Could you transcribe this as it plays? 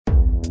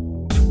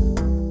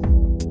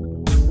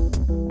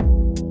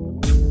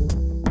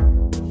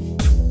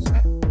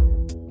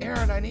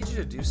you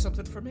to do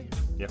something for me?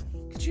 Yeah.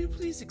 Could you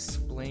please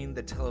explain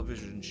the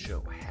television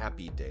show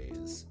Happy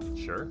Days?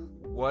 Sure.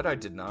 What I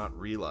did not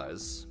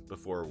realize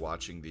before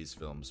watching these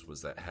films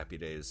was that Happy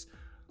Days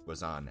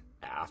was on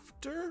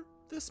after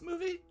this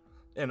movie,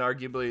 and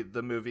arguably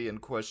the movie in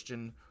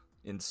question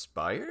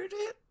inspired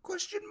it?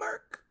 Question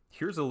mark.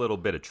 Here's a little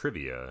bit of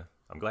trivia.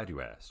 I'm glad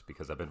you asked,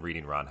 because I've been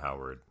reading Ron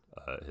Howard,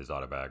 his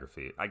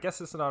autobiography. I guess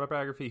it's an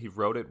autobiography. He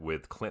wrote it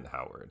with Clint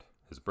Howard,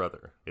 his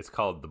brother. It's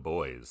called The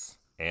Boys.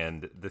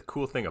 And the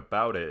cool thing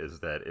about it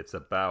is that it's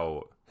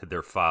about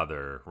their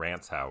father,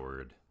 Rance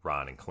Howard,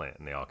 Ron, and Clint.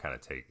 And they all kind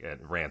of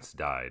and Rance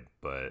died,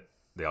 but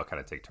they all kind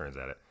of take turns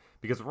at it.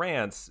 Because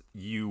Rance,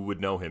 you would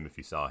know him if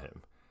you saw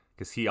him,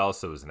 because he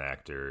also is an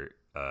actor.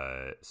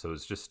 So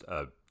it's just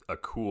a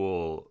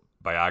cool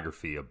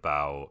biography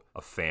about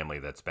a family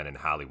that's been in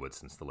Hollywood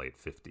since the late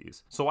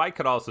 50s. So I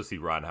could also see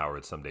Ron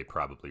Howard someday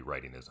probably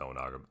writing his own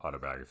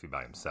autobiography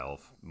by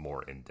himself,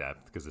 more in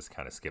depth, because this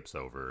kind of skips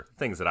over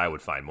things that I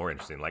would find more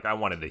interesting. Like, I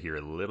wanted to hear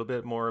a little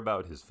bit more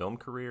about his film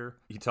career.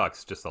 He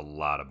talks just a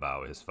lot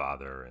about his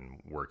father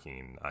and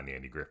working on the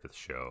Andy Griffith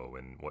Show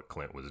and what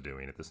Clint was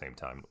doing at the same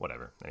time,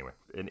 whatever. Anyway,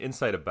 an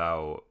insight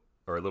about,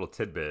 or a little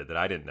tidbit that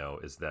I didn't know,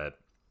 is that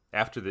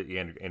after the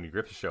Andy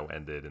Griffith Show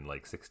ended in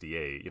like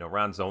 68,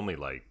 Ron's only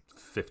like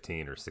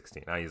 15 or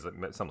 16. He's like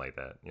something like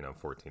that,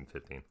 14,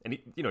 15. And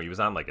he was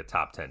on like a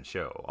top 10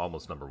 show,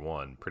 almost number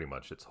one, pretty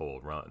much its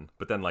whole run.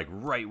 But then like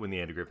right when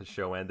the Andy Griffith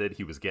Show ended,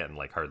 he was getting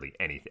like hardly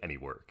any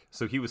work.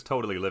 So he was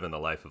totally living the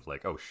life of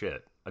like, oh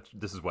shit,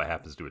 this is what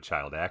happens to a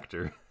child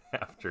actor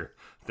after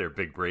their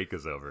big break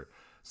is over.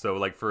 So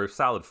like for a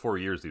solid 4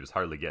 years, he was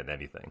hardly getting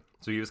anything.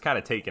 So he was kind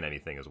of taking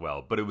anything as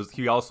well. But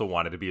he also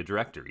wanted to be a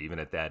director, even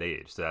at that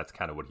age. So that's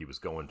kind of what he was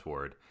going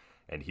toward.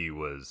 And he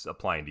was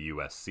applying to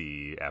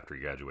USC after he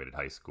graduated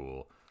high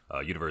school,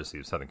 University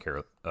of Southern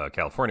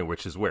California,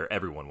 which is where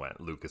everyone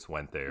went. Lucas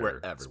went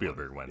there.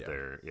 Spielberg went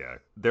there. Yeah.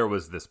 There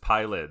was this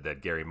pilot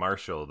that Gary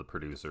Marshall, the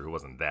producer, who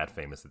wasn't that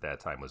famous at that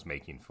time, was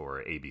making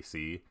for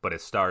ABC. But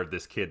it starred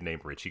this kid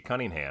named Richie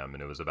Cunningham,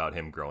 and it was about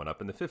him growing up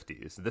in the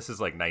 50s. This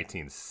is like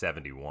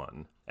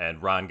 1971.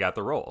 And Ron got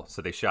the role.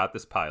 So they shot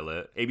this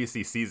pilot.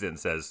 ABC sees it and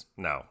says,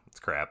 no, it's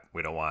crap.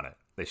 We don't want it.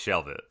 They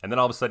shelve it. And then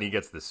all of a sudden he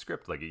gets this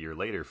script like a year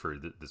later for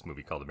this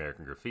movie called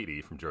American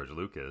Graffiti from George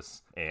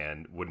Lucas.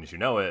 And wouldn't you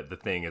know it, the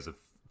thing is a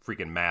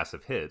freaking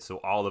massive hit. So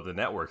all of the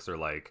networks are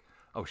like,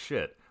 oh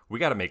shit, we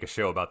got to make a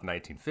show about the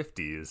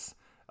 1950s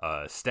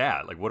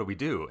stat. Like, what do we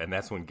do? And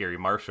that's when Gary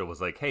Marshall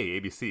was like, hey,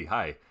 ABC,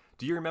 hi.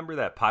 Do you remember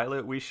that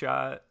pilot we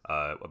shot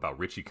about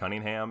Richie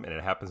Cunningham? And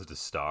it happens to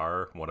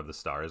star one of the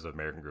stars of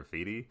American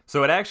Graffiti.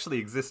 So it actually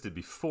existed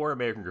before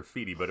American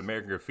Graffiti, but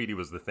American Graffiti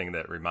was the thing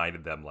that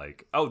reminded them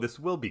like, oh, this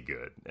will be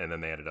good. And then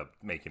they ended up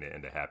making it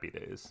into Happy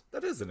Days.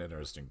 That is an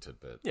interesting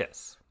tidbit.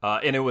 Yes.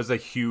 And it was a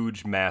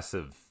huge,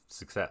 massive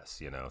success,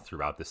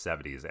 throughout the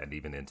 70s and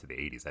even into the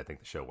 80s. I think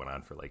the show went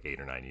on for like 8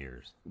 or 9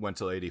 years. Went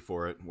till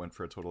 84. It went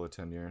for a total of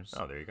 10 years.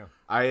 Oh, there you go.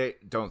 I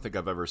don't think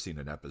I've ever seen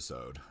an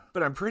episode,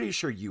 but I'm pretty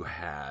sure you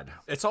had.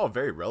 It's all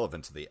very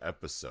relevant to the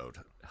episode.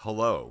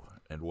 Hello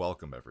and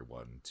welcome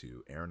everyone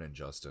to Aaron and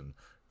Justin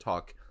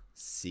Talk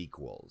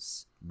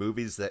Sequels.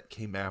 Movies that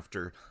came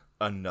after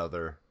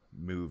another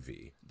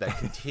movie that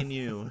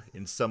continue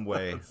in some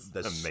way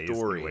the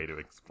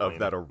story of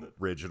that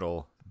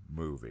original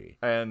movie.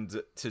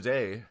 And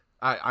today,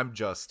 I'm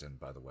Justin,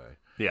 by the way.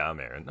 Yeah, I'm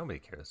Aaron. Nobody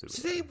cares.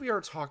 Today we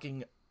are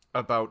talking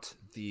about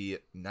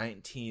the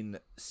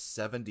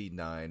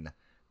 1979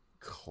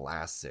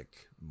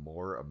 classic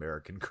More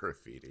American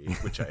Graffiti,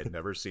 which I had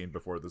never seen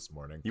before this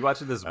morning. You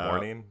watched it this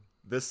morning?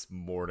 This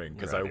morning,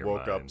 because I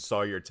woke up,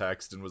 saw your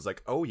text, and was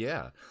like, oh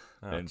yeah.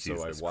 And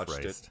Jesus so I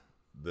watched Christ. it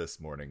this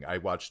morning. I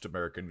watched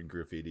American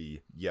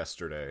Graffiti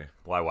yesterday.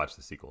 Well, I watched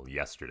the sequel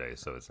yesterday,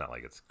 so it's not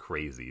like it's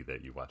crazy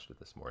that you watched it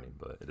this morning,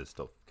 but it is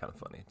still kind of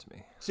funny to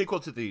me. Sequel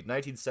to the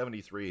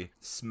 1973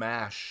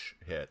 smash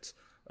hit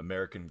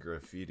American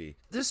Graffiti.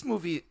 This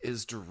movie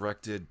is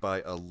directed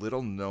by a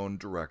little-known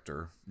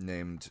director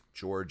named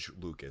George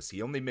Lucas.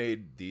 He only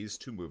made these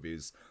two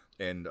movies,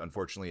 and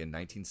unfortunately in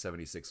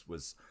 1976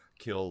 was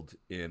killed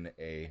in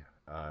a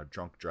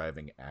drunk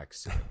driving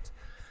accident.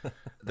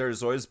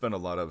 There's always been a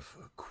lot of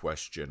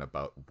question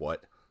about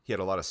what he had.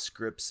 A lot of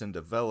scripts in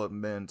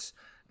development,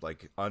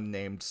 like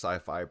unnamed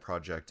sci-fi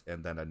project,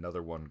 and then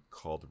another one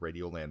called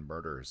Radioland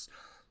Murders.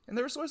 And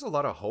there's always a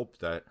lot of hope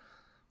that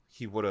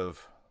he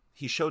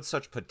showed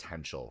such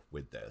potential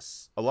with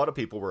this. A lot of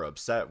people were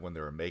upset when they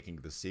were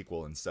making the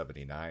sequel in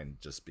 79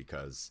 just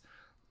because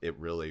it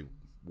really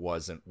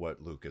wasn't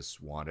what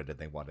Lucas wanted, and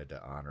they wanted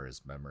to honor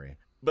his memory.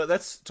 But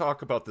let's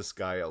talk about this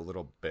guy a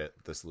little bit,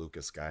 this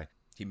Lucas guy.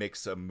 He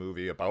makes a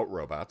movie about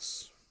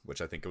robots,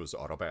 which I think it was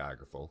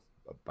autobiographical,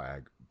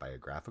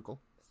 biographical.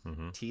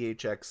 Mm-hmm.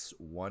 THX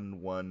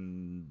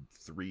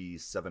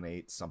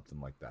 11378,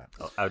 something like that.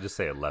 I would just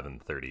say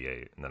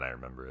 1138, and then I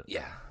remember it.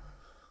 Yeah,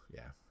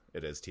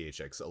 it is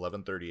THX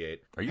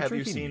 1138. Are you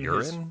drinking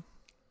urine?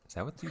 Is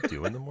that what you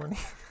do in the morning?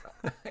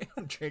 I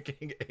am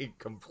drinking a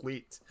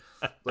complete,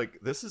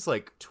 this is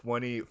like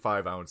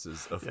 25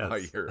 ounces of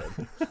my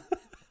urine.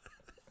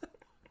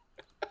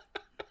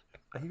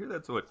 hear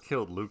that's what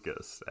killed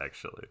Lucas,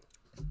 actually.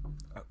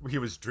 He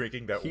was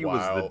drinking that He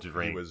while was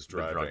he was the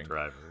driving. drunk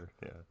driver.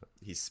 Yeah,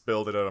 He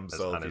spilled it on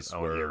himself. on He his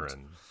own swerved.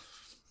 urine.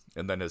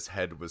 And then his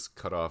head was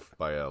cut off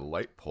by a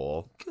light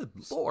pole. Good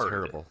It's lord!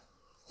 terrible.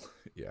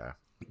 Yeah.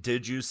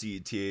 Did you see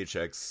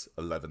THX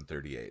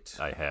 1138?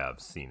 I have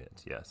seen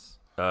it. Yes.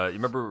 You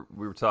remember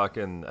we were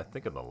talking? I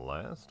think in the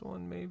last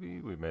one, maybe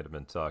we might have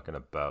been talking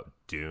about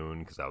Dune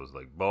because I was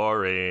like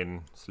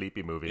boring,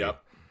 sleepy movie.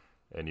 Yep.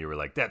 And you were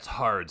like, "That's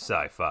hard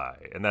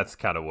sci-fi," and that's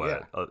kind of what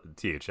Yeah.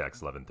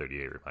 THX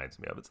 1138 reminds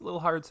me of. It's a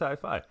little hard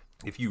sci-fi.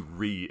 If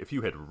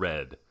you had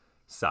read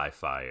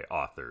sci-fi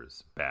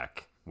authors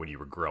back when you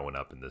were growing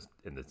up in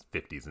the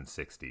 50s and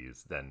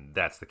 60s, then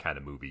that's the kind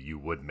of movie you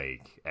would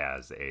make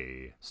as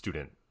a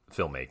student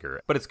filmmaker.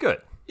 But it's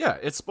good. Yeah,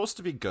 it's supposed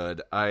to be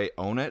good. I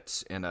own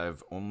it, and I'm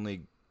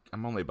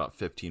only about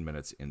 15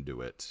 minutes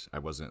into it. I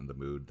wasn't in the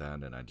mood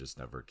then, and I just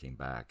never came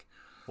back.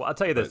 Well, I'll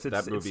tell you this: But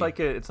it's that movie-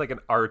 it's like an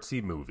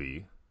artsy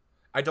movie.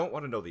 I don't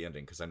want to know the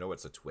ending because I know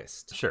it's a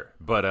twist. Sure,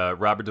 but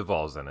Robert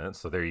Duvall's in it,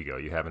 so there you go.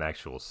 You have an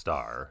actual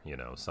star,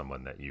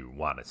 someone that you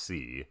want to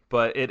see.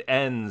 But it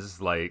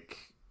ends like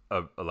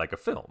a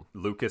film.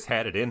 Lucas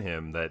had it in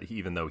him that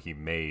even though he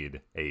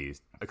made a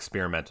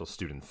experimental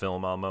student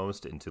film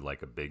almost into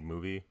like a big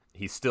movie,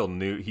 he still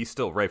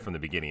right from the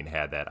beginning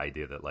had that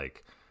idea that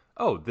like,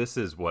 oh, this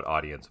is what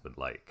audience would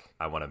like.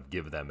 I want to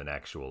give them an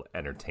actual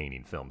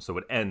entertaining film. So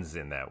it ends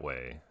in that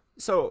way.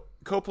 So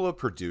Coppola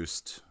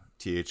produced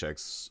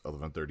THX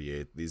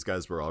 1138. These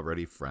guys were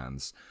already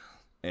friends.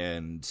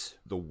 And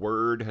the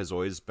word has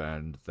always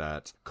been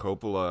that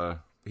Coppola,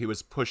 he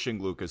was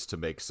pushing Lucas to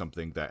make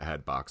something that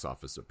had box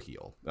office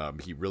appeal.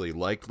 He really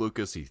liked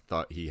Lucas. He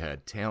thought he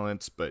had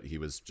talent, but he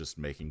was just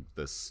making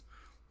this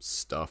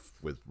stuff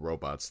with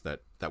robots that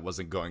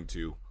wasn't going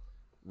to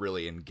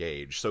really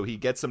engage. So he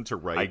gets him to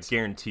write. I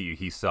guarantee you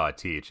he saw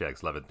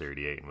THX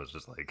 1138 and was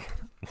just like,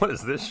 what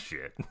is this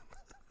shit?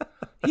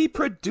 He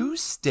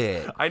produced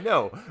it. I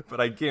know,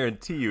 but I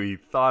guarantee you he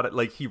thought it,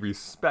 like he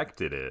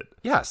respected it.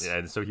 Yes.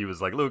 And so he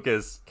was like,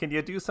 Lucas, can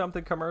you do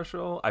something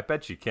commercial? I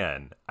bet you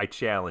can. I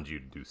challenge you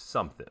to do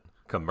something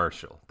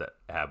commercial that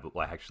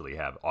will actually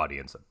have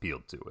audience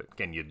appeal to it.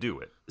 Can you do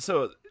it?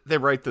 So they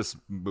write this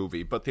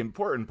movie, but the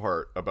important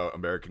part about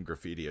American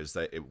Graffiti is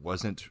that it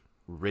wasn't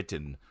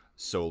written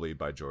solely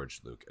by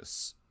George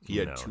Lucas. He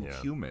had two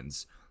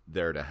humans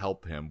there to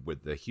help him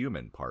with the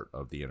human part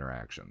of the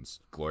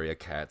interactions. Gloria,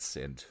 Katz,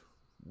 and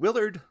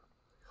Willard.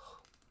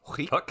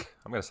 Huyck?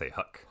 I'm going to say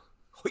Huyck.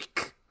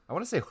 Huyck. I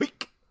want to say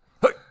Huyck.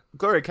 Huyck.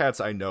 Gloria Katz,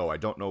 I know. I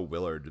don't know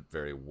Willard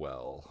very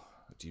well.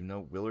 Do you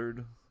know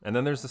Willard? And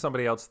then there's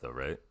somebody else, though,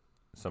 right?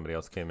 Somebody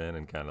else came in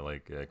and kind of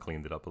like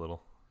cleaned it up a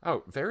little.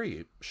 Oh,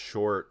 very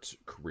short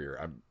career.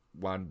 I'm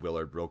Juan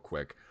Willard, real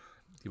quick.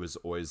 He was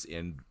always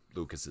in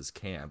Lucas's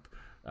camp.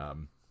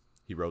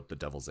 He wrote The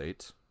Devil's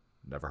Eight.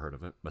 Never heard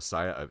of it.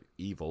 Messiah of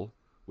Evil,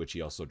 which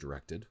he also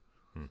directed.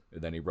 And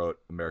then he wrote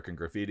American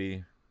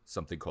Graffiti,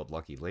 something called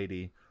Lucky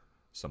Lady,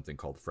 something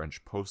called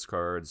French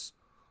Postcards,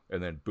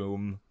 and then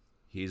boom,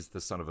 he's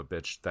the son of a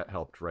bitch that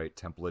helped write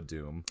Temple of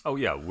Doom. Oh,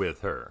 yeah, with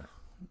her.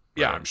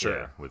 Yeah, Right? I'm sure.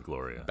 Yeah, with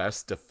Gloria.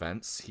 Best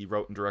Defense, he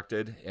wrote and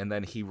directed. And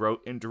then he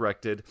wrote and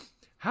directed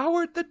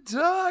Howard the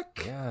Duck.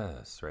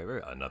 Yes, right.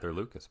 Another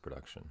Lucas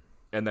production.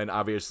 And then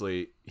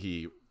obviously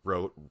he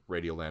wrote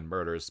Radioland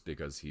Murders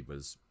because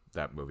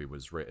that movie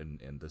was written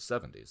in the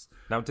 70s.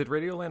 Now, did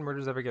Radioland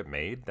Murders ever get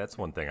made? That's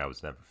one thing I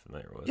was never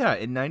familiar with. Yeah,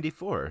 in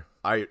 94.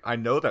 I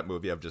know that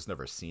movie. I've just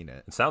never seen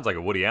it. It sounds like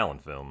a Woody Allen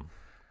film,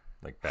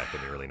 like back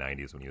in the early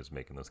 90s when he was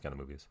making those kind of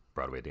movies.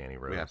 Broadway Danny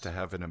Rose. We have to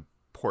have an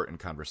important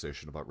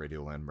conversation about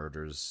Radioland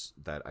Murders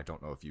that I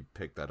don't know if you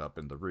picked that up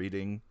in the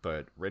reading,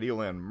 but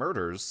Radioland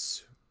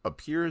Murders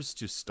appears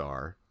to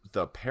star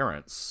the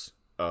parents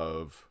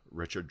of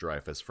Richard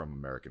Dreyfuss from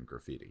American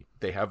Graffiti.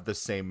 They have the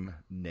same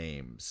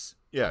names.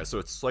 Yeah, so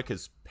it's like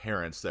his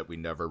parents that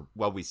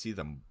we see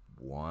them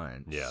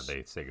once. Yeah,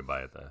 they say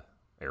goodbye at the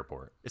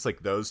airport. It's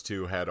like those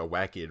two had a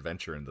wacky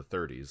adventure in the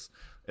 30s,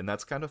 and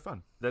that's kind of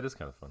fun. That is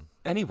kind of fun.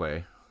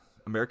 Anyway,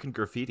 American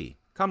Graffiti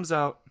comes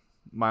out,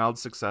 mild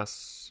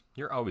success.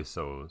 You're always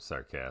so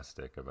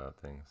sarcastic about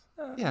things.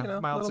 Yeah,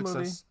 mild success.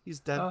 Movie. He's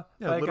dead.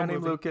 Yeah, by a little guy named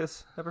movie.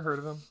 Lucas. Never heard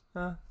of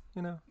him.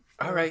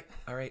 All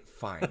right,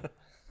 fine.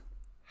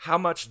 How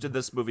much did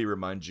this movie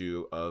remind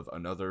you of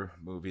another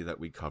movie that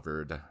we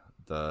covered,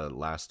 The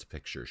Last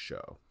Picture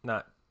Show?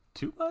 Not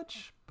too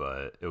much,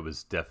 but it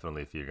was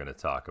definitely, if you're going to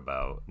talk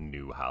about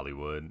new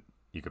Hollywood,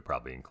 you could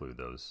probably include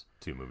those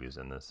two movies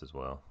in this as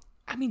well.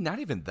 I mean, not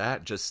even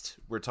that. Just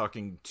we're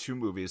talking two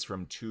movies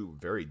from two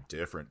very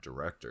different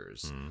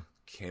directors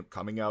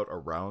coming out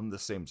around the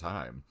same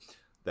time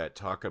that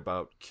talk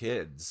about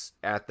kids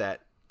at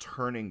that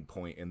turning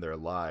point in their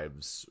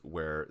lives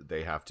where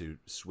they have to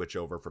switch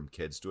over from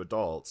kids to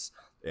adults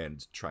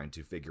and trying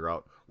to figure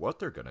out what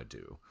they're going to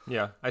do.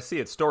 Yeah, I see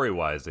it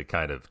story-wise, it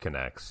kind of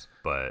connects.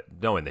 But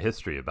knowing the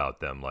history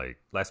about them, like,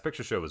 Last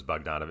Picture Show was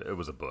Bogdanovich, it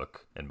was a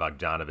book. And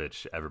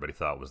Bogdanovich, everybody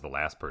thought was the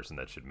last person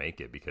that should make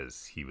it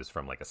because he was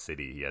from, like, a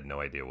city. He had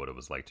no idea what it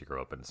was like to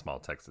grow up in a small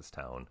Texas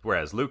town.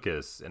 Whereas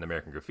Lucas in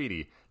American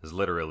Graffiti is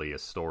literally a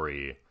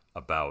story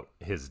about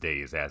his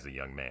days as a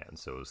young man.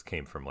 So it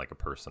came from, like, a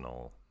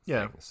personal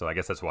thing. So I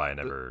guess that's why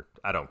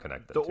I don't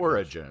connect them. The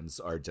origins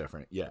are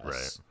different, yes.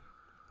 Right.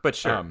 But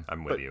sure,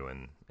 I'm with you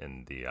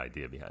in the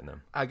idea behind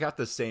them. I got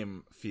the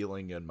same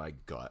feeling in my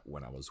gut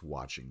when I was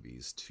watching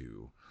these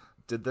two.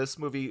 Did this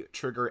movie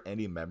trigger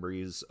any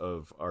memories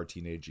of our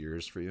teenage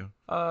years for you?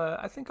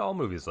 I think all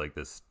movies like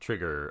this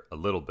trigger a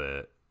little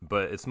bit,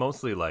 but it's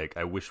mostly like,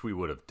 I wish we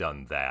would have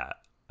done that.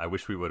 I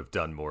wish we would have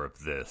done more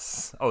of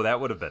this. Oh, that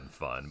would have been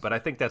fun. But I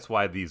think that's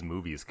why these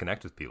movies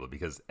connect with people,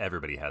 because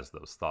everybody has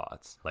those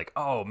thoughts. Like,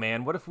 oh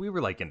man, what if we were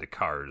like into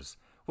cars?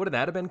 Wouldn't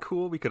that have been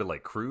cool? We could have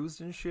like cruised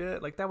and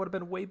shit. Like that would have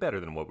been way better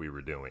than what we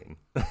were doing.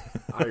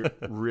 I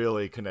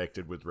really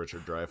connected with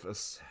Richard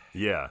Dreyfuss.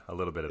 Yeah, a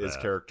little bit of his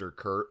that. character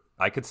Kurt.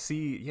 I could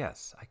see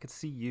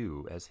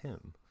you as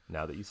him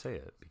now that you say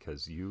it,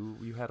 because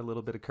you had a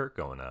little bit of Kurt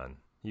going on.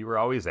 You were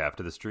always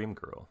after this dream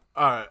girl.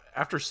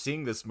 After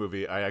seeing this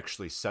movie, I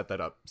actually set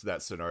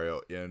that scenario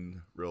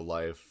in real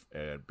life,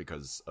 and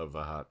because of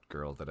a hot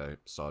girl that I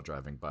saw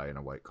driving by in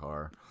a white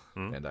car,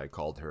 and I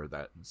called her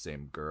that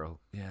same girl.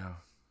 Yeah.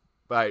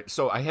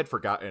 So I had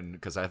forgotten,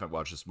 because I haven't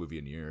watched this movie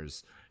in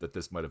years, that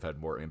this might have had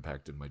more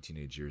impact in my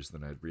teenage years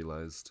than I'd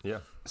realized. Yeah.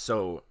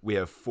 So we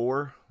have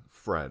 4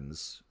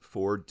 friends,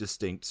 4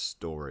 distinct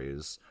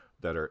stories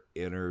that are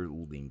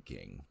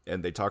interlinking.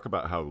 And they talk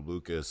about how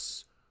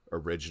Lucas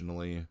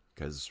originally,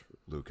 because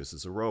Lucas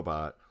is a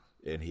robot,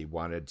 and he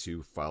wanted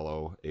to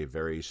follow a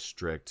very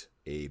strict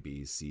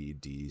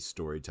ABCD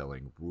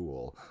storytelling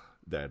rule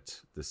that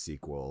the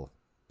sequel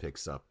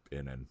picks up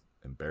in an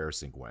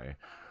embarrassing way.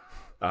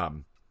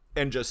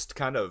 And just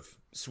kind of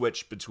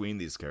switch between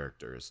these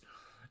characters.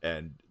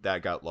 And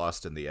that got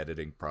lost in the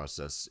editing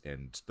process,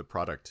 and the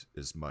product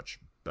is much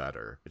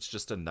better. It's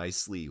just a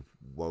nicely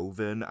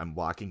woven, I'm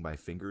locking my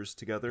fingers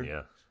together.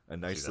 Yeah. A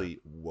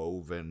nicely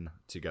woven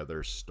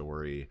together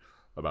story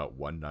about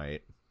one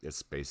night.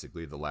 It's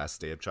basically the last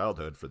day of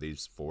childhood for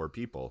these 4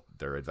 people,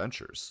 their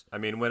adventures. I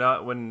mean,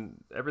 when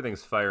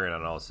everything's firing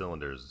on all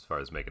cylinders as far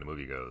as making a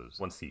movie goes,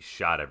 once he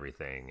shot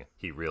everything,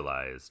 he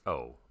realized,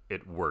 oh,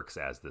 it works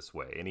as this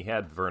way. And he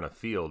had Verna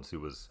Fields, who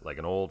was like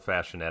an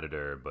old-fashioned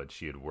editor, but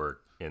she had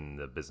worked in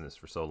the business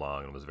for so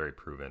long and was very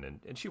proven.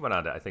 And she went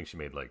on to, I think she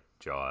made like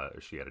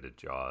she edited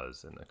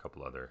Jaws and a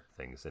couple other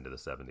things into the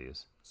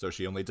 70s. So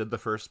she only did the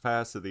first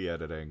pass of the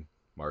editing.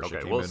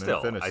 Marsha came in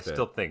and finished it. I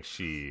still think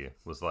she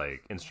was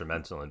like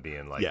instrumental in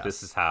being like,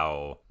 This is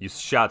how you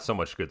shot so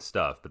much good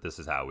stuff, but this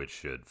is how it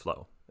should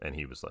flow. And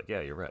he was like, yeah,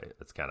 you're right.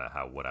 That's kind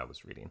of what I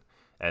was reading.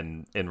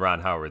 And in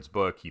Ron Howard's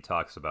book, he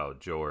talks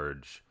about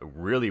George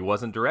really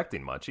wasn't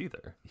directing much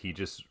either. He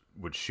just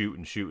would shoot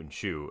and shoot and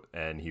shoot,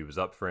 and he was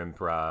up for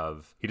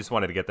improv. He just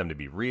wanted to get them to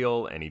be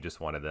real, and he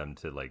just wanted them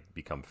to like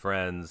become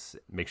friends,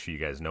 make sure you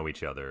guys know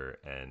each other,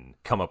 and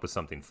come up with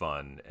something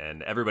fun.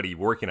 And everybody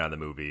working on the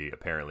movie,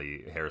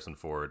 apparently Harrison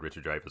Ford,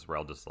 Richard Dreyfuss, were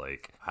all just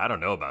like, I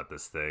don't know about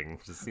this thing.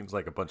 It just seems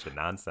like a bunch of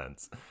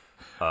nonsense.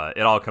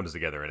 It all comes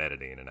together in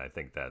editing, and I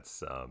think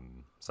that's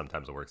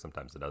sometimes it works,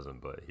 sometimes it doesn't,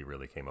 but he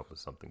really came up with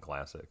something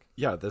classic.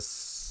 Yeah,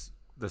 this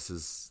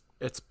is,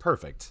 it's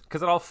perfect.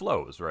 Because it all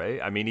flows, right?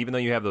 I mean, even though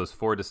you have those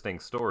 4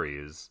 distinct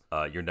stories,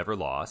 you're never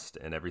lost,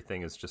 and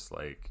everything is just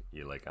like,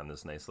 you're like on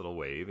this nice little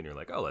wave, and you're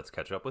like, oh, let's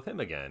catch up with him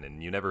again,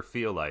 and you never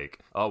feel like,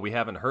 oh, we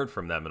haven't heard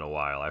from them in a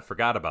while, I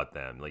forgot about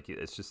them. Like,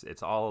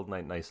 it's all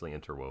nicely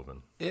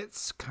interwoven.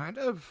 It's kind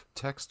of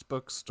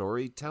textbook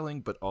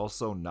storytelling, but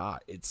also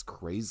not. It's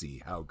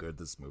crazy how good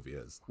this movie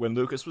is. When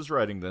Lucas was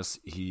writing this,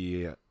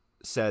 he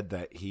said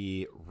that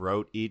he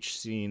wrote each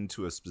scene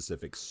to a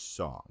specific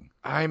song.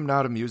 I'm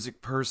not a music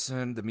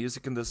person. The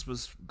music in this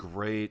was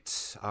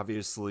great,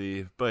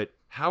 obviously, but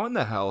how in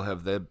the hell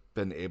have they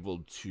been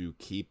able to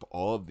keep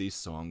all of these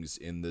songs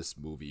in this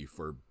movie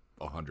for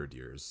 100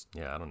 years?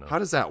 Yeah, I don't know. How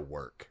does that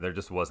work? There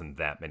just wasn't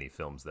that many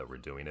films that were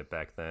doing it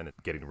back then,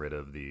 getting rid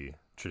of the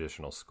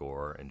traditional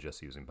score and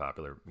just using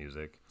popular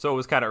music. So it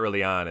was kind of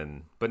early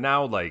on, but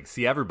now, like,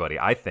 see, everybody,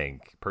 I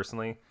think,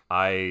 personally,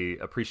 I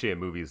appreciate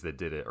movies that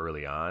did it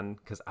early on,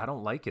 because I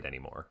don't like it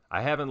anymore.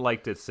 I haven't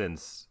liked it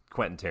since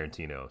Quentin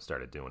Tarantino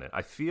started doing it.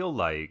 I feel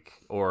like,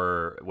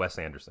 or Wes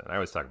Anderson. I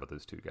always talk about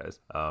those 2 guys.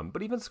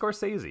 But even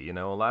Scorsese,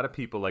 a lot of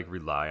people like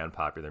rely on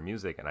popular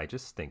music, and I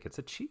just think it's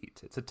a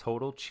cheat. It's a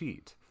total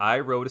cheat. I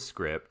wrote a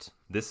script.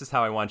 This is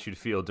how I want you to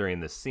feel during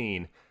this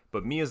scene.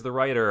 But me as the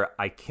writer,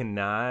 I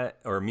cannot,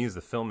 or me as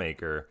the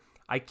filmmaker,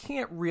 I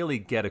can't really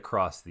get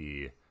across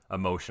the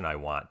emotion I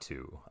want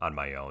to on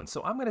my own.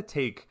 So I'm going to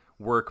take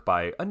work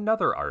by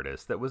another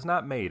artist that was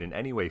not made in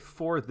any way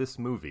for this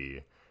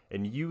movie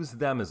and use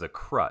them as a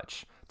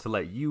crutch to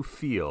let you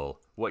feel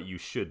what you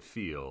should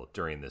feel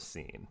during this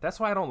scene. That's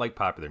why I don't like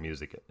popular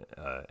music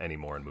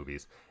anymore in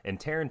movies. And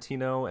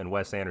Tarantino and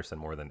Wes Anderson,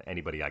 more than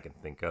anybody I can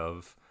think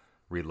of,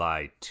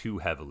 rely too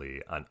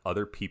heavily on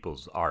other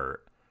people's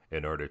art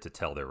in order to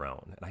tell their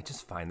own. And I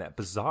just find that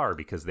bizarre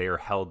because they are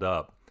held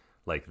up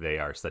like they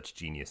are such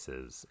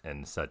geniuses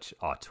and such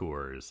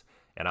auteurs.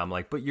 And I'm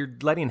like, but you're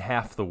letting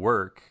half the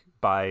work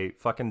by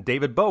fucking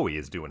David Bowie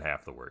is doing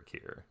half the work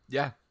here.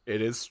 Yeah,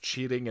 it is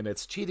cheating, and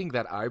it's cheating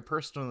that I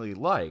personally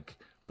like,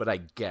 but I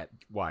get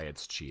why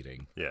it's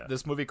cheating. Yeah.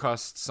 This movie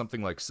cost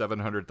something like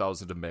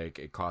 $700,000 to make.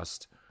 It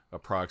cost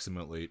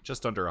approximately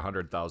just under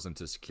 $100,000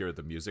 to secure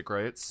the music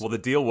rights. Well, the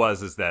deal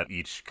is that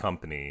each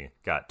company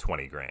got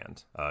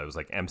 $20,000. It was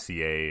like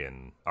MCA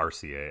and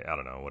RCA. I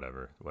don't know,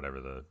 whatever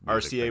the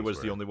RCA was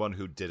were. the only one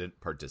who didn't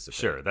participate.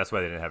 Sure, that's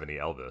why they didn't have any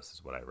Elvis,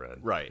 is what I read.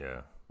 Right.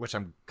 Yeah. Which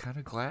I'm kind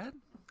of glad.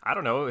 I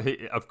don't know.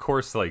 Of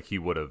course, like he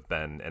would have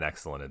been an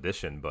excellent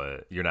addition,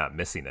 but you're not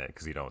missing it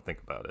because you don't think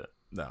about it.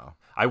 No.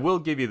 I will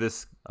give you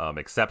this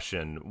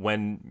exception.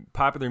 When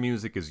popular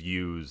music is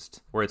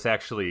used where it's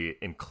actually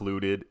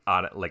included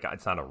on, like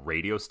it's on a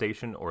radio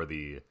station or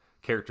the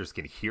characters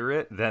can hear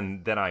it,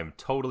 then I'm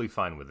totally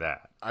fine with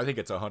that. I think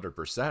it's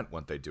 100%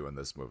 what they do in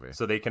this movie.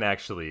 So they can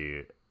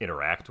actually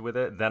interact with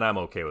it, then I'm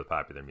okay with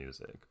popular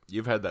music.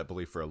 You've had that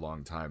belief for a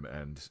long time,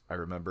 and I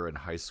remember in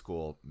high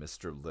school,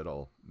 Mr.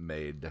 Little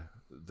made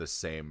the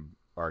same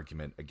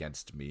argument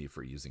against me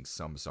for using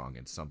some song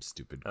in some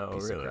stupid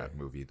piece of crap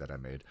movie that I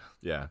made.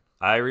 Yeah.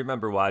 I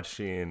remember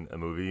watching a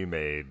movie you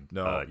made.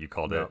 You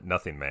called it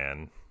Nothing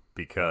Man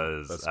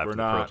because after the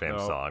Pearl Jam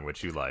song,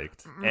 which you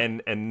liked.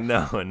 And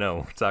no, we're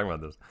talking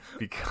about this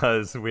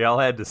because we all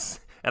had to,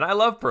 and I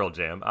love Pearl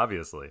Jam,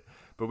 obviously,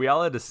 but we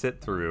all had to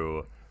sit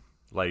through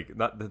like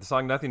the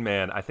song Nothing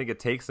Man. I think it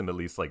takes him at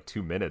least like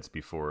 2 minutes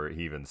before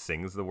he even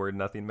sings the word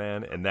Nothing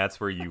Man. And that's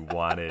where you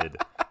wanted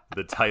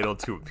the title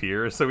to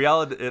appear. So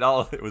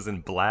it was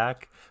in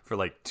black for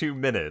like 2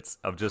 minutes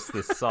of just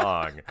this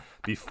song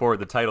before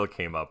the title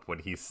came up when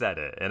he said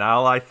it. And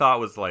all I thought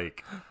was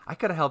like, I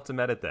could have helped him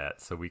edit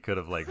that so we could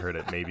have like heard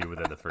it maybe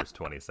within the first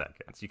 20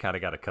 seconds. You kind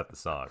of got to cut the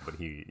song,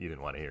 but you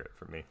didn't want to hear it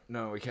from me.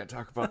 No, we can't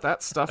talk about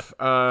that stuff.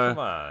 Come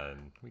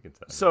on. We can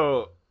talk.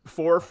 So,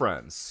 4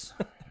 friends.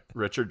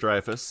 Richard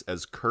Dreyfuss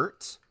as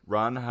Kurt,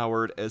 Ron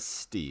Howard as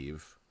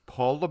Steve,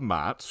 Paul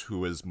LaMatte,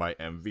 who is my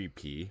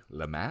MVP,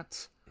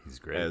 LaMatte. He's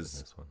great as in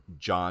this one.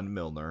 John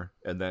Milner,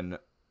 and then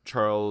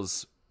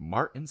Charles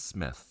Martin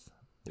Smith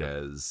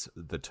as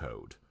the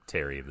Toad.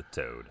 Terry the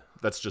Toad.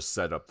 Let's just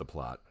set up the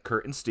plot.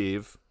 Kurt and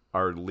Steve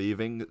are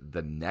leaving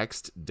the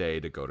next day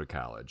to go to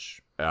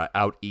college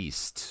out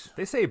east.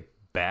 They say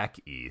back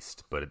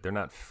east, but they're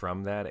not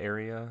from that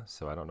area,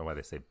 so I don't know why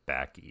they say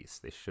back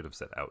east. They should have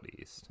said out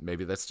east.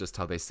 Maybe that's just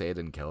how they say it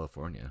in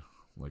California.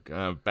 Like,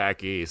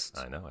 back east.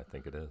 I know, I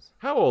think it is.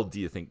 How old do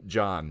you think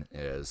John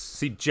is?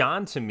 See,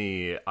 John, to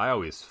me, I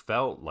always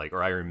felt like,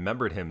 or I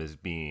remembered him as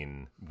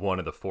being one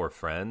of the 4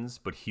 friends,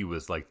 but he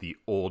was like the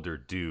older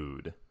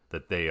dude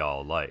that they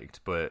all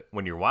liked. But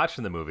when you're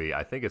watching the movie,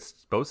 I think it's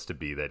supposed to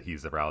be that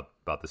he's around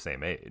about the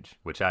same age,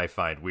 which I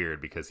find weird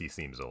because he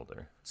seems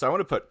older. So I want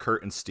to put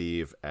Kurt and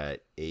Steve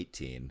at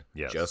 18,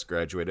 yes. Just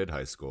graduated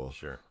high school.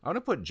 Sure. I want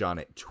to put John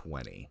at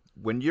 20.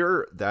 When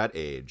you're that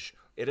age,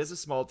 it is a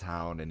small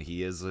town, and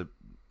he is the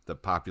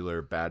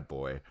popular bad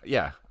boy.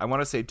 Yeah, I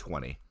want to say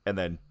 20. And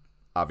then,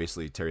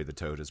 obviously, Terry the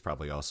Toad is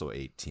probably also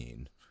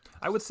 18.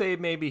 I would say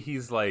maybe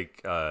he's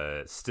like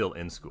still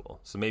in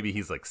school. So maybe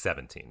he's like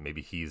 17.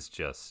 Maybe he's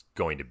just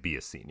going to be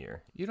a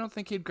senior. You don't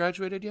think he'd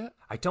graduated yet?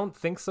 I don't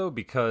think so,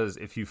 because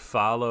if you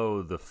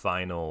follow the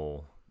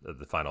final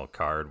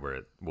card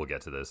where we'll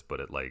get to this, but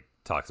it like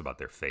talks about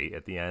their fate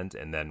at the end,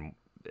 and then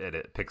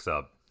it picks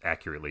up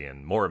accurately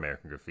in more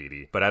American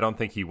Graffiti. But I don't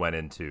think he went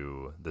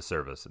into the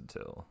service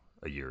until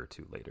a year or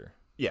 2 later.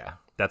 Yeah.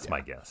 That's my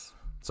guess.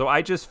 So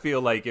I just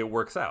feel like it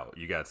works out.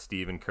 You got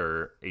Steve and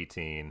Kurt,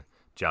 18.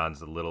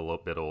 John's a little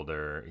bit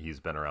older. He's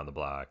been around the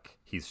block.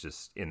 He's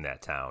just in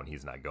that town.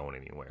 He's not going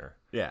anywhere.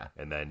 Yeah.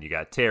 And then you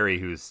got Terry,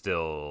 who's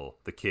still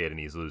the kid, and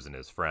he's losing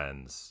his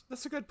friends.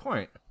 That's a good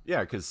point.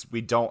 Yeah, because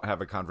we don't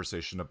have a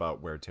conversation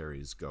about where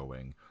Terry's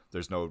going.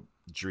 There's no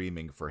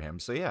dreaming for him.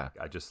 So yeah.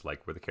 I just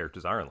like where the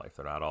characters are in life.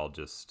 They're not all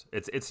just...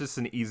 It's just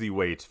an easy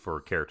way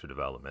for character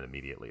development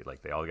immediately.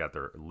 Like they all got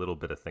their little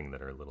bit of thing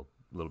that are a little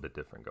bit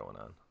different going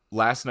on.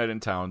 Last night in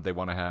town, they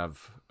want to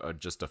have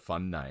just a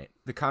fun night.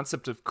 The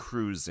concept of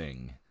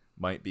cruising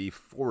might be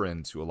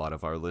foreign to a lot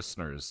of our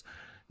listeners.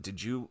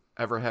 Did you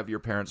ever have your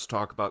parents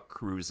talk about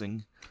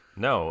cruising?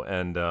 No,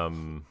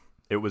 and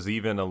it was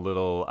even a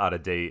little out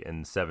of date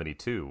in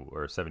 72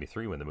 or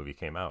 73 when the movie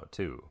came out,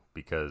 too,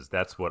 because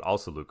that's what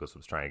also Lucas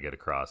was trying to get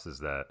across, is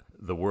that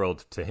the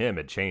world to him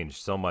had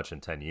changed so much in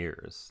 10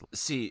 years.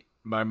 See,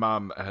 my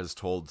mom has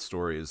told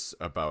stories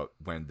about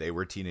when they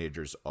were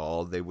teenagers,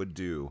 all they would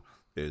do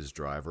is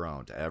drive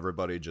around.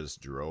 Everybody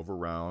just drove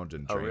around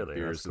and drank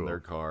beers in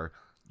their car.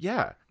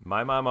 Yeah.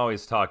 My mom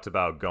always talked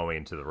about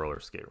going to the roller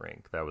skate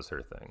rink. That was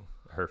her thing.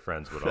 her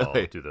friends would all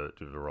do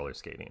the roller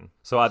skating.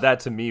 So that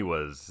to me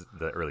was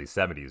the early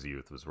 70s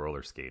youth was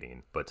roller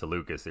skating, but to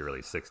Lucas the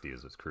early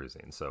 60s was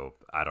cruising. So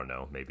I don't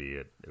know, maybe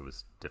it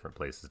was different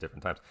places,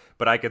 different times.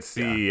 But I could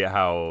see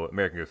how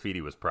American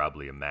Graffiti was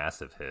probably a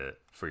massive hit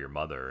for your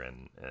mother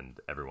and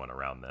everyone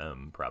around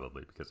them,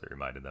 probably because it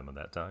reminded them of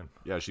that time.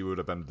 Yeah, she would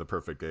have been the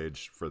perfect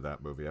age for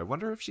that movie. I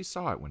wonder if she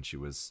saw it when she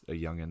was a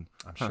youngin'.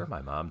 I'm sure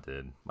my mom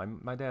did.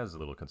 My dad's a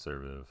little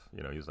conservative.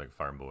 You know, he was like a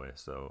farm boy,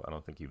 so I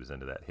don't think he was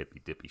into that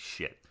hippy dippy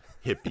shit.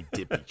 Hippy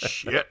dippy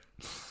shit.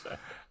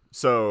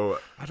 So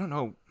I don't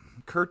know.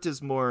 Kurt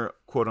is more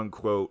quote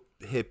unquote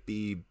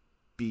hippie,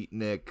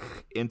 beatnik,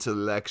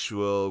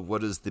 intellectual.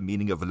 What is the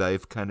meaning of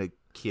life kind of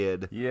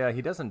kid. Yeah,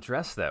 he doesn't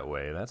dress that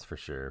way, that's for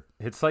sure.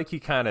 It's like he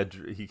kind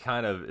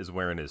of is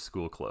wearing his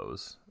school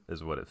clothes,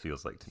 is what it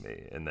feels like to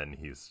me. And then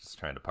he's just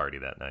trying to party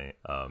that night.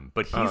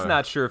 But he's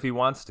not sure if he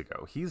wants to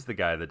go. He's the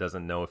guy that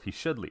doesn't know if he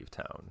should leave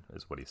town,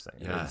 is what he's saying.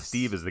 Yes. And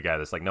Steve is the guy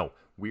that's like, no,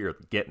 we are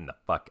getting the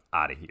fuck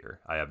out of here.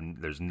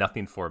 There's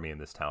nothing for me in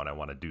this town. I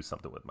want to do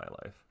something with my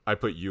life. I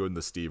put you in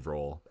the Steve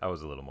role. I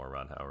was a little more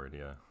Ron Howard,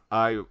 yeah.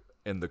 I,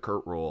 in the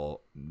Kurt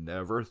role,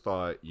 never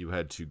thought you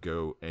had to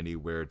go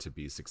anywhere to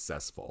be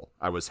successful.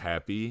 I was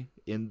happy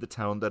in the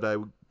town that I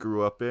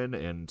grew up in,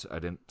 and I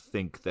didn't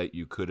think that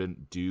you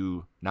couldn't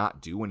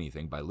not do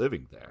anything by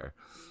living there.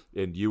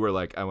 And you were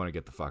like, I want to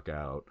get the fuck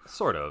out.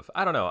 Sort of.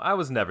 I don't know. I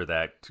was never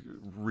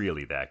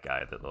really that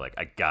guy that like,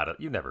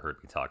 you never heard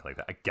me talk like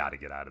that. I gotta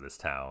get out of this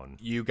town.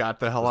 You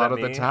got the hell out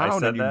of the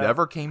town and you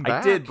never came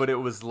back. I did, but it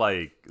was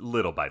like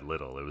little by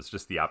little. It was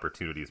just the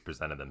opportunities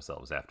presented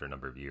themselves after a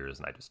number of years,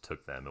 and I just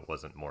took them. It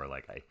wasn't more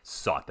like I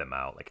sought them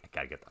out. Like, I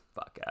gotta get the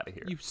fuck out of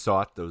here. You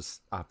sought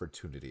those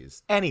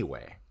opportunities.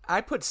 Anyway,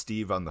 I put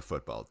Steve on the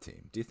football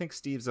team. Do you think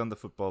Steve's on the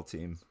football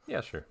team?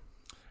 Yeah, sure.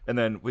 And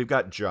then we've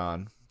got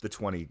John, the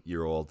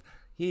 20-year-old.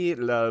 He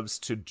loves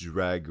to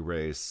drag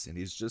race, and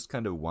he's just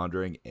kind of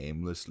wandering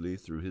aimlessly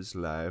through his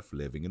life,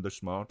 living in the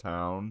small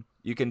town.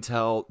 You can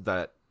tell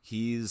that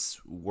he's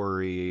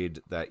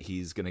worried that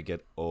he's going to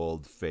get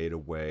old, fade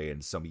away,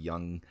 and some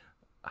young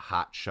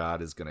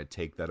hotshot is going to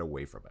take that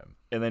away from him.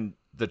 And then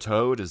the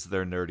Toad is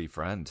their nerdy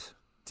friend.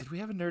 Did we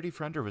have a nerdy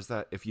friend, or was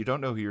that... If you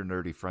don't know who your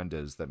nerdy friend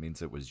is, that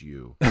means it was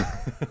you.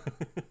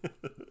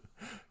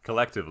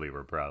 Collectively,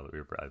 we're probably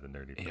the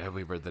nerdy friends. Yeah,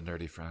 we were the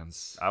nerdy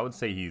friends. I would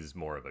say he's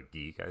more of a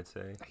geek, I'd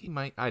say. He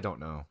might, I don't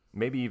know.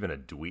 Maybe even a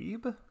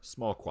dweeb?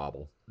 Small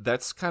quabble.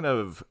 That's kind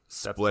of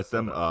split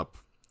them up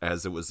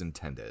as it was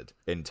intended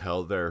and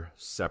tell their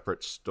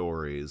separate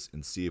stories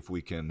and see if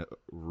we can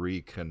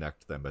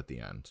reconnect them at the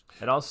end.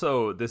 And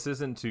also, this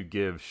isn't to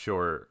give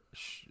short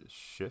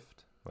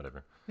shift,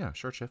 whatever. Yeah,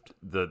 short shift.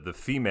 The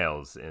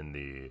females in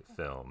the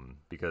film,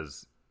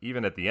 because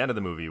even at the end of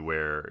the movie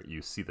where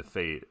you see the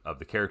fate of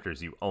the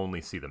characters, you only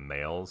see the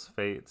males'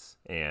 fates.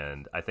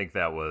 And I think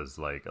that was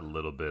like a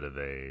little bit of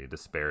a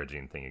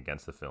disparaging thing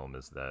against the film,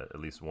 is that at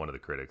least one of the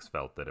critics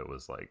felt that it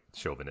was like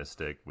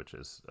chauvinistic, which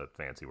is a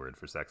fancy word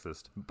for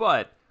sexist.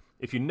 But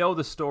if you know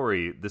the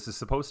story, this is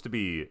supposed to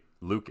be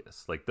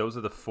Lucas. Like, those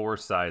are the four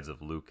sides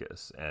of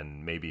Lucas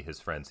and maybe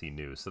his friends he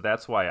knew. So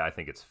that's why I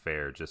think it's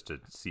fair just to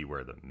see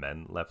where the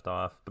men left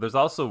off. But there's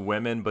also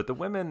women, but the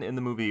women in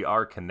the movie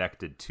are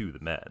connected to the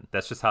men.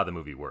 That's just how the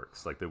movie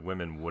works. Like, the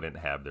women wouldn't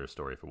have their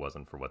story if it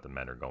wasn't for what the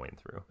men are going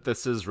through.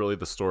 This is really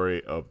the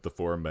story of the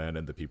four men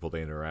and the people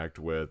they interact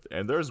with.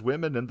 And there's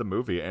women in the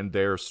movie, and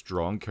they're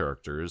strong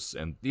characters.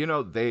 And, you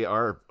know, they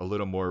are a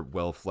little more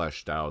well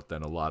fleshed out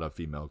than a lot of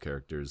female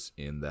characters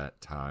in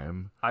that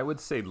time. I would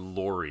say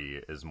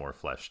Lori is more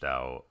fleshed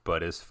out,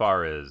 but as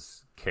far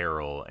as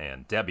Carol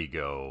and Debbie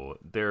go,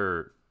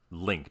 they're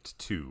linked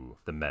to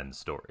the men's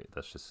story.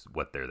 That's just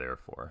what they're there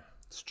for.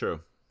 It's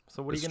true.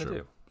 So what are you going to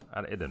do?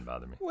 It didn't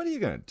bother me. What are you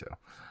going to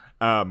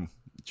do?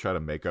 Try to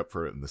make up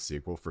for it in the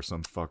sequel for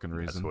some fucking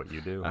reason. That's what you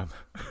do.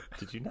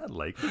 Did you not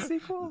like the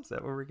sequel? Is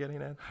that what we're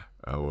getting at?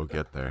 Oh, we'll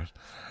get there.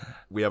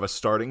 We have a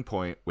starting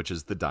point, which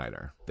is the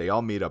diner. They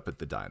all meet up at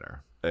the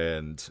diner,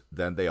 and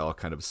then they all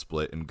kind of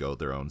split and go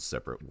their own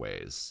separate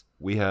ways.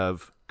 We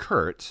have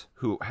Kurt,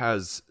 who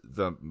has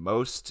the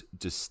most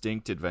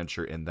distinct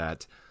adventure in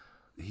that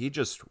he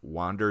just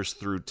wanders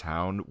through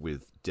town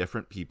with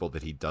different people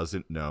that he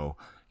doesn't know,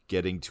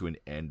 getting to an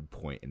end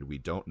point, and we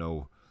don't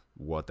know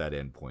what that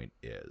end point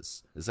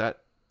is. Is that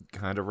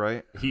kind of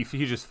right? He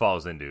just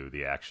falls into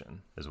the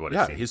action, is what it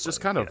seems. Yeah, he's just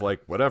kind of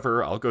like,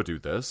 whatever, I'll go do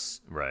this.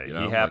 Right. You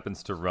know, he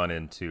happens to run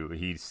into,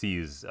 he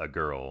sees a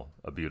girl,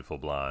 a beautiful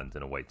blonde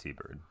in a white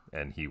T-bird,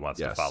 and he wants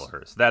to follow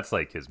her. So that's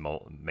like his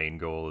main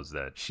goal, is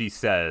that she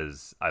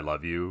says, I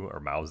love you, or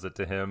mouths it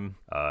to him.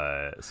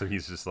 So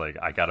he's just like,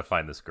 I got to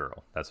find this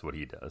girl. That's what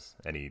he does.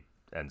 And he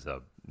ends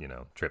up,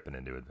 tripping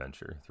into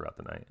adventure throughout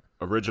the night.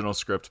 Original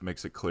script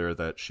makes it clear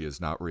that she is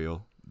not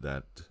real,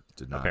 that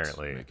did not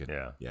apparently make it.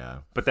 Yeah.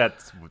 But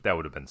that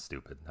would have been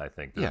stupid. I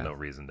think there's no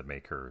reason to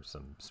make her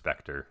some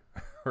specter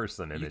or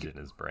some image in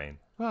his brain.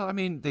 Well, I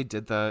mean, they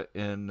did that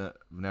in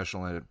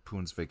National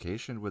Lampoon's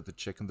Vacation with the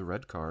chick in the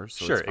red car.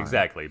 So sure, it's fine.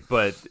 Exactly.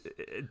 But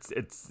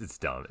it's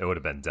dumb. It would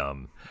have been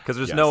dumb because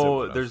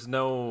there's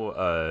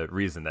no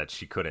reason that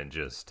she couldn't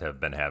just have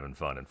been having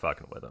fun and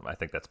fucking with him. I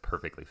think that's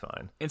perfectly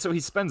fine. And so he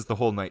spends the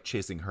whole night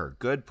chasing her.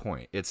 Good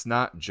point. It's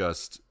not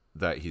just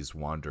that he's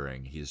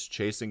wandering. He's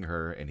chasing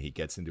her, and he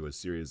gets into a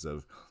series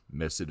of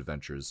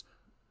misadventures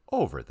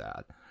over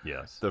that.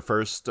 Yes. The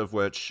first of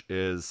which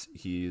is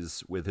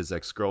he's with his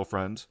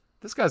ex-girlfriend.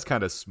 This guy's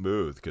kind of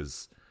smooth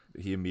because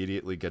he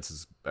immediately gets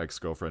his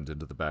ex-girlfriend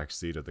into the back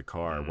seat of the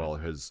car while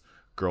his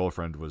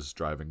girlfriend was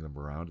driving them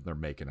around, and they're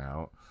making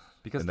out.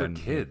 Because they're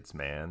kids,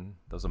 man.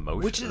 Those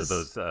emotions,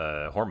 those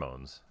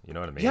hormones. You know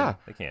what I mean? Yeah.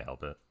 They can't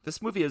help it.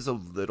 This movie is a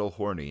little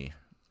horny,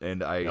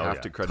 and I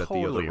have to credit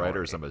the other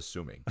writers, I'm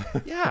assuming.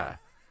 Yeah.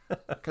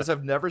 Because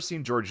I've never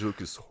seen George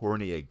Lucas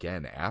horny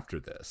again after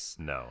this.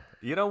 No.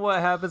 You know what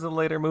happens in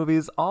later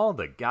movies? All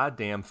the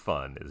goddamn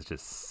fun is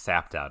just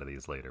sapped out of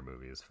these later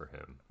movies for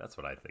him. That's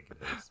what I think it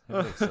is.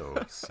 It's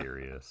so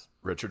serious.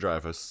 Richard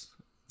Dreyfuss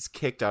is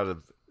kicked out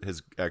of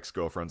his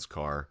ex-girlfriend's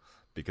car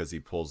because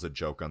he pulls a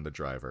joke on the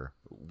driver.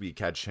 We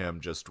catch him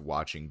just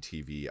watching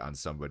TV on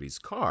somebody's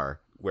car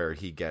where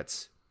he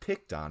gets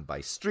picked on by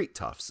street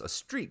toughs, a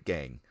street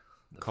gang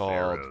called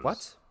Pharaohs.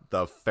 What?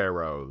 The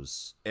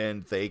Pharaohs.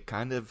 And they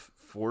kind of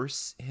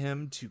force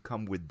him to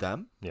come with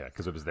them. Yeah,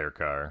 because it was their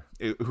car.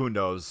 Who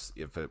knows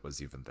if it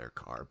was even their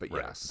car, but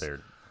Right. yes.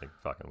 They're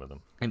fucking with him.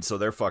 And so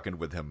they're fucking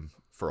with him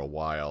for a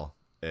while.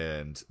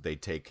 And they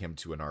take him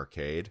to an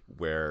arcade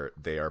where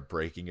they are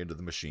breaking into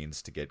the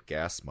machines to get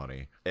gas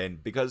money.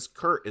 And because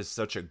Kurt is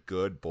such a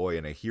good boy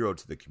and a hero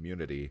to the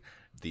community,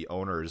 the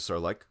owners are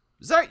like,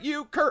 "Is that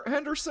you, Kurt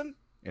Henderson?"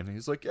 And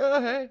he's like, "Yeah,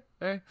 hey.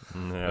 Yeah.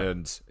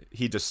 And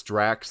he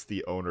distracts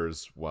the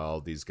owners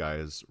while these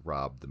guys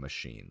rob the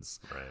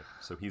machines. Right.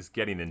 So he's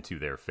getting into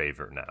their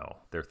favor now.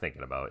 They're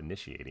thinking about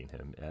initiating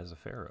him as a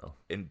pharaoh.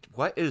 And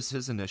what is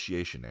his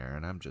initiation,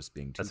 Aaron? I'm just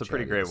being too That's a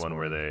pretty chatty great this one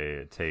where morning.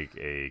 they take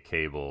a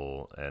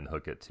cable and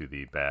hook it to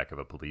the back of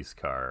a police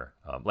car,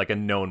 like a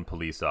known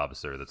police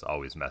officer that's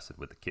always messing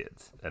with the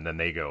kids. And then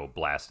they go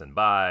blasting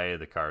by.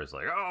 The car is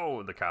like,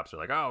 oh, the cops are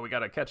like, oh, we got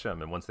to catch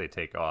him. And once they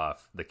take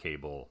off the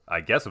cable,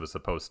 I guess it was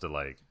supposed to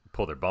like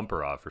pull their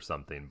bumper off or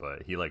something,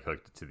 but he like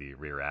hooked it to the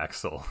rear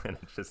axle and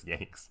it just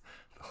yanks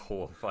the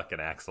whole fucking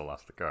axle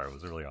off the car. It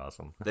was really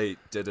awesome. They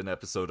did an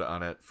episode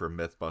on it for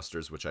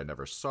Mythbusters, which I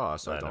never saw,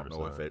 so I don't never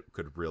know saw if it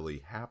could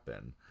really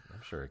happen.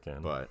 I'm sure it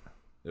can. But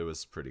it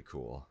was pretty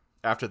cool.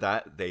 After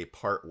that, they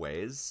part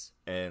ways,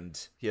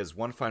 and he has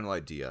one final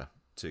idea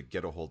to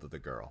get a hold of the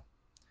girl.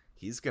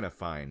 He's going to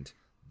find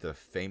the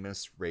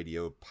famous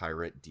radio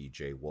pirate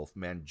DJ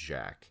Wolfman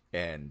Jack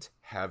and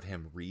have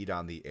him read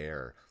on the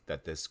air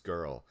that this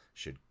girl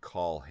should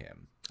call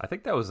him. I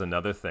think that was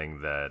another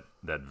thing that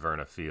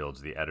Verna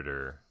Fields, the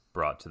editor,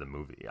 brought to the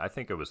movie. I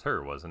think it was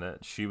her, wasn't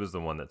it? She was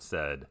the one that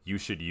said, you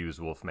should use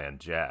Wolfman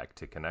Jack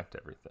to connect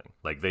everything.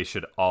 Like, they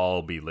should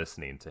all be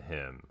listening to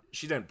him.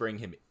 She didn't bring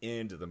him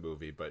into the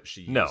movie, but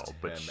she used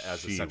but him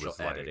as a she central was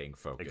like, editing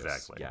focus.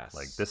 Exactly. Yes.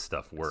 Like, this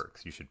stuff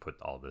works. You should put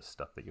all this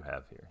stuff that you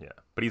have here. Yeah.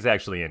 But he's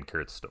actually in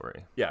Kurt's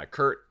story. Yeah,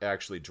 Kurt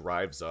actually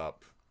drives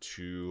up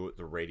to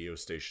the radio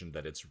station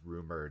that it's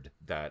rumored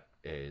that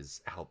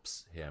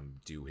helps him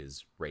do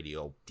his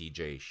radio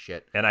DJ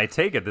shit. And I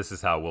take it this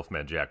is how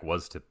Wolfman Jack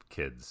was to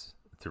kids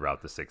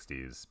throughout the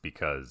 60s,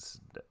 because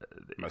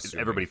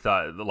everybody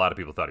thought, a lot of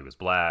people thought he was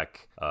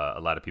black. A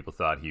lot of people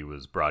thought he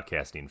was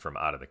broadcasting from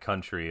out of the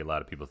country. A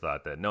lot of people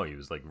thought that, no, he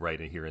was like right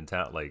in here in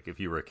town. Like if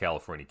you were a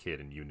California kid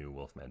and you knew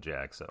Wolfman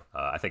Jack. So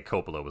I think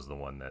Coppola was the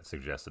one that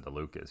suggested to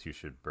Lucas, you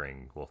should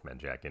bring Wolfman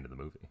Jack into the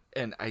movie.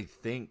 And I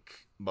think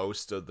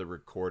most of the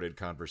recorded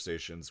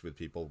conversations with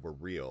people were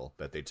real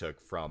that they took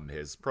from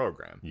his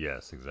program.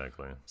 Yes,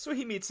 exactly. So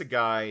he meets a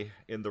guy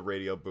in the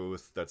radio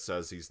booth that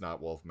says he's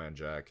not Wolfman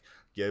Jack,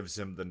 gives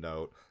him the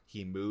note.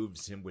 He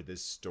moves him with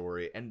his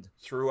story. And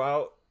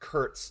throughout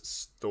Kurt's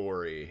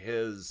story,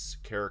 his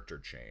character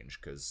changed,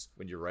 because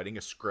when you're writing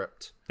a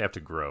script, you have to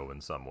grow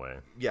in some way.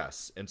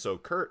 Yes. And so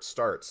Kurt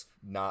starts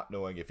not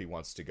knowing if he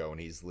wants to go,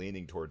 and he's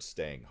leaning towards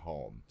staying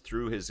home.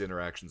 Through his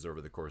interactions over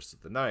the course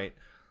of the night,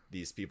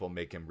 these people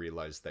make him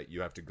realize that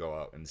you have to go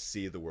out and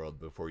see the world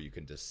before you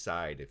can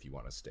decide if you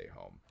want to stay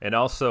home. And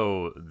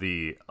also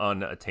the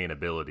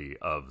unattainability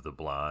of the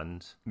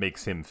blonde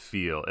makes him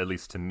feel, at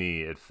least to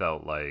me, it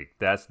felt like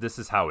this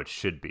is how it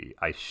should be.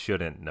 I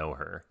shouldn't know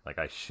her. Like,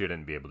 I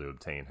shouldn't be able to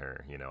obtain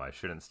her. You know, I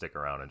shouldn't stick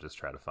around and just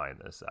try to find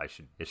this.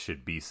 It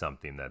should be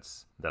something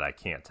that I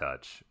can't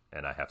touch,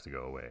 and I have to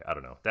go away. I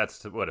don't know.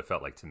 That's what it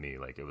felt like to me.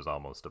 Like, it was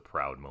almost a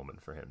proud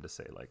moment for him to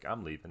say, like,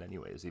 I'm leaving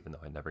anyways, even though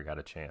I never got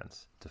a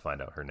chance to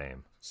find out her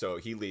name. So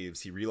he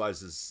leaves. He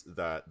realizes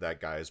that that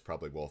guy is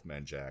probably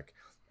Wolfman Jack.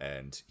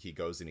 And he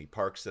goes and he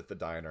parks at the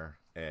diner,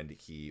 and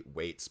he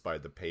waits by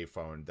the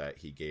payphone that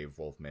he gave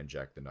Wolfman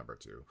Jack the number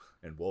to.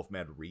 And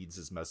Wolfman reads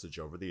his message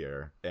over the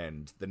air.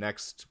 And the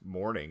next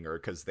morning, or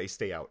because they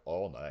stay out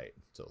all night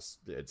till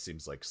it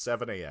seems like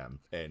 7 a.m.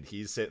 And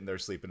he's sitting there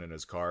sleeping in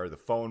his car. The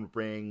phone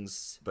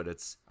rings, but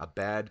it's a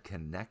bad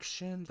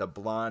connection. The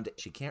blonde,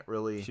 she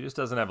just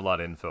doesn't have a lot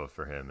of info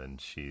for him,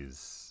 and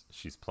she's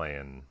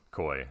playing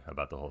coy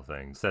about the whole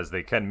thing. Says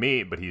they can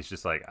meet, but he's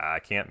just like, I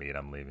can't meet,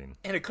 I'm leaving.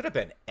 And it could have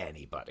been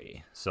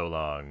anybody. So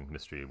long,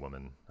 mystery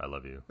woman, I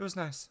love you. It was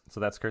nice. So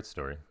that's Kurt's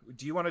story.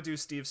 Do you want to do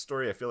Steve's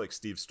story? I feel like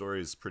Steve's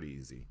story is pretty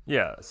easy.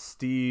 Yeah,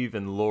 Steve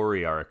and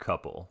Lori are a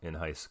couple in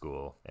high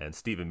school, and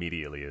Steve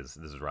immediately this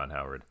is Ron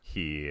Howard,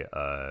 he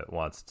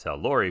wants to tell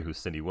Lori, who's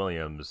Cindy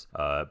Williams,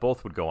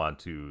 both would go on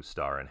to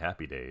star in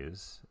Happy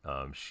Days.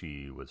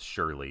 She was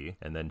Shirley,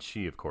 and then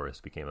she, of course,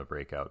 became a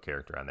breakout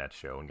character on that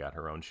show and got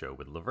her own show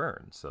with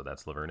Laverne. So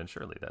that's Laverne and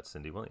Shirley. That's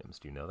Cindy Williams.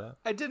 Do you know that?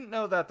 I didn't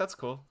know that. That's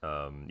cool.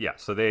 Yeah,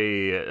 so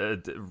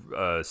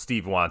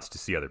Steve wants to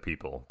see other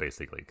people,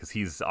 basically, because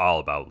he's all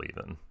about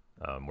leaving.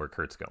 Where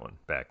Kurt's going,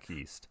 back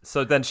east.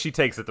 So then she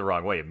takes it the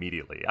wrong way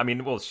immediately. I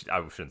mean, well,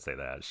 I shouldn't say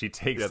that. She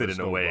takes it in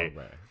a way.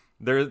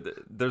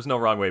 There's no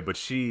wrong way, but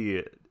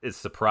she is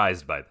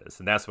surprised by this,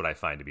 and that's what I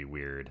find to be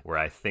weird, where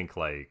I think,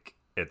 like,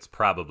 it's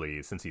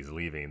probably, since he's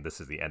leaving,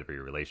 this is the end of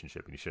your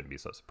relationship and you shouldn't be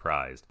so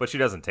surprised. But she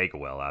doesn't take it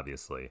well,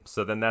 obviously.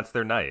 So then that's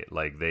their night.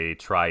 Like, they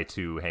try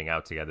to hang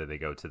out together. They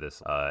go to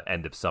this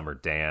end of summer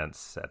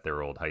dance at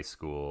their old high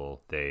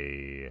school.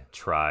 They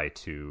try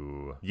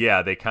to,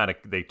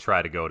 they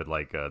try to go to,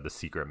 like, the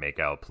secret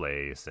makeout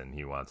place, and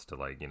he wants to,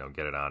 like,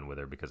 get it on with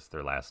her because it's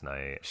their last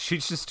night.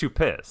 She's just too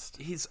pissed.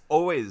 He's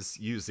always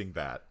using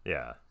that.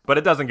 Yeah. But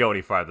it doesn't go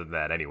any farther than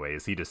that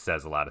anyways. He just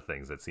says a lot of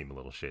things that seem a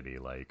little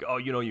shitty, like, oh,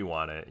 you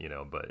want it,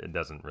 but it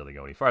doesn't really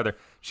go any farther.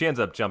 She ends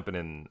up jumping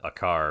in a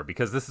car,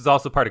 because this is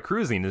also part of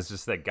cruising, is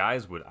just that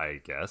guys would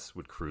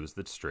cruise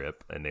the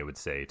strip, and they would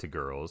say to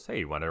girls, hey,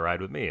 you want to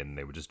ride with me? And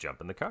they would just jump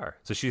in the car.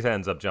 So she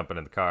ends up jumping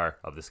in the car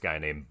of this guy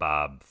named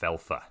Bob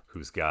Felfa,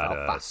 who's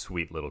got a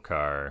sweet little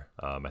car.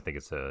 I think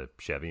it's a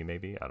Chevy,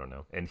 maybe. I don't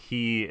know. And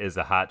he is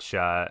a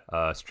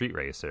hotshot street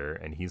racer,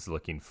 and he's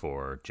looking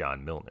for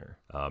John Milner.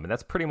 And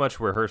that's pretty much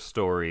where her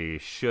story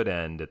should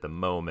end at the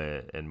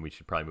moment, and we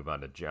should probably move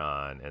on to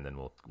John, and then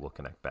we'll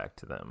connect back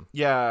to them.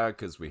 Yeah,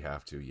 because we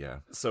have to, yeah.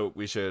 So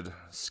we should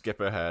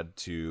skip ahead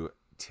to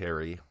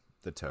Terry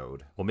the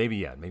Toad. Well,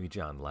 maybe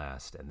John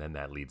last, and then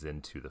that leads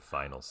into the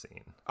final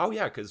scene. Oh,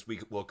 yeah, because we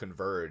will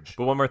converge.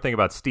 But one more thing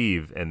about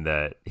Steve, in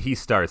that he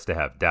starts to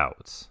have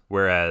doubts,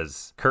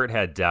 whereas Kurt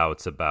had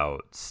doubts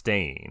about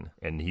staying,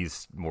 and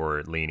he's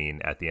more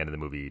leaning at the end of the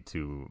movie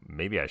to,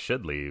 maybe I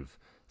should leave.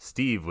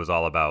 Steve was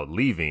all about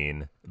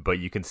leaving, but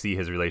you can see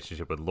his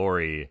relationship with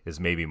Lori is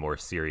maybe more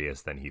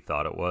serious than he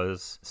thought it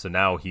was. So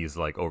now he's,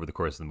 like, over the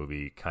course of the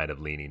movie, kind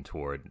of leaning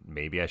toward,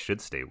 maybe I should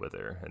stay with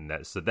her.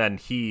 So then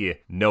he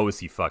knows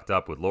he fucked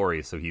up with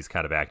Lori, so he's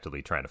kind of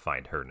actively trying to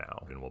find her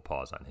now. And we'll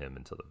pause on him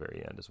until the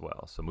very end as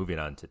well. So moving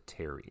on to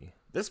Terry.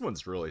 This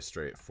one's really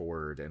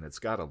straightforward, and it's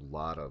got a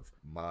lot of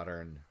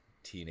modern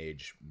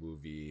teenage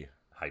movie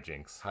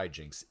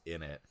hijinks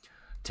in it.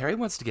 Terry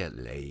wants to get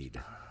laid.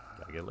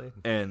 Gotta get laid.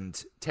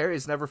 And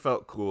Terry's never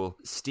felt cool.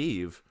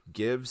 Steve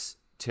gives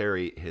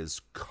Terry his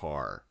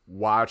car.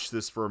 Watch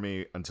this for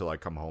me until I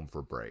come home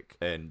for break.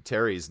 And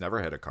Terry's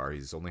never had a car.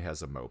 He's only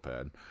has a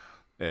moped.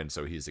 And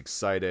so he's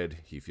excited.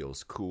 He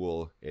feels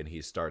cool. And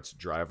he starts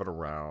driving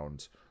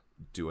around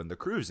doing the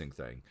cruising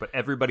thing. But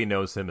everybody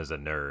knows him as a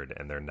nerd,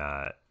 and they're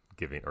not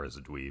giving, or as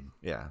a dweeb,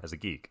 as a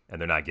geek, and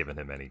they're not giving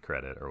him any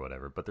credit or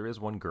whatever. But there is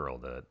one girl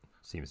that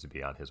seems to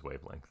be on his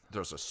wavelength.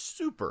 There's a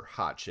super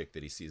hot chick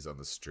that he sees on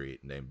the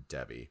street named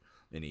Debbie,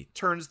 and he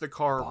turns the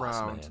car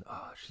around.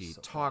 He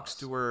so talks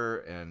to her,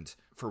 and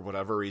for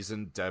whatever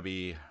reason,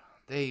 Debbie,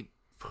 they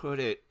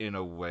put it in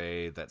a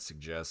way that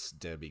suggests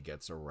Debbie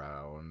gets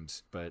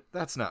around, but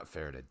that's not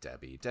fair to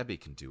Debbie. Debbie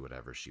can do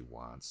whatever she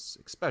wants,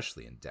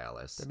 especially in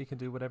Dallas. Debbie can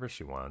do whatever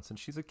she wants, and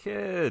she's a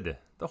kid.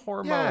 The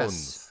hormones.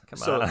 Yes.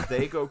 Come on. So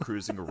they go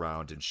cruising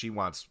around, and she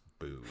wants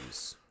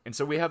booze. And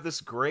so we have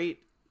this great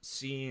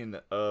scene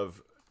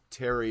of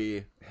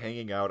Terry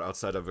hanging out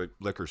outside of a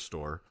liquor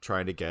store,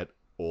 trying to get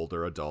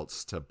older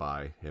adults to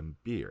buy him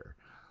beer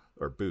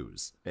or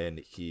booze. And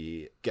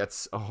he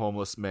gets a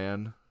homeless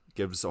man,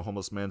 gives a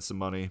homeless man some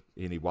money,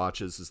 and he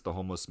watches as the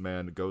homeless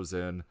man goes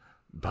in,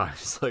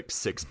 buys like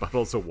 6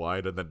 bottles of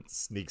wine, and then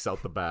sneaks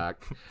out the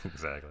back.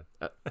 Exactly.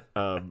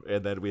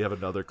 And then we have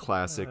another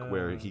classic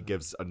where he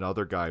gives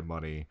another guy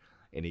money,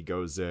 and he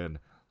goes in,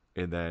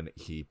 and then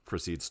he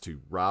proceeds to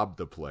rob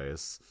the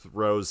place,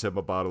 throws him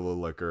a bottle of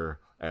liquor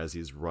as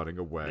he's running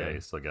away. Yeah, he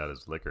still got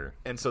his liquor.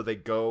 And so they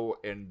go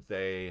and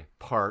they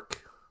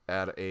park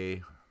at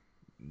a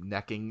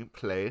necking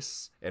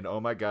place, and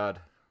oh my God,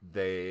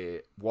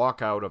 they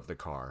walk out of the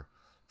car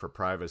for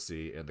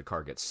privacy, and the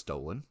car gets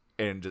stolen,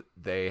 and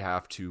they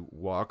have to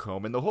walk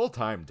home. And the whole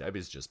time,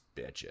 Debbie's just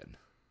bitching.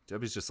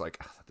 Debbie's just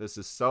like, this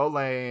is so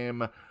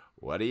lame.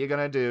 What are you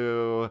gonna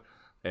do?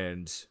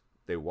 And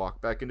They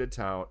walk back into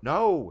town.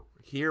 No!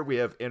 Here we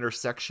have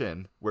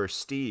intersection where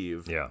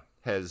Steve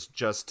has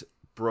just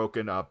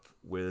broken up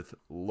with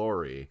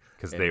Lori.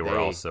 Because they were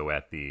also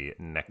at the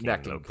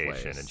necking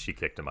location, place. And she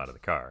kicked him out of the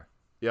car.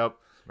 Yep.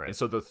 Right. And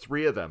so the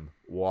three of them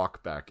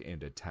walk back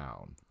into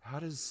town. How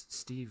does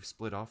Steve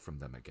split off from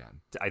them again?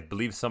 I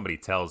believe somebody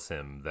tells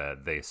him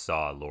that they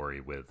saw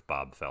Lori with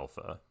Bob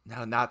Felfa.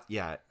 No, not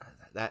yet.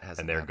 That hasn't.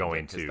 And they're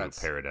going yet,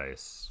 to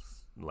Paradise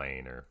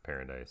Lane or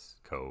Paradise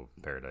Cove,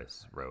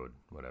 Paradise Road,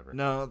 whatever.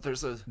 No,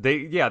 there's a...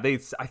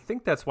 I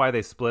think that's why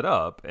they split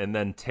up. And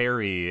then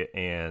Terry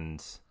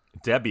and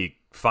Debbie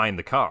find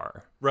the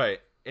car. Right.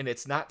 And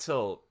it's not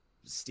till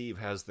Steve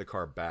has the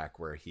car back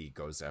where he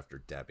goes after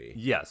Debbie.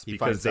 Yes,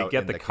 because they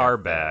get the car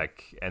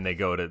back and they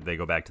go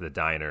back to the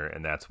diner,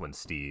 and that's when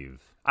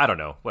Steve, I don't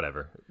know,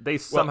 whatever.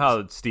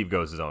 Steve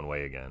goes his own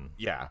way again.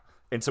 Yeah.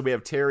 And so we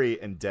have Terry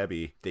and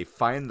Debbie. They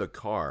find the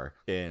car,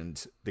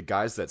 and the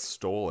guys that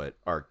stole it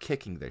are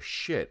kicking the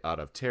shit out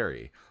of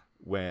Terry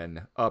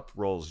when up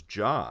rolls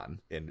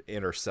John in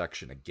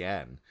intersection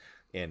again.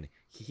 And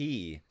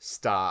he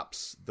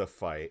stops the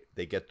fight.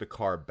 They get the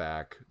car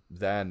back.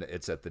 Then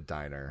it's at the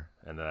diner.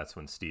 And that's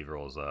when Steve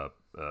rolls up,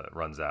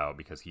 runs out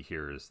because he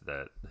hears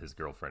that his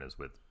girlfriend is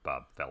with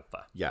Bob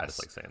Felfa. Yes. I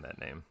just like saying that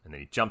name. And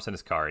then he jumps in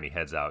his car and he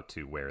heads out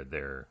to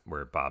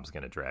where Bob's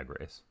going to drag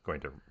race, going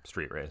to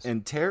street race.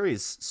 And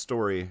Terry's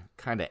story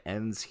kind of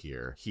ends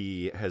here.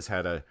 He has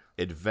had a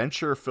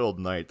adventure-filled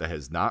night that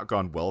has not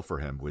gone well for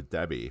him with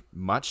Debbie.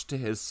 Much to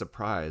his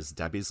surprise,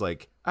 Debbie's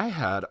like, I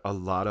had a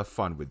lot of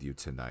fun with you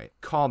tonight.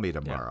 Call me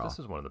tomorrow. Yeah, this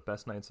is one of the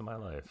best nights of my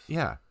life.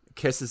 Yeah.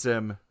 Kisses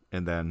him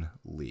and then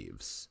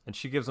leaves. And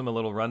she gives him a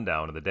little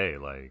rundown of the day,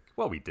 like,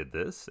 well, we did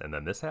this, and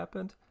then this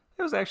happened.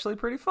 It was actually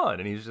pretty fun.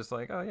 And he's just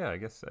like, oh, yeah, I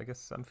guess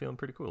I'm feeling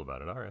pretty cool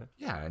about it. All right.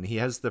 Yeah, and he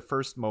has the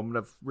first moment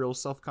of real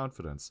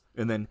self-confidence.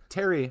 And then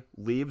Terry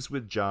leaves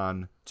with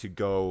John to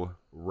go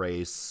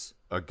race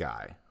a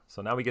guy.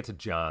 So now we get to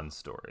John's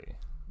story.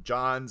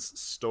 John's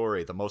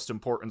story, the most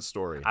important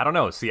story. I don't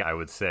know. See, I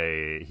would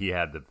say he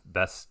had the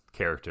best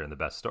character and the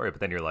best story, but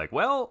then you're like,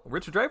 well,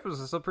 Richard Dreyfuss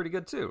is still pretty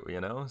good too,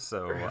 you know?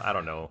 So I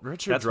don't know.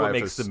 That's what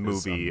makes the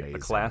movie a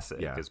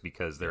classic, is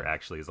because there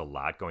actually is a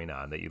lot going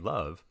on that you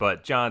love.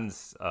 But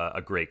John's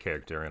a great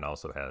character and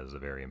also has a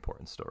very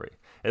important story.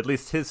 At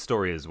least his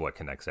story is what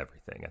connects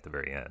everything at the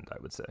very end, I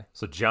would say.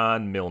 So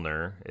John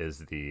Milner is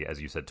the,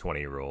 as you said,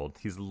 20-year-old.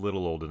 He's a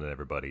little older than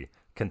everybody.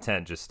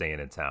 Content just staying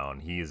in town.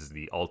 He's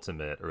the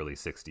ultimate early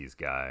 60s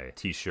guy.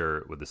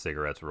 T-shirt with the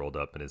cigarettes rolled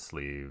up in his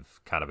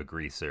sleeve, kind of a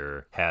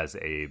greaser, has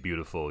a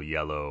beautiful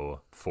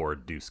yellow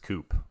Ford Deuce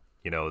Coupe.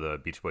 You know, the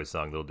Beach Boys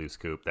song Little Deuce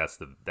Coupe, that's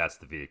the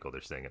vehicle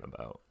they're singing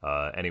about.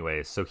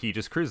 Anyway, so he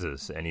just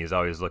cruises, and he's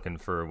always looking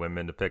for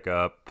women to pick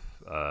up.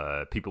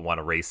 People want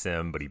to race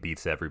him, but he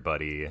beats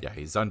everybody. Yeah,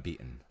 he's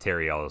unbeaten.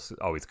 Terry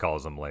always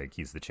calls him like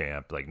he's the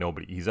champ. Like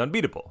he's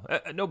unbeatable.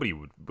 Nobody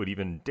would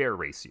even dare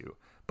race you.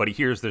 But he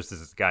hears there's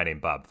this guy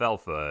named Bob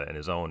Felfa in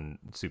his own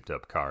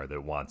souped-up car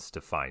that wants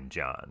to find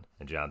John.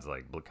 And John's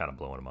like kind of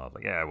blowing him off,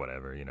 like, yeah,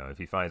 whatever. You know, if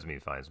he finds me, he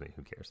finds me.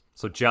 Who cares?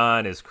 So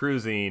John is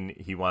cruising.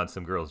 He wants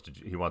a girl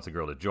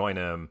to join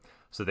him.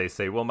 So they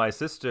say, well, my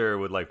sister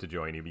would like to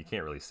join you, but you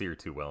can't really see her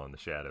too well in the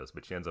shadows.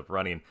 But she ends up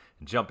running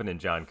and jumping in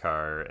John's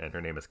car, and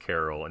her name is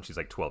Carol, and she's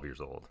like 12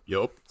 years old.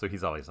 Yup. So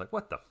he's always like,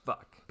 what the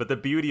fuck? But the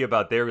beauty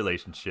about their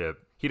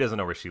relationship, he doesn't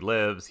know where she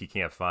lives. He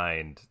can't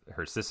find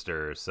her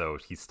sister, so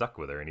he's stuck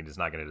with her, and he's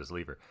not going to just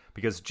leave her.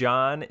 Because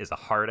John is a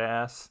hard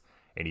ass,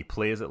 and he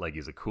plays it like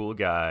he's a cool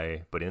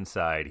guy, but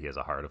inside he has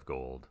a heart of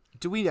gold.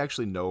 Do we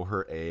actually know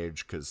her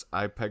age? Because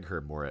I peg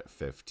her more at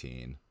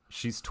 15.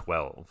 She's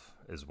 12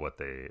 is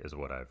what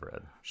I've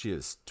read. She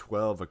is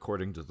 12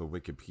 according to the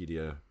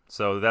Wikipedia.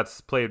 So that's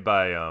played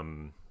by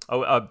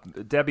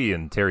Debbie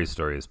and Terry's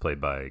story is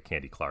played by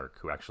Candy Clark,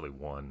 who actually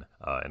won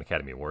an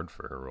Academy Award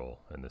for her role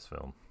in this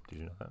film. Did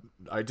you know that?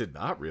 I did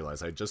not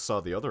realize. I just saw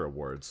the other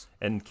awards.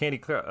 And Candy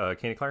Clark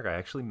I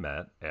actually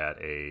met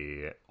at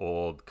a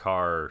old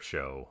car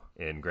show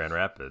in Grand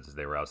Rapids.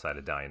 They were outside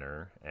a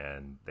diner,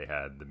 and they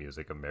had the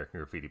music of American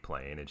Graffiti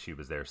playing, and she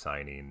was there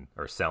signing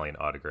or selling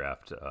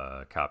autographed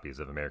copies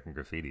of American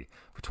Graffiti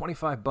for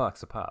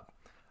 $25 a pop.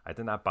 I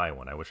did not buy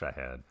one. I wish I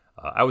had.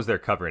 I was there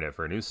covering it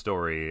for a news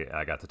story.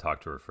 I got to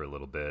talk to her for a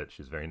little bit.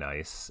 She was very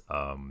nice.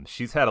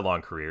 She's had a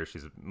long career.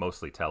 She's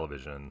mostly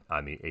television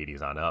on the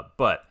 80s on up,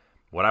 but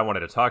what I wanted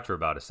to talk to her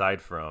about,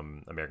 aside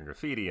from American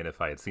Graffiti, and if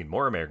I had seen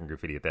more American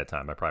Graffiti at that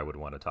time, I probably would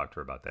want to talk to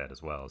her about that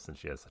as well, since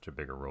she has such a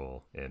bigger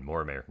role in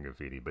more American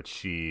Graffiti. But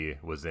she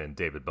was in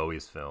David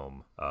Bowie's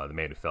film, The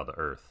Man Who Fell to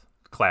Earth.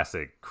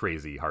 Classic,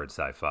 crazy, hard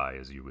sci-fi,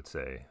 as you would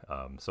say.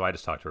 So I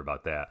just talked to her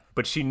about that.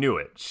 But she knew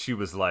it. She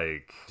was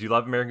like, do you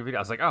love American Graffiti?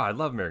 I was like, oh, I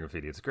love American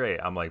Graffiti. It's great.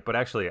 I'm like, but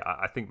actually,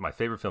 I think my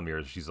favorite film of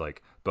yours, she's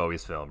like,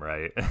 Bowie's film,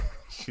 right?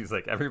 She's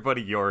like,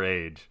 everybody your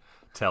age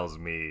tells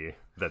me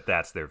that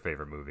that's their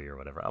favorite movie or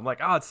whatever. I'm like,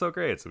 oh, it's so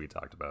great. So we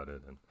talked about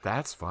it. And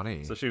that's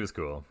funny. So she was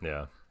cool.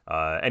 Yeah.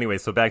 Anyway,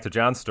 so back to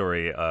John's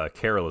story.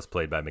 Carol is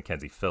played by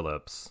Mackenzie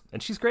Phillips,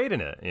 and she's great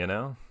in it, you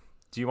know?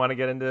 Do you want to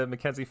get into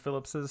Mackenzie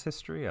Phillips's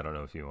history? I don't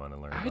know if you want to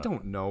learn. I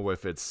don't know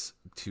if it's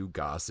too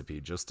gossipy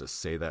just to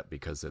say that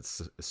because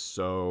it's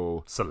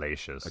so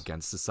salacious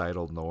against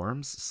societal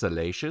norms.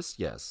 Salacious,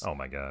 yes. Oh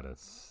my God,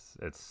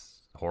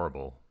 it's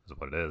horrible. Is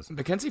what it is.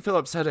 Mackenzie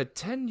Phillips had a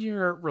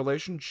 10-year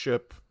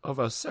relationship of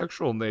a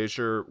sexual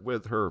nature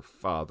with her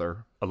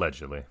father.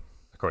 Allegedly.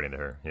 According to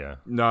her, yeah.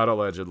 Not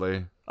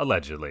allegedly.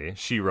 Allegedly.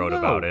 She wrote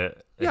about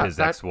it. Yeah, his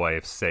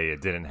ex-wife say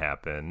it didn't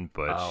happen,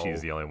 but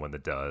she's the only one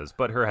that does.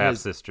 But her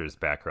half-sisters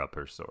back up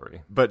her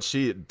story. But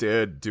she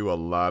did do a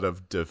lot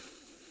of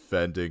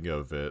defending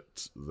of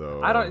it,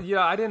 though.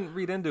 I didn't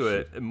read into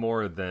it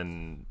more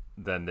than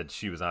that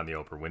she was on the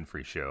Oprah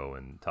Winfrey show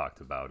and talked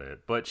about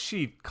it. But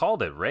she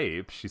called it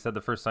rape. She said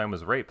the first time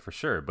was rape for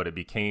sure, but it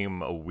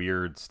became a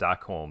weird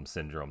Stockholm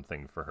syndrome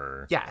thing for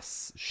her.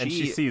 Yes. And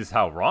she sees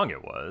how wrong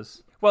it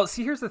was. Well,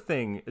 see, here's the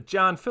thing.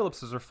 John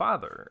Phillips is her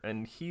father,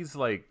 and he's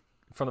like,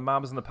 from the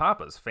Mamas and the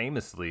Papas,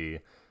 famously,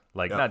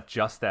 like, not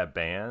just that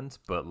band,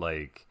 but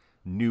like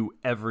knew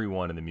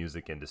everyone in the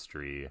music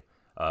industry.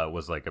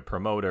 Was like a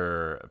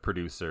promoter, a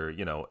producer,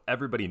 you know,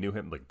 everybody knew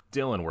him. Like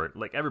Dylan worked,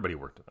 like everybody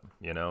worked with him,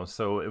 you know?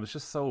 So it was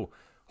just so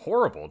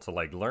horrible to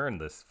like learn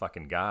this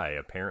fucking guy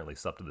apparently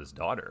slept with his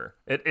daughter.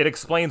 It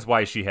explains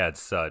why she had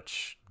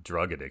such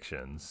drug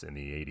addictions in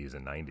the 80s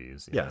and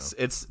 90s. Yes,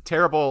 know? It's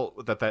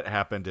terrible that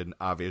happened. And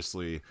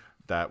obviously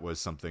that was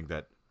something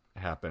that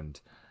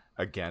happened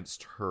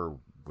against her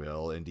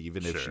will. And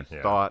even if she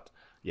thought,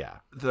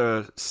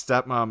 the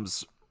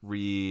stepmom's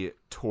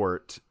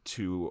retort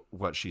to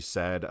what she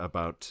said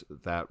about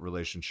that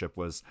relationship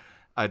was,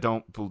 I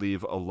don't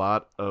believe a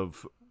lot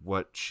of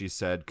what she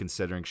said,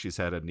 considering she's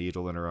had a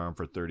needle in her arm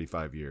for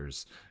 35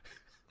 years.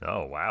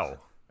 Oh, wow.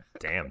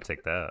 Damn,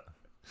 take that.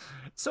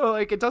 So,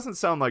 like, it doesn't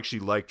sound like she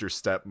liked her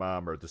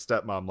stepmom or the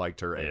stepmom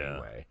liked her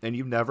anyway. And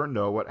you never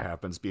know what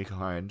happens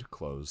behind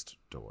closed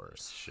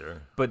doors.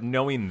 Sure. But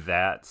knowing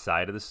that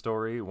side of the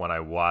story, when I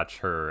watch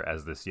her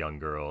as this young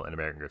girl in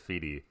American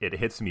Graffiti, it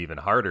hits me even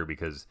harder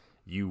because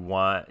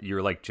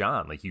you're like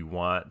John, like you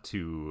want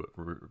to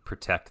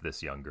protect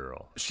this young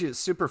girl. She is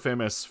super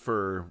famous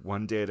for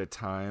One Day at a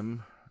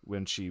Time.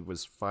 When she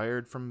was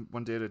fired from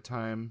One Day at a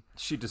Time,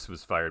 she just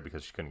was fired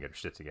because she couldn't get her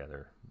shit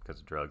together because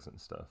of drugs and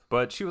stuff.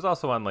 But she was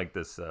also on like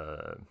this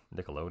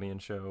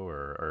Nickelodeon show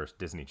or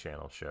Disney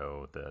Channel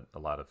show that a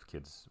lot of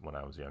kids when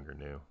I was younger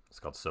knew. It's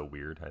called So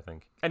Weird, I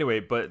think.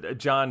 Anyway, but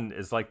John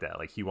is like that.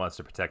 Like he wants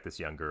to protect this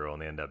young girl,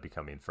 and they end up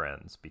becoming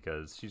friends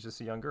because she's just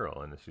a young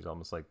girl, and she's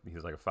almost like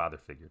he's like a father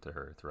figure to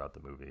her throughout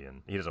the movie.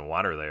 And he doesn't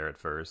want her there at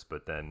first,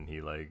 but then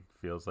he like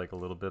feels like a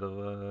little bit of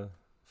a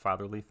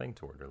fatherly thing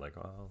toward her, like,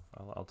 oh,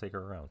 I'll take her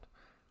around.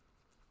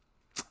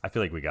 I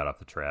feel like we got off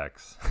the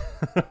tracks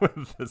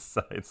with this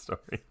side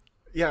story.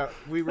 Yeah,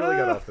 we really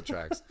got off the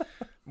tracks.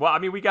 Well, I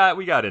mean, we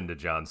got into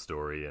John's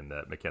story and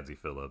that Mackenzie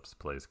Phillips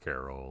plays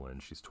Carol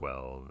and she's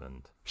 12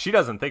 and she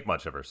doesn't think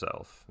much of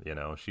herself, you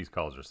know. She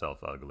calls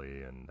herself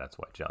ugly, and that's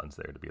why John's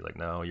there to be like,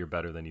 no, you're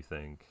better than you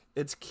think.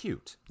 It's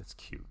cute. It's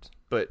cute.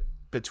 But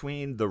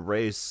between the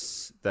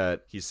race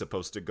that he's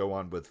supposed to go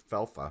on with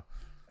Felfa,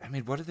 I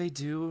mean, what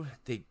do?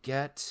 They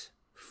get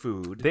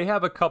food. They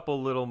have a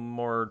couple little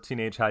more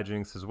teenage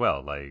hijinks as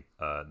well. Like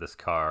this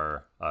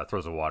car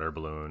throws a water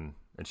balloon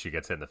and she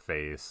gets hit in the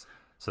face.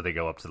 So they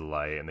go up to the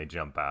light and they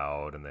jump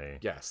out and they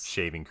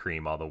shaving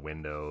cream all the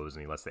windows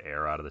and he lets the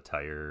air out of the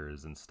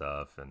tires and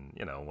stuff. And,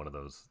 you know, one of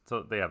those.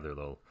 So they have their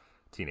little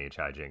teenage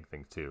hijink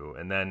thing too.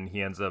 And then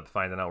he ends up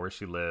finding out where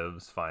she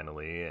lives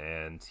finally,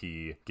 and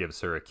he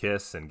gives her a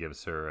kiss and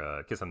gives her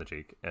a kiss on the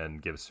cheek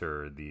and gives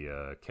her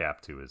the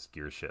cap to his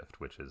gear shift,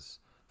 which is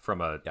from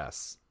a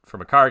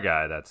car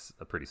guy. That's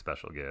a pretty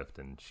special gift.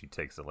 And she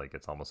takes it like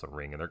it's almost a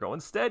ring, and they're going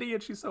steady,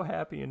 and she's so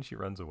happy, and she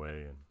runs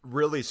away. And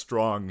really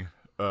strong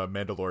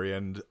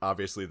Mandalorian.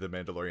 Obviously the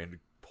Mandalorian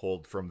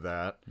pulled from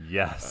that.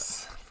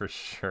 Yes, for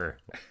sure.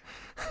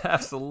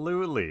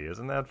 Absolutely.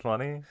 Isn't that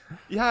funny?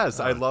 Yes,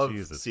 I love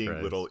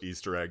seeing little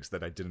Easter eggs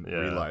that I didn't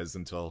realize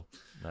until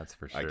that's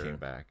for sure. I came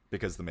back,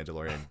 because the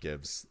Mandalorian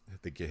gives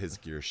his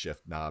gear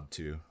shift knob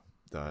to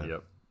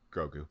the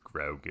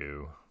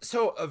Grogu.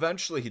 So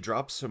eventually he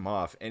drops him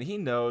off, and he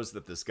knows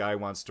that this guy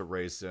wants to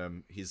race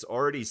him. He's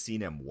already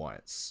seen him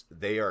once.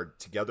 They are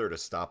together at a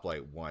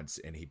stoplight once,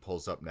 and he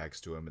pulls up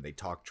next to him, and they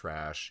talk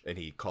trash, and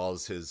he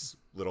calls his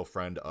little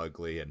friend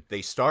ugly, and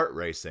they start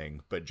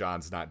racing, but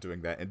John's not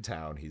doing that in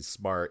town. He's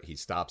smart. He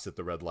stops at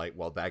the red light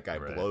while that guy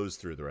blows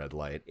through the red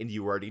light, and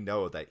you already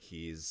know that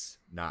he's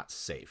not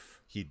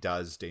safe. He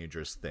does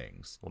dangerous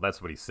things. Well,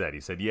 that's what he said. He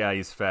said, yeah,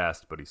 he's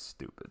fast, but he's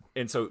stupid.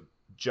 And so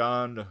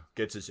John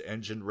gets his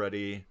engine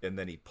ready, and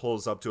then he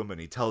pulls up to him and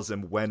he tells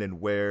him when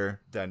and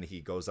where. Then he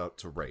goes out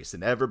to race,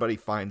 and everybody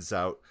finds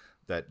out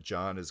that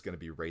John is going to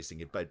be racing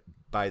it. But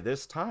by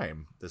this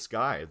time, this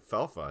guy,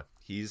 Felfa,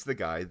 he's the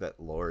guy that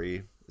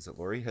Lori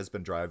has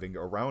been driving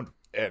around.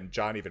 And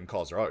John even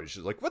calls her out.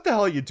 She's like, what the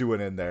hell are you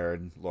doing in there?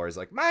 And Lori's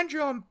like, mind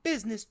your own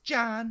business,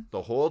 John.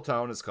 The whole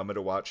town is coming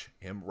to watch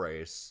him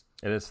race.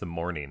 And it's the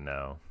morning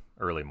now.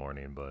 Early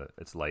morning, but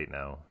it's late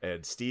now.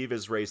 And Steve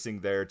is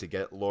racing there to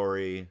get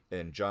Lori,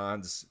 and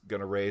John's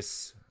gonna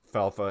race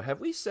Falfa. Have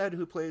we said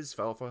who plays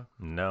Falfa?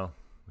 No.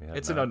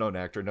 It's an unknown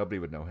actor. Nobody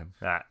would know him.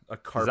 A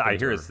carpenter. I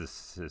hear it's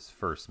his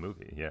first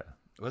movie. Yeah.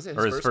 Was it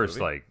his first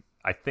movie? Like,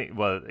 I think.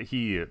 Well,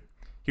 he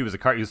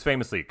was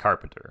famously a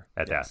carpenter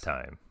at that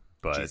time.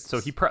 But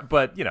Jesus. So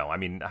but you know, I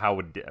mean,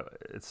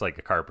 it's like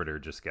a carpenter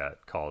just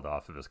got called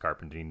off of his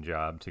carpentering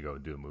job to go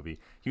do a movie.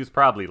 He was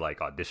probably like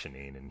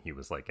auditioning, and he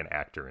was like an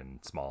actor in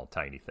small,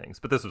 tiny things.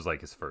 But this was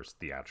like his first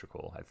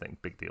theatrical, I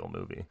think, big deal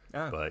movie.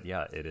 But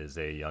yeah, it is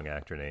a young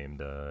actor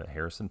named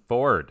Harrison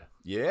Ford.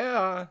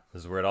 Yeah,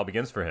 this is where it all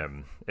begins for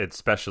him,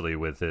 especially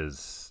with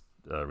his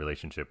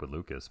relationship with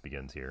Lucas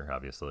begins here,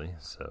 obviously.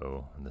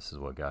 So, and this is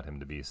what got him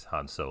to be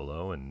Han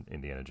Solo and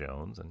Indiana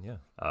Jones, and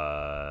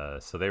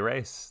so they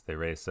race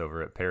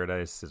over at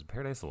Paradise. Is it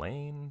Paradise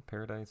Lane,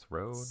 Paradise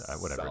Road,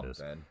 whatever it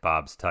is.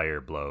 Bob's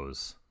tire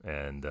blows,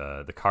 and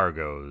the car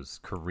goes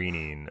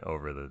careening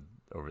over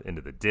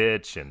into the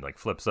ditch and like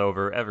flips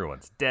over.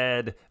 Everyone's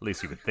dead. At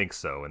least you would think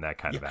so in that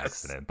kind of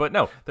accident. But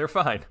no, they're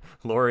fine.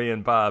 Lori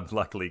and Bob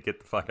luckily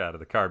get the fuck out of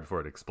the car before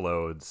it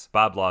explodes.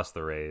 Bob lost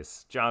the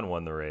race. John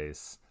won the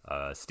race.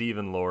 Steve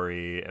and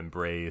Lori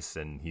embrace,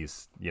 and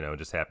he's,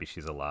 just happy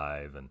she's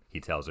alive, and he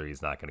tells her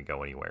he's not going to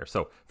go anywhere.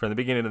 So from the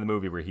beginning of the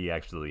movie where he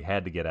actually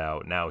had to get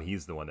out, now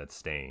he's the one that's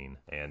staying.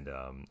 And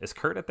is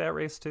Kurt at that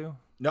race too?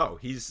 No,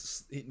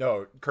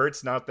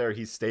 Kurt's not there.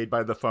 He stayed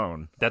by the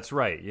phone. That's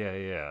right.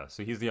 Yeah.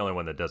 So he's the only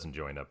one that doesn't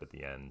join up at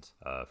the end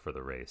for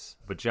the race.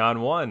 But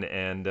John won,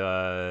 and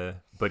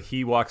but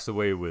he walks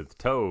away with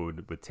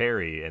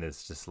Terry, and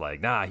it's just like,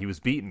 nah, he was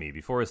beating me.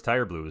 Before his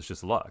tire blew, it was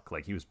just luck.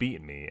 Like, he was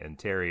beating me. And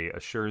Terry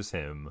assures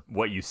him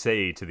what you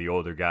say to the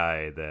older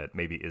guy that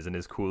maybe isn't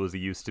as cool as he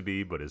used to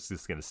be, but is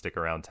just going to stick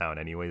around town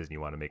anyways, and you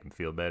want to make him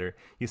feel better.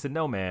 He said,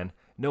 no, man.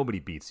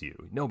 Nobody beats you.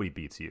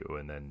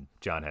 And then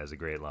John has a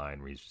great line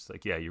where he's just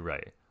like, yeah, you're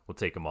right. We'll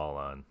take them all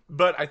on.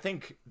 But I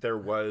think there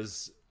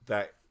was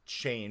that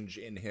change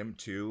in him,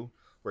 too,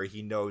 where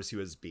he knows he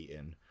was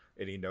beaten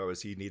and he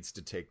knows he needs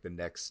to take the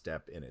next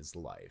step in his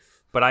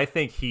life. But I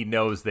think he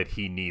knows that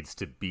he needs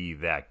to be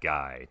that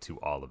guy to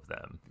all of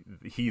them.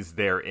 He's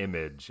their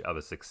image of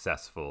a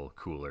successful,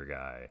 cooler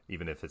guy,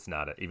 even if it's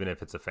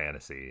a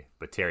fantasy.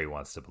 But Terry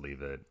wants to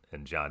believe it,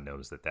 and John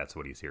knows that that's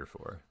what he's here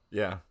for.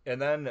 Yeah. And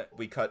then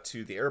we cut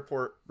to the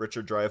airport.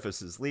 Richard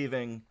Dreyfuss is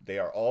leaving. They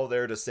are all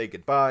there to say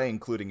goodbye,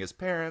 including his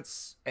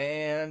parents.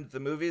 And the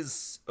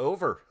movie's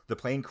over. The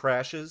plane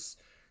crashes.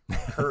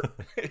 Kurt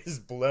is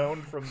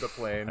blown from the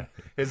plane.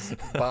 His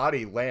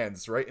body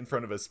lands right in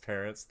front of his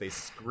parents. They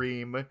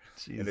scream, and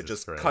it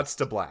just cuts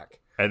to black.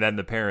 And then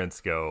the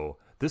parents go,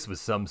 this was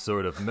some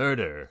sort of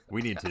murder.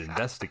 We need to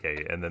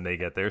investigate. And then they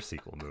get their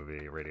sequel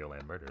movie,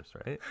 Radioland Murders,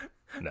 right?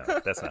 No,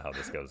 that's not how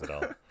this goes at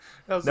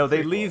all. No,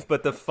 they leave,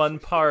 but the fun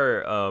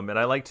part, and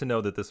I like to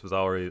know that this was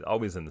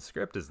always in the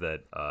script, is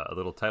that a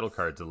little title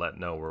card to let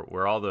know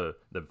where all the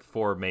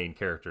four main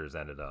characters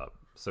ended up.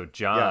 So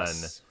John...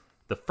 Yes.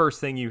 The first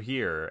thing you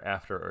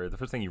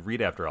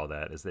read after all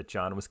that is that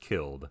John was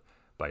killed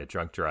by a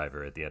drunk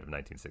driver at the end of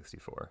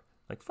 1964.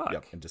 Like, fuck.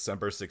 Yep, in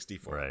December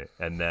 64. Right.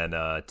 And then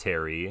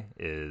Terry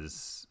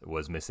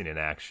was missing in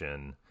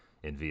action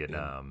in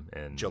Vietnam.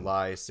 In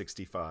July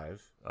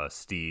 65.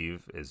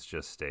 Steve is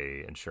just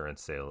a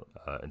insurance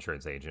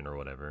agent or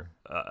whatever.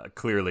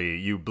 Clearly,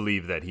 you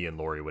believe that he and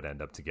Lori would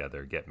end up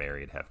together, get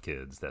married, have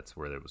kids. That's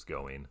where it was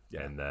going.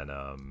 Yeah. And then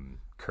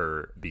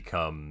Kurt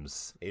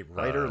becomes a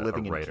writer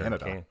living in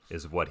Canada.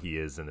 Is what he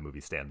is in the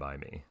movie Stand By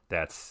Me.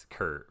 That's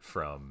Kurt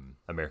from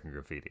American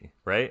Graffiti,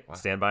 right? Wow.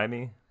 Stand By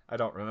Me? I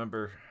don't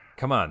remember.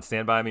 Come on,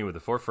 Stand By Me with the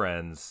four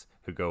friends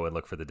who go and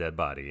look for the dead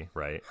body,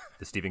 right?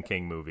 The Stephen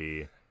King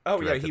movie. Oh,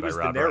 yeah, he was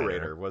the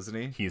narrator, wasn't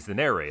he? He's the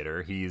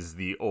narrator. He's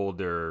the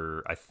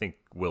older, I think,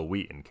 Will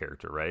Wheaton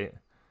character, right?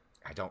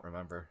 I don't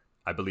remember.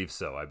 I believe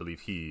so. I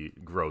believe he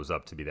grows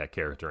up to be that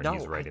character, and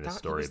he's writing a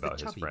story about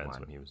his friends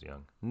when he was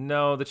young.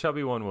 No, the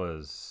chubby one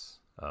was,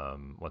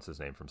 what's his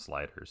name from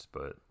Sliders?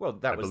 But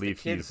that was the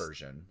kid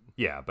version.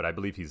 Yeah, but I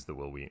believe he's the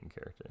Will Wheaton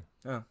character.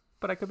 Oh.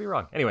 But I could be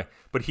wrong. Anyway,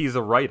 but he's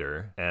a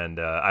writer, and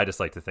I just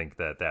like to think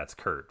that that's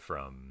Kurt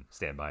from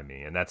Stand By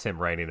Me, and that's him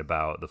writing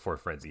about the four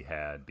friends he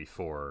had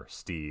before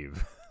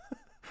Steve,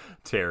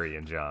 Terry,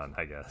 and John,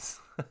 I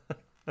guess.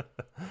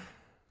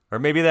 Or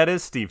maybe that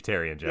is Steve,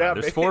 Terry, and John. Yeah,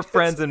 there's four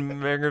friends in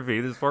American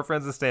Graffiti. There's four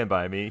friends in Stand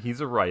By Me. He's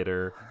a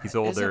writer. He's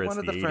older. Isn't one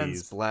it's of the 80s.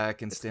 Friends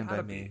black in Stand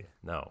By Me?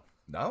 No.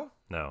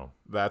 No?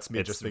 That's me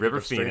it's just thinking River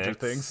of Stranger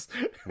Phoenix, Things.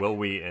 Will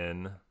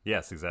Wheaton.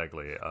 Yes,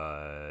 exactly.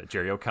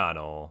 Jerry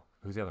O'Connell.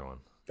 Who's the other one?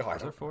 Oh,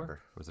 was there four? Or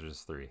was there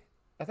just three?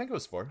 I think it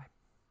was four.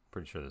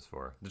 Pretty sure there's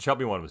four. The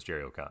chubby one was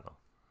Jerry O'Connell.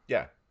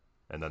 Yeah.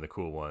 And then the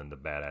cool one, the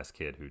badass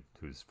kid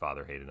whose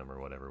father hated him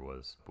or whatever,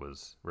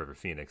 was River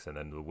Phoenix. And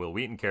then the Will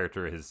Wheaton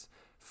character, his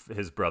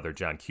brother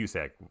John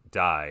Cusack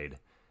died,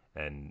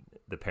 and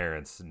the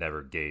parents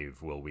never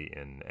gave Will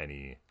Wheaton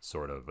any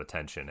sort of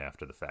attention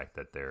after the fact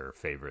that their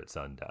favorite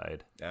son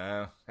died.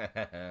 Oh.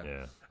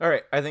 Yeah. All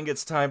right, I think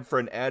it's time for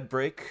an ad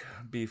break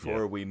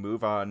before we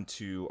move on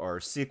to our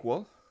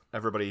sequel.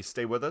 Everybody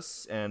stay with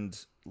us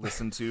and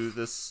listen to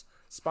this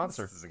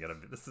sponsor. This isn't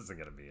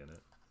gonna be in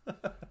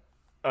it.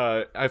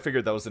 I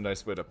figured that was a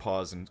nice way to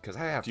pause, and because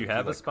I have Do to you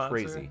have be a sponsor?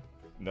 crazy.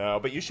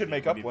 No, but you should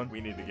make up one. We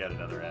need to get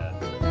another ad.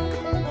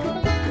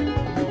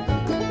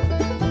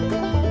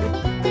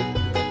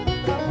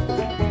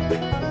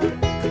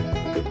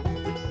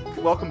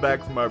 Welcome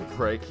back from our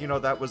break. You know,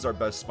 that was our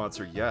best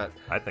sponsor yet.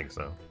 I think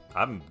so.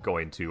 I'm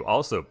going to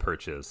also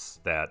purchase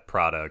that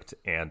product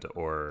and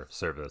or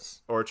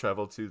service. Or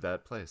travel to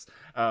that place.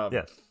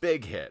 Yes.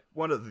 Big hit.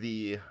 One of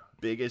the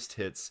biggest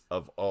hits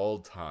of all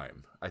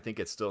time. I think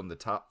it's still in the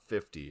top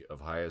 50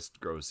 of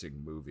highest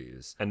grossing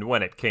movies. And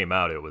when it came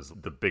out, it was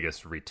the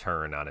biggest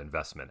return on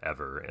investment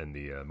ever in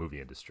the movie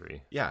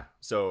industry. Yeah.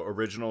 So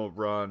original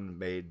run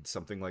made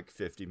something like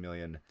 50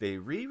 million. They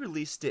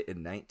re-released it in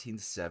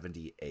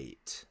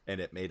 1978 and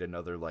it made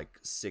another like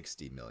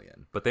 60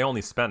 million. But they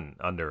only spent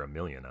under $1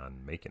 million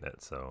on making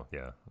it. So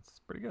yeah, it's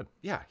pretty good.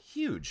 Yeah.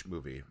 Huge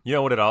movie. You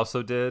know what it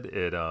also did?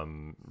 It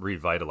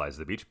revitalized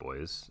the Beach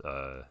Boys.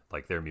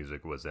 Like their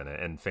music was in it.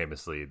 And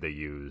famously, they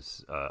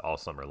use All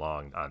Summer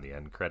Long on the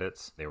end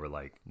credits. They were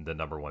like the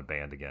 #1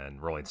 band again.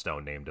 Rolling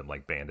Stone named them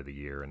like Band of the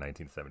Year in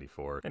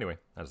 1974. Anyway,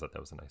 I just thought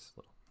that was a nice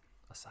little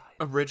aside.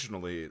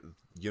 Originally,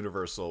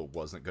 Universal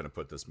wasn't going to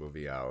put this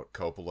movie out.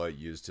 Coppola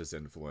used his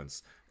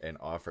influence and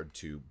offered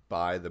to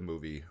buy the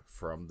movie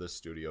from the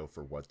studio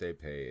for what they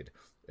paid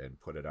and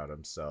put it out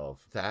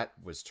himself. That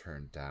was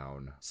turned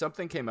down.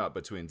 Something came out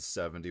between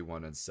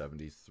 71 and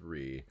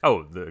 73.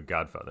 Oh, The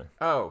Godfather.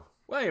 Oh,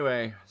 well,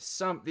 anyway,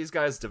 these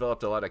guys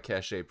developed a lot of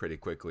cachet pretty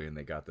quickly, and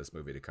they got this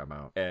movie to come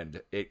out.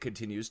 And it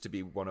continues to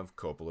be one of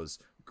Coppola's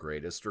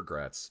greatest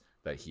regrets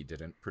that he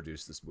didn't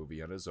produce this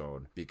movie on his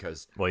own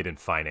because... Well, he didn't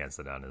finance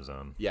it on his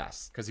own.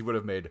 Yes, because he would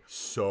have made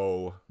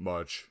so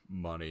much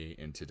money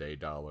in today's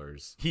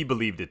dollars. He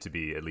believed it to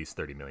be at least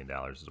 $30 million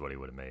is what he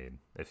would have made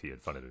if he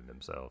had funded it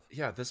himself.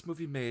 Yeah, this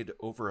movie made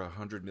over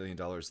 $100 million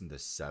in the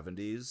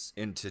 70s.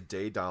 In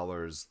today's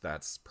dollars,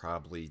 that's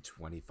probably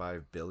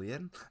 $25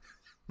 billion.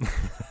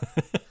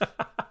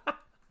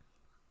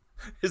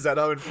 Is that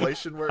how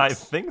inflation works? I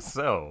think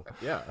so.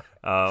 Yeah.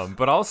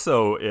 But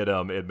also,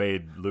 it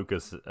made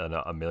Lucas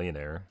a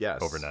millionaire.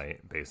 Yes.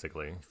 Overnight,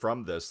 basically.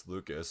 From this,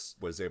 Lucas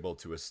was able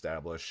to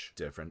establish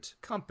different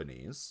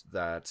companies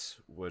that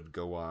would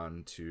go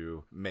on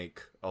to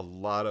make a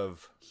lot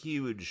of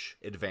huge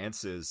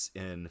advances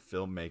in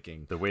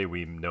filmmaking. The way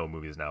we know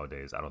movies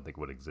nowadays, I don't think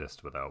would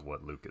exist without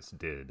what Lucas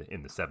did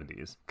in the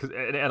 70s.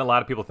 And a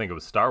lot of people think it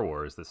was Star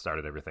Wars that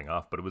started everything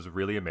off, but it was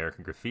really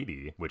American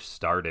Graffiti, which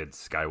started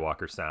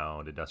Skywalker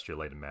Sound, Industrial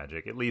Light and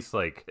Magic. At least,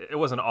 like, it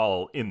wasn't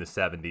all in the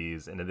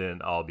 70s, and it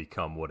didn't all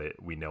become what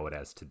we know it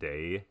as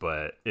today,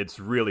 but it's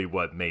really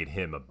what made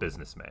him a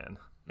businessman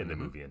in the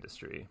movie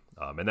industry.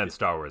 And then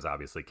Star Wars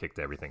obviously kicked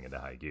everything into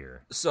high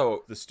gear.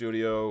 So the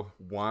studio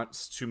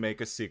wants to make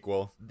a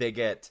sequel. They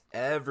get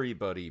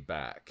everybody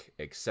back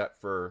except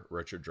for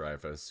Richard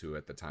Dreyfuss, who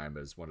at the time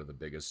is one of the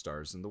biggest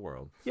stars in the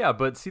world. Yeah,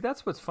 but see,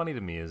 that's what's funny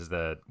to me is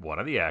that one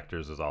of the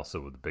actors was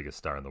also the biggest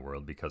star in the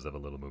world because of a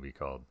little movie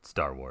called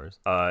Star Wars.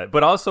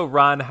 But also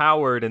Ron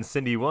Howard and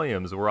Cindy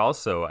Williams were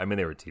also, I mean,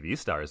 they were TV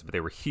stars, but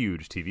they were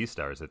huge TV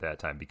stars at that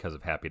time because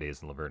of Happy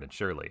Days and Laverne and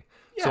Shirley.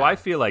 Yeah. So I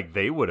feel like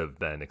they would have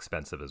been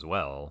expensive as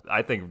well.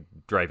 I think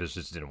Dreyfuss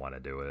just didn't want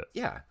to do it.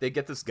 Yeah, they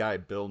get this guy,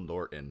 Bill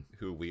Norton,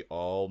 who we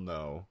all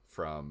know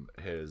from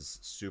his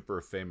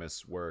super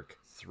famous work,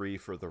 3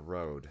 for the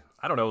Road.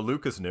 I don't know,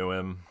 Lucas knew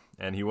him,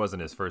 and he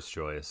wasn't his first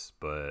choice,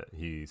 but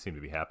he seemed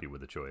to be happy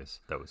with the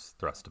choice that was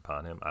thrust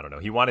upon him. I don't know.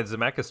 He wanted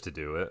Zemeckis to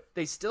do it.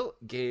 They still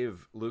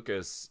gave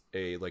Lucas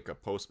a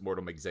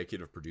post-mortem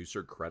executive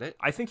producer credit.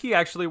 I think he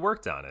actually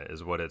worked on it,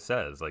 is what it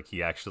says. Like,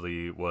 he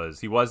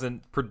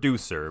wasn't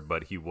producer,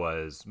 but he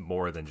was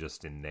more than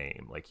just in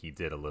name. Like, he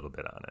did a little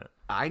bit on it.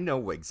 I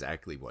know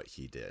exactly what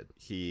he did.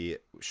 He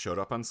showed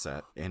up on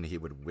set, and he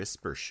would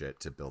whisper shit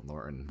to Bill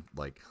Norton,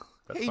 like,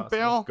 That's hey,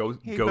 possible. Bill.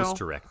 Hey, Ghost Bill.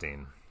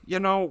 directing. You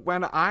know,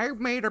 when I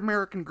made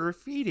American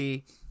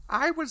Graffiti,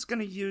 I was going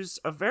to use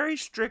a very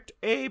strict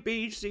A,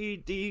 B, C,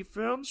 D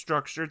film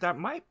structure that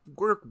might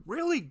work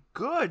really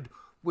good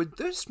with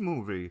this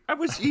movie. I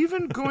was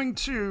even going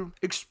to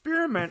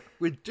experiment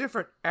with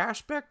different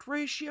aspect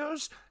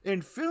ratios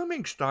and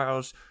filming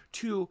styles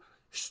to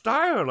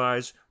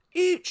stylize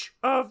each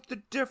of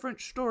the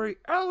different story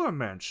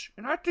elements.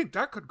 And I think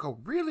that could go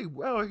really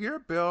well here,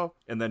 Bill.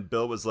 And then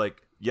Bill was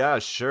like, yeah,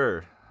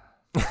 sure.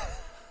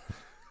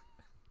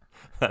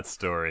 That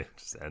story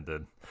just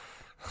ended.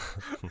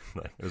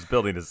 Like, it was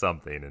building to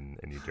something,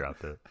 and you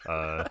dropped it.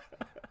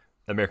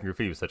 American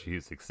Graffiti was such a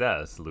huge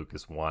success,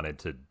 Lucas wanted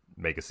to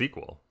make a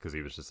sequel because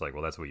he was just like,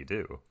 well, that's what you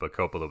do. But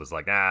Coppola was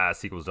like,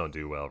 sequels don't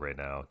do well right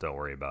now. Don't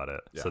worry about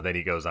it. Yeah. So then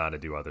he goes on to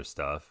do other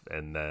stuff.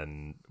 And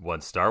then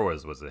once Star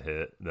Wars was a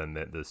hit, then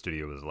the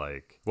studio was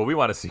like, well, we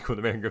want a sequel to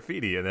American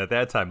Graffiti. And at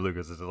that time,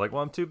 Lucas is like,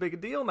 well, I'm too big a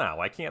deal now.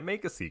 I can't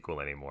make a sequel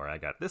anymore. I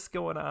got this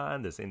going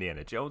on. This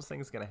Indiana Jones thing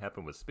is going to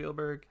happen with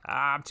Spielberg.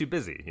 I'm too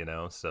busy,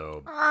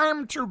 So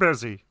I'm too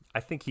busy.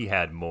 I think he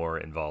had more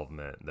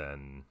involvement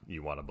than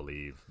you want to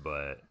believe,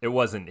 but it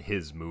wasn't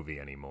his movie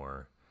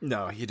anymore.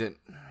 No, he didn't.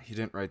 He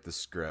didn't write the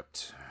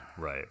script.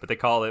 Right. But they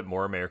call it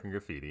More American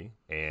Graffiti,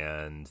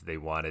 and they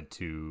wanted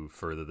to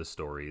further the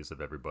stories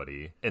of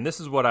everybody. And this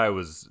is what I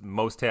was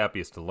most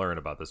happiest to learn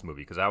about this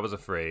movie, because I was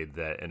afraid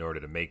that in order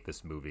to make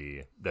this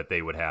movie, that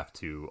they would have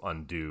to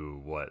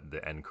undo what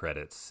the end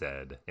credits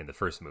said in the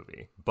first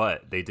movie.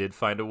 But they did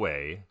find a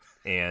way,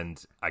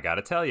 and I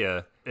gotta tell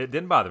you, it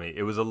didn't bother me.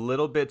 It was a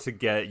little bit to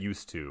get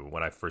used to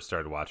when I first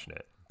started watching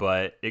it.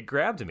 But it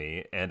grabbed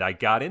me, and I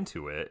got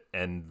into it,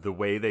 and the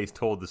way they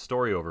told the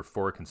story over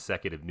 4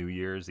 consecutive New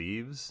Year's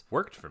Eves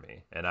worked for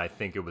me. And I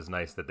think it was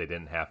nice that they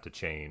didn't have to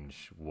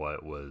change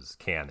what was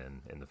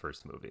canon in the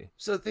first movie.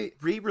 So they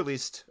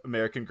re-released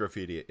American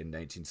Graffiti in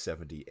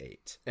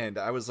 1978. And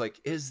I was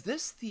like, is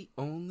this the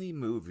only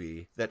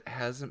movie that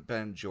hasn't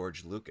been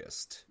George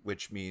Lucas?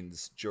 Which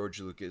means George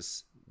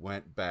Lucas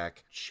went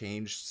back,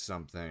 changed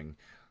something,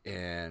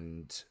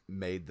 and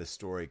made the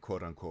story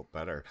quote-unquote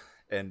better.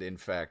 And in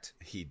fact,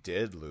 he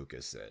did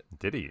Lucas it.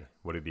 Did he?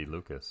 What did he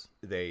Lucas?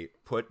 They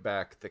put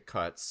back the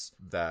cuts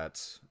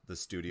that the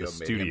studio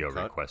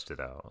requested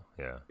out.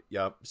 Yeah.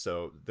 Yep.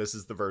 So this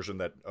is the version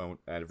that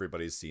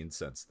everybody's seen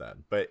since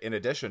then. But in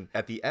addition,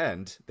 at the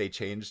end, they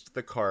changed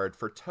the card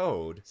for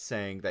Toad,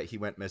 saying that he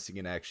went missing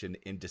in action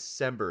in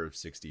December of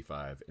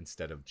 65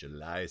 instead of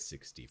July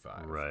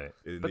 65. Right.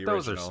 But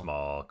those are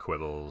small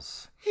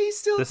quibbles. He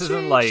still This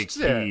isn't like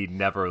he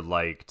never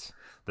liked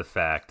the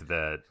fact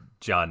that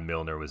John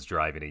Milner was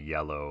driving a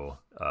yellow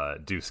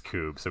Deuce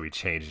Coupe, so he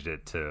changed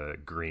it to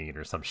green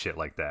or some shit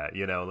like that.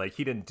 You know, like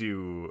he didn't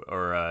do,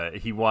 or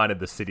he wanted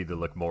the city to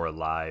look more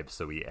alive,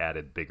 so he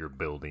added bigger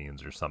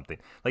buildings or something.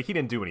 Like he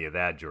didn't do any of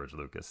that George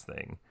Lucas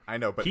thing. I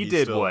know, but he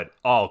did what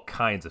all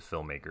kinds of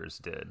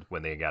filmmakers did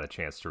when they got a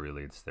chance to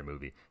release their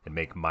movie and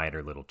make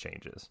minor little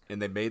changes.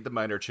 And they made the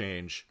minor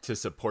change to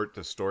support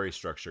the story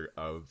structure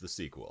of the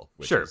sequel.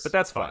 Which sure, is but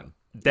that's fun.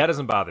 That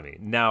doesn't bother me.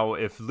 Now,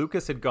 if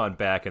Lucas had gone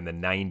back in the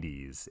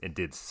 90s and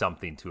did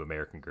something to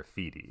American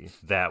Graffiti,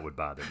 that would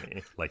bother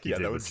me. Like he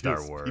did with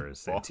Star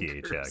Wars and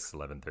THX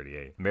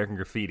 1138. American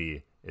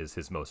Graffiti is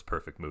his most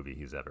perfect movie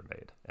he's ever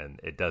made. And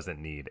it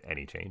doesn't need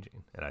any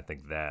changing. And I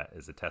think that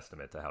is a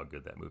testament to how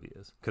good that movie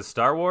is. Because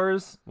Star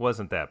Wars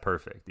wasn't that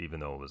perfect,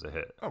 even though it was a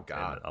hit. Oh,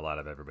 God. And a lot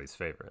of everybody's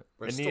favorite.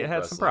 We're and still it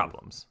had some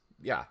problems.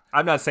 Yeah.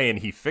 I'm not saying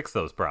he fixed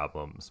those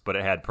problems, but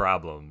it had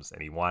problems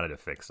and he wanted to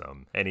fix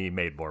them. And he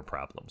made more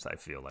problems, I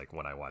feel like,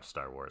 when I watch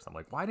Star Wars. I'm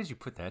like, why did you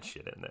put that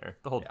shit in there?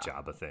 The whole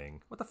Jabba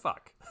thing. What the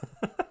fuck?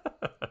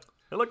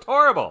 It looked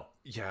horrible.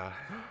 Yeah.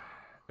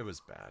 It was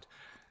bad.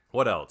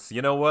 What else?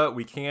 You know what?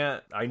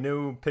 I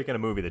knew picking a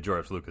movie that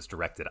George Lucas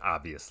directed,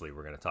 obviously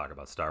we're going to talk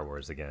about Star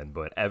Wars again,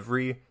 but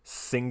every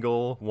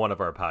single one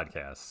of our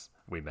podcasts,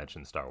 we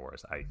mentioned Star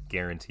Wars. I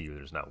guarantee you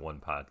there's not one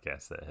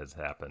podcast that has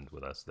happened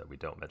with us that we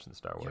don't mention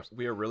Star Wars. Yeah,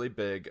 we are really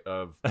big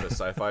of the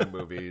sci-fi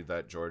movie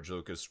that George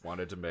Lucas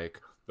wanted to make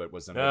but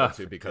wasn't able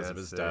to because of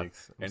his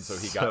death. And so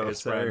he got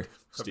his friend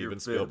Steven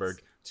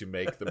Spielberg to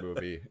make the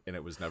movie, and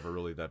it was never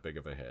really that big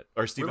of a hit.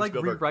 Or Steven We're like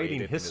Spielberg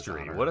rewriting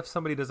history. What if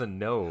somebody doesn't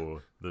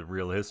know the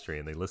real history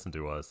and they listen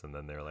to us and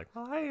then they're like,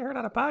 well, I heard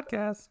on a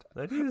podcast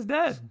that he was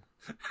dead.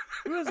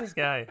 Who is this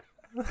guy?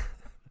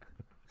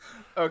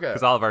 Okay.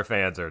 Because all of our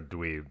fans are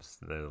dweebs.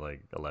 They're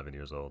like 11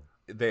 years old.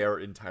 They are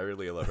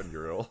entirely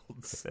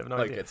 11-year-olds. They have no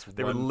idea.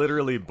 They were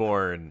literally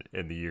born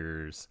in the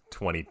years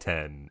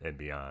 2010 and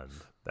beyond.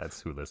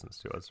 That's who listens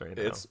to us right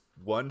now. It's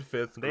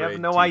 1/5 They have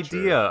no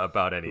idea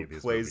about any of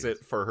these plays movies.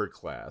 It for her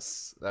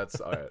class.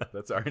 That's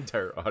our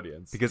entire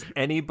audience. Because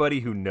anybody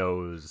who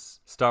knows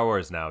Star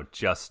Wars now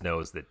just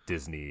knows that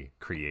Disney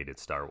created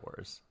Star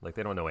Wars. Like,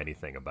 they don't know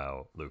anything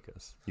about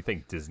Lucas. You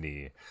think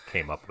Disney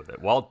came up with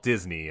it. Walt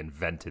Disney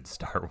invented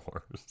Star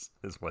Wars,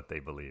 is what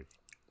they believe.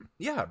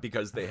 Yeah,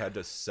 because they had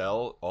to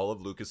sell all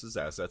of Lucas's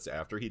assets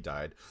after he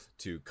died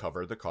to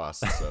cover the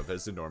costs of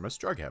his enormous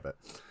drug habit.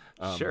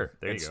 Sure,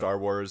 there you go. Star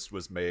Wars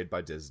was made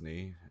by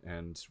Disney,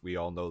 and we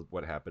all know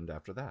what happened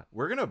after that.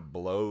 We're going to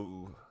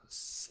blow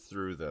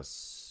through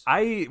this.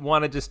 I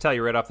want to just tell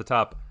you right off the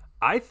top,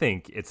 I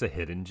think it's a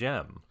hidden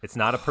gem. It's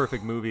not a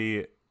perfect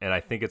movie, and I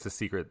think it's a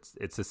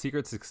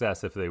secret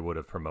success if they would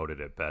have promoted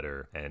it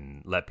better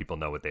and let people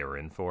know what they were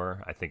in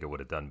for. I think it would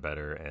have done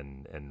better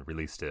and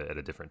released it at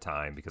a different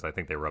time, because I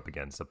think they were up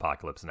against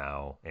Apocalypse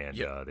Now, and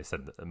they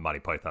said Monty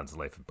Python's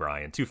Life of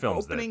Brian, two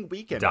films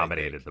that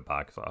dominated the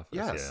box office.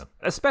 Yes. Yeah.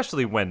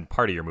 Especially when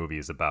part of your movie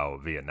is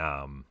about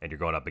Vietnam and you're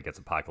going up against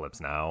Apocalypse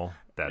Now.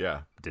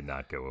 That did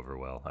not go over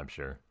well, I'm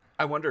sure.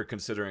 I wonder,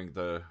 considering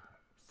the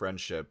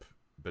friendship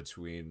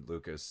between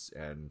Lucas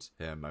and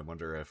him, I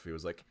wonder if he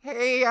was like,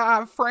 "Hey,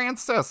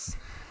 Francis,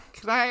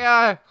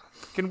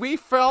 can we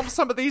film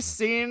some of these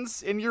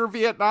scenes in your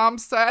Vietnam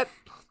set?"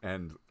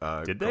 And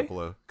did they?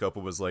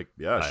 Coppola was like,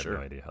 "Yeah, sure." I have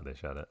no idea how they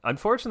shot it.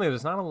 Unfortunately,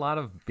 there's not a lot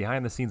of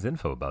behind the scenes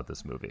info about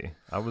this movie.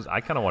 I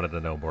kind of wanted to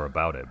know more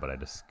about it, but I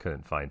just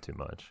couldn't find too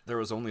much. There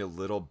was only a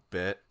little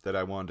bit that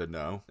I wanted to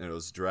know, and it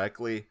was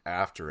directly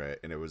after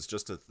it, and it was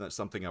just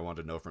something I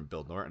wanted to know from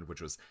Bill Norton,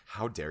 which was,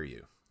 "How dare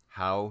you?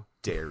 How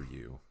dare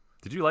you?"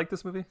 Did you like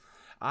this movie?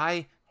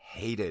 I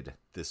hated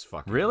this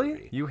fucking Really?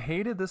 movie. You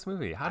hated this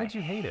movie? How did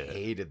you hate it? I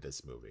hated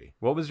this movie.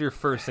 What was your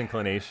first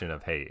inclination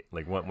of hate?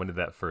 Like, when did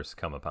that first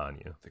come upon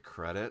you? The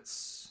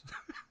credits.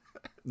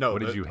 No,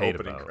 what did you hate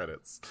opening about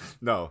credits?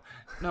 No.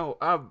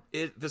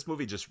 This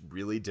movie just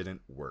really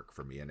didn't work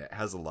for me, and it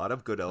has a lot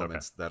of good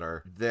elements that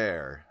are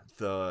there.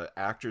 The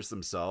actors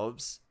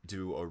themselves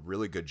do a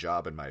really good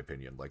job, in my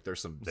opinion. Like,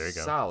 there's some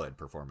solid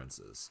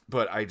performances,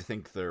 but I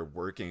think they're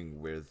working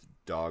with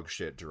dog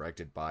shit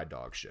directed by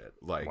dog shit.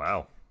 Like,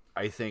 wow.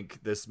 I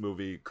think this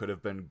movie could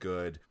have been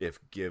good if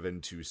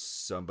given to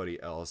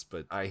somebody else,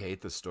 but I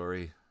hate the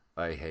story.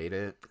 I hate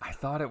it. I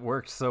thought it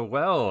worked so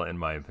well, in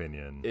my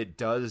opinion. It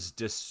does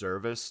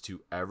disservice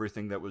to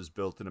everything that was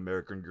built in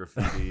American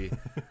Graffiti.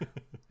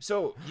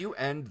 So you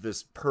end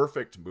this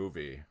perfect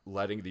movie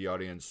letting the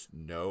audience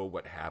know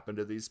what happened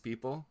to these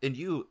people, and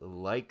you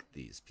like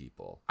these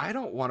people. I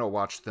don't want to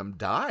watch them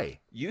die.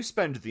 You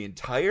spend the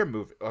entire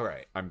movie. All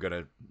right, I'm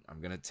gonna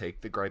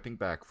take the griping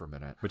back for a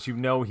minute. But you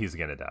know he's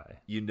gonna die.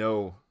 You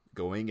know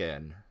going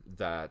in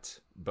that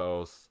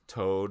both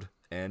Toad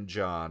and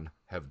John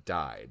have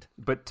died.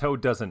 But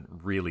Toad doesn't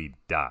really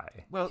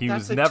die. Well, he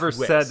that's was never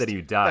twist. said that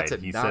he died.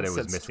 That's a He said it was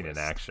nonsense missing twist.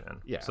 in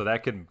action. Yeah. So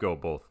that could go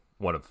both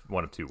one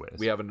of two ways.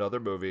 We have another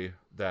movie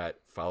that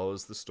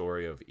follows the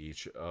story of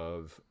each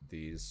of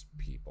these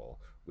people.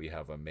 We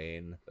have a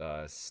main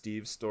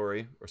Steve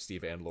story, or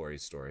Steve and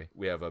Laurie's story.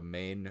 We have a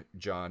main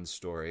John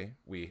story.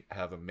 We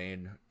have a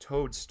main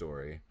Toad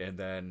story. And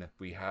then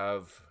we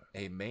have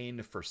a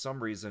main, for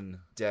some reason,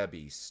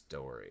 Debbie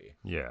story.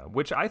 Yeah,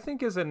 which I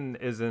think is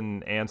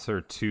an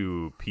answer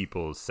to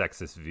people's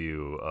sexist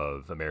view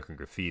of American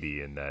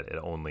Graffiti, in that it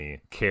only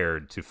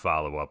cared to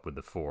follow up with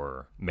the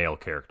 4 male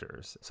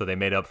characters. So they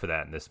made up for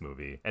that in this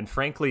movie. And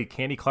frankly,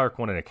 Candy Clark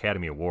won an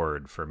Academy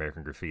Award for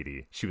American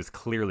Graffiti. She was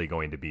clearly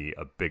going to be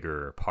a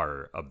bigger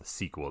part of the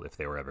sequel if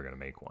they were ever going to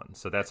make one.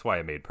 So that's why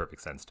it made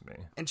perfect sense to me.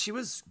 And she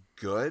was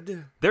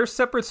good. Their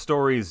separate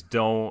stories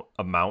don't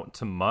amount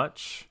to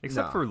much,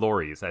 except for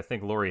Laurie's. I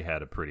think Laurie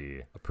had a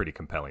pretty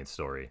compelling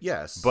story.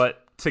 Yes.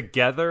 But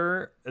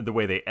together, the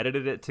way they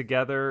edited it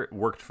together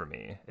worked for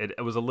me.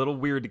 It was a little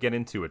weird to get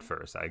into at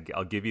first.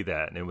 I'll give you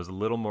that. And it was a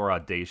little more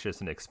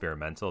audacious and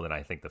experimental than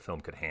I think the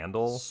film could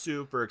handle.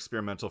 Super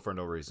experimental for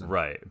no reason.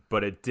 Right.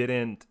 But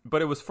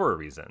it was for a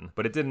reason.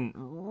 But it didn't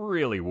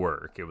really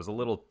work. It was a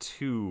little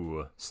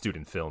too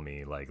student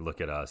filmy, like,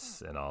 look at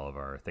us and all of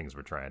our things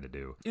we're trying to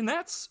do. And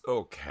that's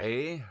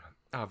okay.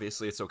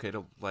 Obviously, it's okay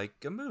to like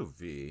a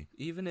movie,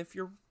 even if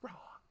you're wrong.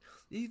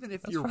 Even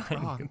if you're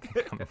wrong.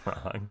 I'm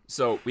wrong.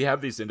 So we have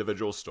these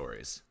individual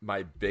stories.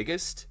 My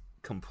biggest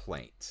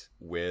complaint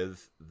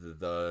with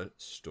the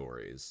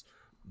stories,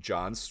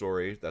 John's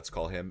story, let's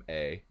call him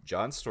A.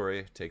 John's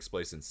story takes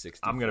place in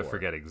 64. I'm going to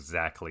forget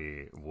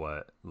exactly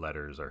what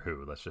letters are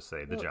who. Let's just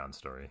say the John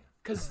story.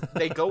 Because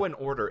they go in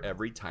order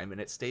every time, and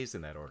it stays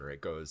in that order.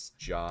 It goes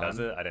John. Does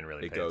it? I didn't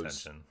really pay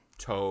attention.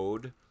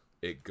 Toad.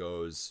 It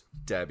goes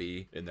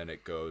Debbie, and then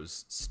it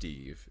goes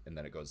Steve, and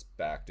then it goes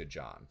back to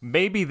John.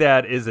 Maybe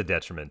that is a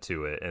detriment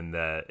to it, and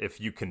that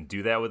if you can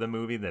do that with a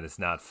movie, then it's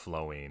not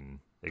flowing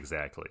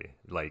exactly.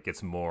 Like,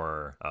 it's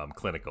more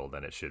clinical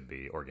than it should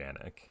be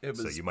organic.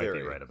 So you might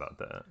be right about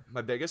that.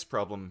 My biggest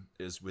problem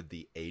is with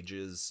the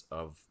ages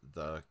of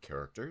the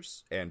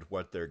characters and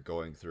what they're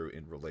going through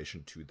in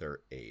relation to their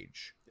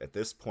age. At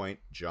this point,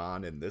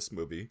 John in this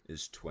movie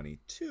is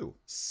 22.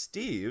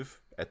 Steve,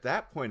 at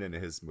that point in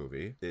his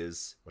movie,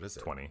 is, what is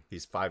it? 20.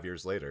 He's 5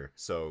 years later.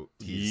 So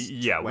he's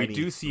Yeah, 23.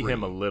 we do see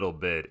him a little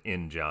bit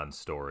in John's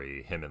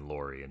story, him and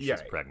Laurie, and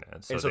she's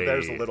pregnant. So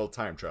there's a little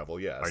time travel,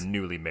 yes. Are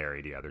newly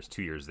married, yeah, there's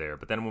 2 years there.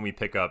 But then when we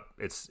pick up,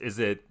 is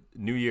it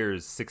New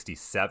Year's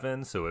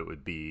 67? So it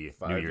would be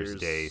New Year's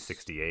Day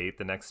 68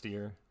 the next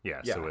year?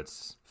 Yeah, so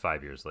it's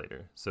 5 years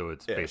later. So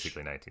it's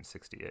basically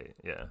 1968,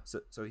 yeah.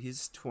 So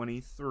he's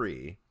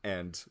 23,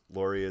 and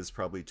Laurie is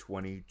probably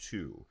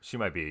 22. She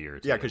might be a year or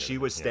two. Yeah, because she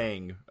was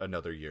staying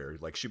another year.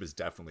 Like, she was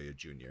definitely a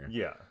junior.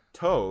 Yeah.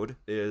 Toad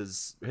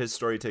his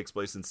story takes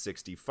place in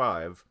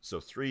 65,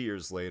 so 3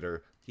 years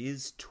later,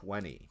 he's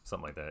 20.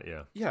 Something like that,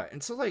 yeah. Yeah,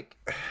 and so, like...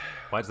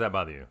 Why does that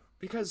bother you?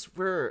 Because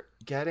we're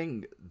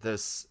getting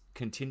this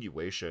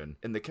continuation,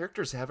 and the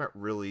characters haven't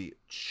really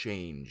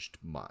changed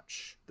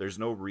much. There's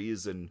no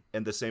reason,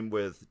 and the same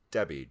with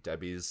Debbie.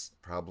 Debbie's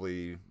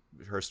probably,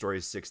 her story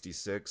is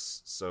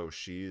 66, so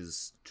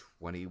she's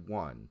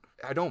 21.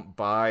 I don't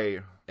buy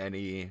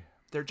any...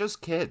 They're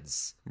just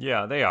kids.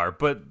 Yeah, they are.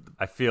 But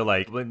I feel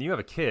like when you have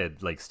a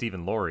kid, like Steve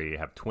and Laurie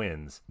have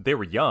twins, they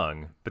were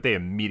young, but they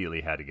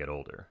immediately had to get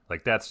older.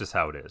 Like, that's just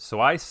how it is. So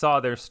I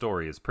saw their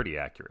story as pretty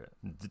accurate,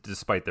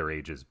 despite their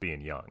ages being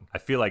young. I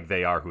feel like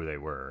they are who they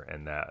were,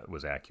 and that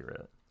was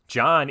accurate.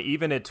 John,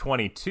 even at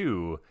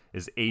 22,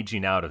 is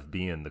aging out of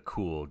being the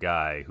cool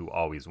guy who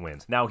always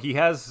wins. Now, he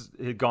has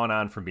gone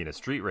on from being a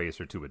street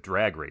racer to a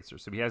drag racer,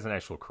 so he has an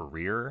actual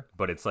career,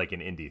 but it's like an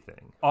indie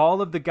thing.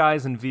 All of the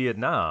guys in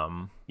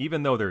Vietnam,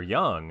 even though they're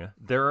young,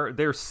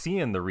 they're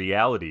seeing the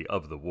reality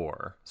of the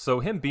war. So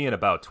him being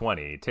about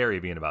 20,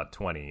 Terry being about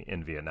 20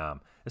 in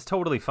Vietnam, is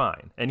totally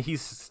fine. And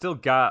he's still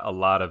got a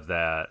lot of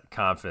that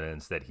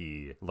confidence that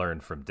he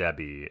learned from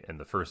Debbie in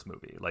the first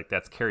movie. Like,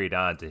 that's carried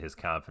on to his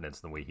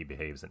confidence in the way he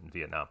behaves in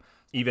Vietnam.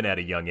 Even at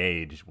a young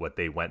age, what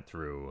they went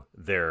through,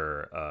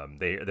 they're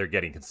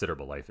getting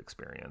considerable life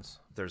experience.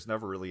 There's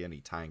never really any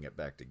tying it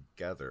back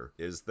together,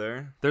 is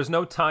there? There's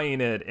no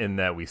tying it in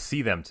that we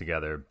see them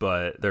together,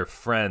 but their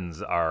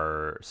friends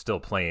are still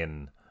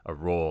playing a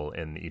role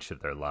in each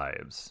of their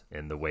lives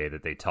in the way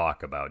that they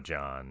talk about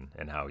John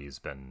and how he's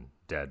been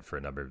dead for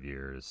a number of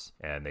years,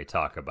 and they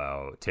talk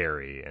about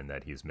Terry and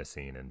that he's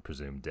missing and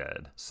presumed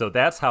dead. So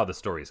that's how the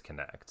stories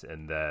connect,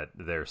 and that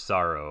their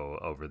sorrow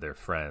over their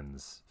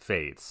friends'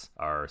 fates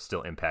are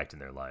still impacting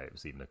their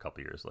lives even a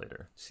couple years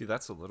later. See,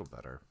 that's a little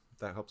better.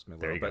 That helps me a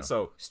There little you bit. go.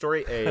 So,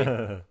 story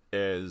A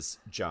is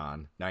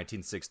John,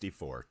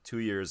 1964, 2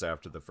 years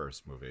after the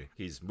first movie.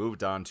 He's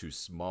moved on to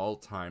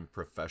small-time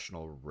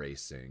professional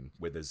racing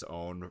with his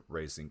own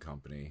racing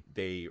company.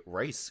 They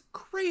race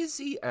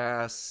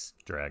crazy-ass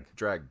drag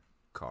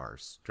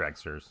cars.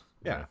 Dragsters.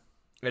 Yeah.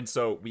 And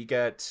so we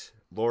get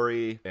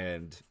Lori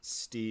and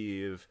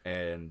Steve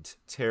and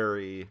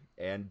Terry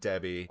and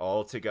Debbie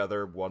all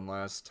together one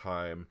last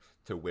time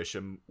to wish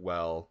him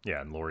well.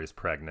 Yeah, and Lori's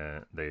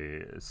pregnant.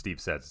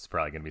 Steve says it's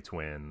probably going to be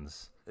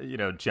twins. You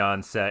know,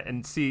 John said,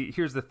 and see,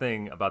 here's the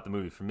thing about the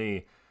movie for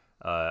me.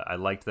 I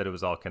liked that it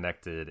was all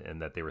connected and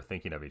that they were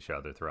thinking of each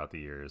other throughout the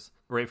years.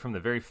 Right from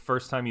the very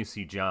first time you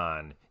see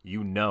John,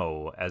 you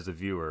know, as a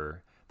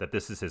viewer, that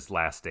this is his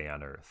last day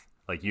on Earth.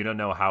 Like, you don't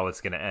know how it's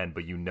going to end,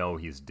 but you know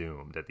he's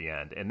doomed at the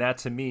end. And that,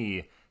 to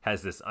me,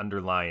 has this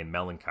underlying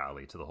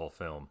melancholy to the whole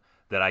film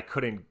that I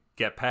couldn't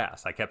get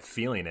past. I kept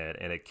feeling it,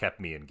 and it kept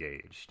me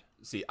engaged.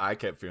 See, I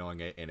kept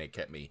feeling it, and it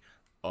kept me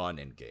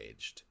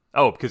unengaged.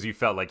 Oh, because you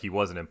felt like he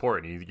wasn't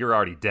important. You're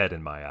already dead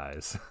in my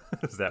eyes.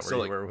 Is that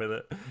where you were with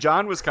it?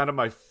 John was kind of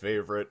my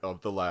favorite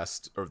of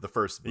the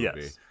first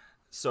movie. Yes.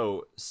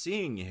 So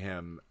seeing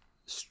him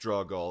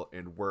struggle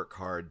and work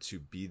hard to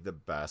be the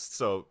best.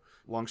 So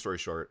long story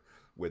short,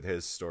 with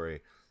his story,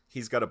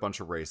 he's got a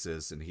bunch of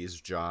races, and he's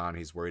John.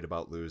 He's worried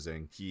about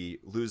losing. He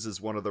loses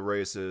one of the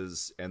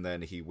races, and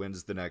then he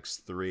wins the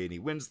next three, and he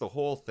wins the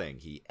whole thing.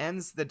 He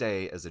ends the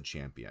day as a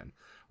champion.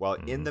 While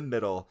in the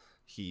middle,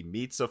 he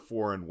meets a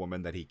foreign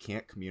woman that he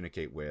can't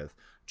communicate with,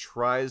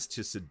 tries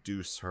to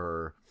seduce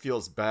her,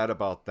 feels bad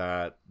about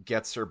that,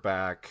 gets her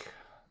back.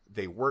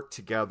 They work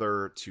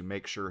together to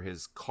make sure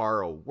his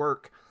car will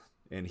work,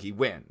 and he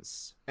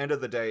wins. End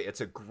of the day,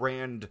 it's a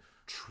grand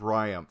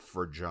triumph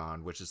for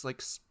John, which is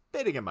like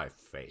spitting in my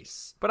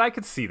face. But I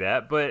could see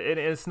that, but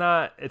it's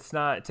not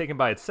taken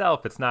by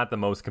itself. It's not the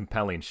most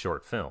compelling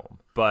short film,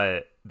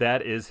 but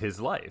that is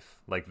his life.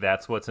 Like,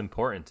 that's what's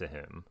important to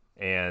him.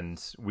 And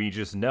we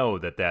just know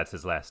that that's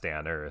his last day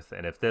on Earth.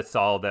 And if that's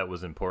all that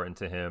was important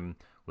to him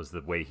was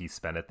the way he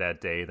spent it that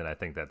day, then I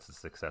think that's a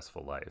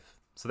successful life.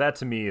 So that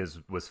to me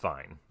was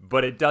fine.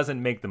 But it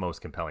doesn't make the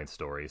most compelling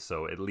story,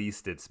 so at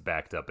least it's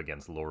backed up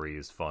against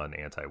Laurie's fun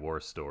anti-war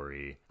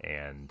story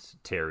and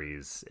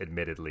Terry's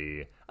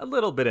admittedly a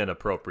little bit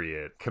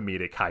inappropriate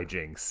comedic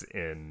hijinks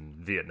in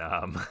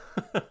Vietnam.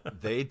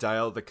 They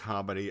dialed the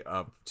comedy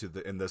up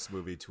in this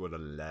movie to an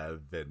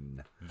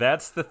 11.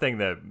 That's the thing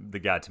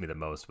that got to me the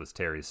most was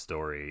Terry's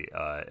story.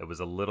 It was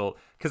a little,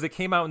 because it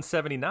came out in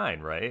 1979,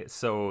 right?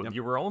 So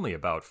You were only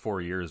about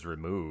 4 years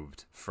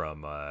removed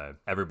from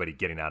everybody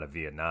getting out of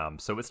Vietnam.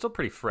 So it's still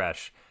pretty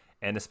fresh.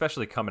 And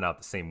especially coming out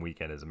the same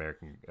weekend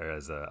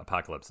as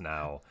Apocalypse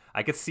Now,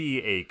 I could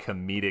see a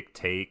comedic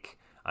take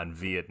on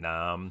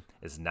Vietnam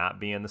as not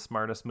being the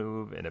smartest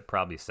move, and it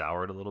probably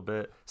soured a little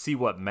bit. See,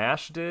 what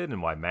MASH did and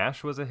why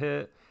MASH was a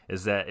hit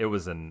is that it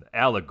was an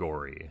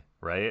allegory,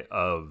 right,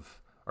 or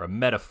a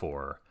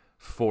metaphor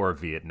for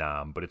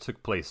Vietnam, but it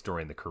took place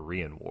during the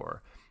Korean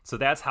War. So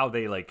that's how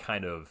they like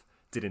kind of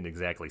didn't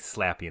exactly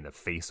slap you in the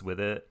face with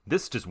it.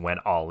 This just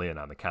went all in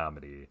on the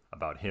comedy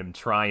about him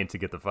trying to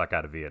get the fuck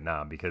out of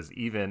Vietnam, because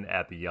even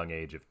at the young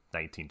age of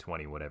 19,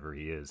 20, whatever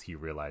he is, he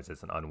realized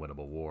it's an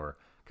unwinnable war.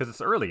 Because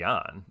it's early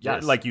on.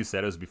 Yes. Like you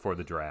said, it was before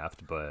the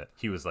draft, but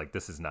he was like,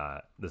 this is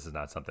not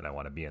something I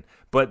want to be in.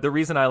 But the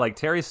reason I like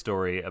Terry's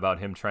story about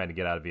him trying to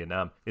get out of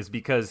Vietnam is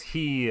because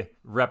he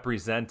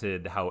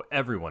represented how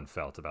everyone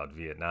felt about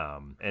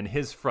Vietnam. And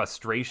his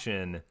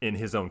frustration in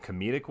his own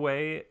comedic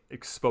way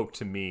spoke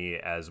to me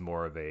as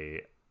more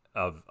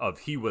of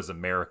he was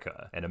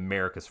America and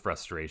America's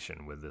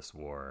frustration with this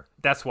war.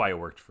 That's why it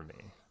worked for me.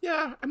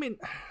 Yeah, I mean,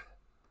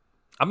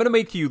 I'm gonna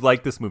make you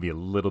like this movie a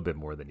little bit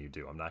more than you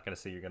do. I'm not gonna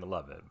say you're gonna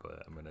love it,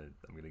 but I'm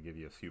gonna give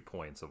you a few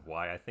points of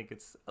why I think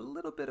it's a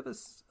little bit of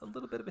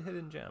a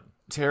hidden gem.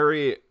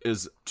 Terry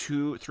is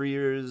 3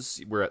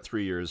 years. We're at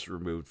 3 years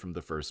removed from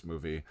the first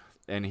movie,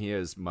 and he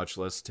is much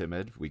less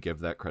timid. We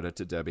give that credit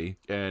to Debbie,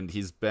 and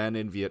he's been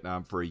in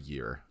Vietnam for a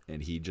year,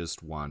 and he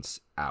just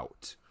wants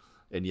out.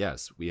 And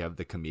yes, we have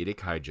the comedic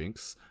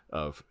hijinks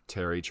of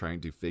Terry trying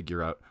to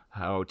figure out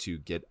how to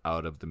get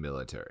out of the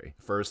military.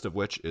 First of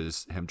which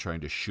is him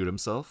trying to shoot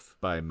himself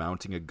by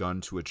mounting a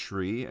gun to a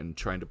tree and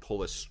trying to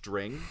pull a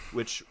string,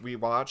 which we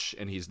watch,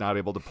 and he's not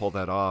able to pull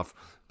that off.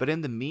 But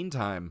in the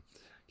meantime,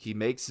 he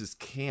makes his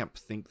camp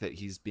think that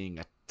he's being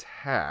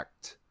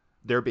attacked.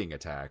 They're being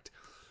attacked.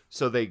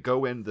 So they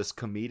go in this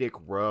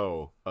comedic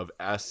row of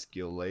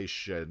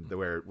escalation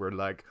where we're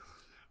like,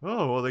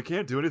 oh, well, they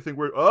can't do anything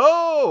weird.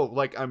 Oh,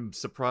 like, I'm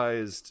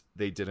surprised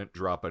they didn't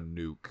drop a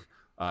nuke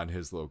on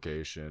his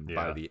location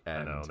by the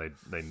end. I know.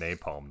 They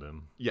napalmed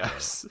him.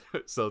 Yes.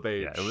 So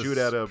they shoot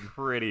at him.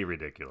 Pretty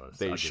ridiculous.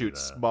 They shoot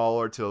small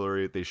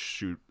artillery. They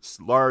shoot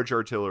large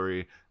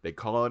artillery. They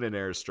call it an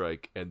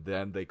airstrike, and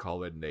then they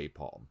call it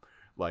napalm.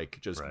 Like,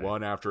 just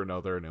one after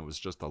another, and it was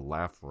just a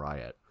laugh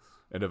riot.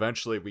 And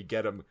eventually we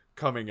get him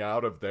coming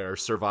out of there,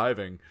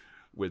 surviving,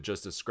 with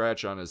just a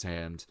scratch on his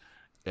hand,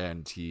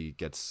 and he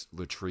gets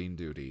latrine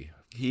duty.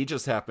 He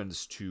just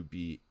happens to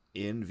be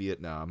in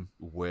Vietnam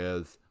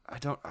with... I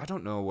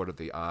don't know what are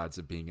the odds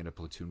of being in a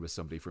platoon with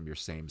somebody from your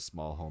same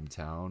small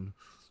hometown,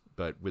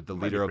 but with the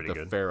leader of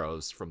the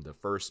Pharaohs from the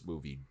first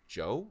movie,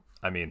 Joe?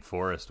 I mean,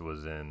 Forrest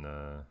was in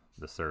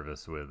the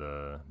service with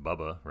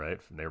Bubba, right?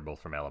 They were both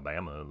from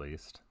Alabama, at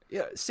least.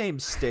 Yeah, same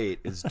state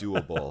is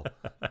doable.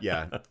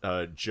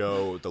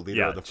 Joe, the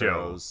leader of the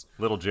Pharaohs.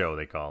 Little Joe,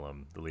 they call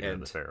him, the leader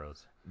of the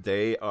Pharaohs.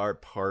 They are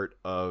part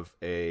of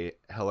a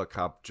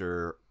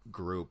helicopter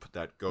group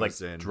that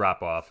goes in.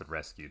 Drop-off and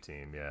rescue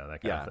team,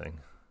 that kind of thing.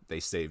 They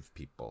save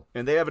people.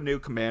 And they have a new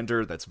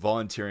commander that's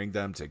volunteering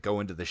them to go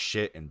into the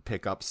shit and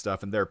pick up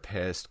stuff, and they're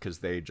pissed because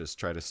they just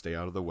try to stay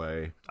out of the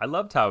way. I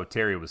loved how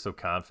Terry was so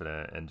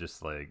confident and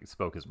just like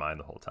spoke his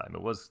mind the whole time.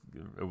 It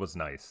was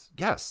nice.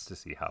 Yes. To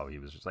see how he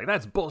was just like,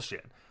 that's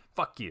bullshit.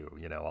 Fuck you,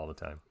 all the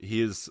time.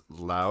 He is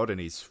loud and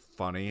he's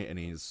funny and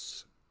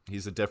he's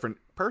a different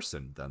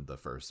person than the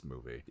first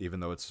movie, even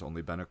though it's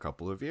only been a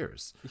couple of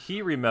years.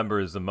 He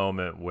remembers the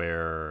moment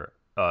where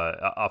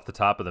off the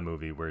top of the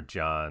movie where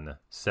John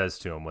says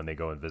to him when they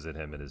go and visit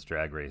him in his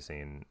drag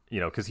racing,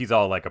 because he's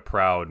all like a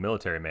proud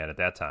military man at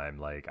that time,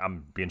 like,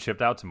 I'm being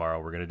shipped out tomorrow,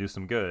 we're going to do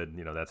some good.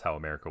 That's how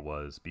America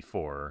was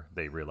before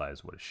they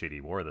realized what a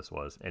shitty war this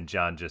was. And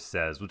John just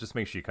says, well, just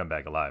make sure you come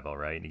back alive, all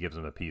right? And he gives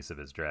him a piece of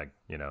his drag,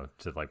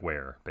 to like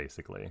wear,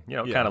 basically.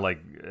 Kind of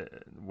like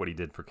what he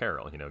did for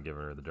Carol, giving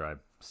her the dry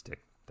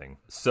stick thing.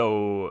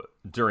 So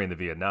during the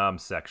Vietnam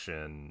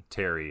section,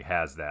 Terry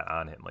has that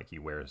on him, like he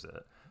wears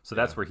it. So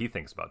that's where he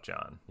thinks about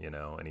John,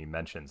 and he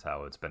mentions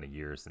how it's been a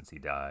year since he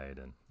died.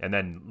 And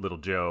then little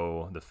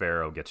Joe, the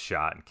Pharaoh, gets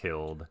shot and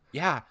killed.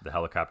 Yeah. The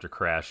helicopter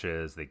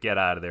crashes. They get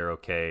out of there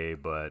okay,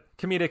 but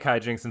comedic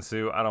hijinks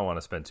ensue. I don't want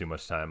to spend too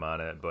much time on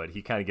it, but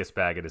he kind of gets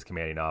back at his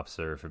commanding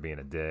officer for being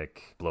a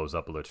dick, blows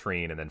up a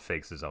latrine, and then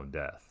fakes his own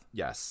death.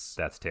 Yes.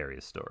 That's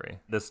Terry's story.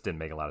 This didn't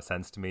make a lot of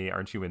sense to me.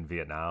 Aren't you in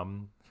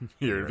Vietnam?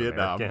 You're in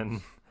Vietnam.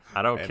 American.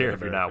 I don't care if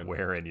you're not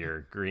wearing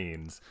your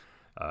greens.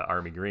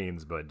 Army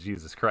greens, but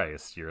Jesus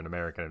Christ, you're an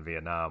American in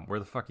Vietnam. Where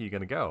the fuck are you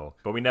going to go?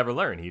 But we never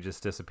learn. He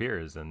just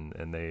disappears, and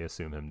they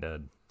assume him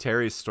dead.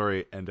 Terry's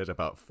story ended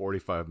about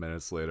 45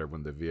 minutes later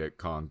when the Viet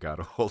Cong got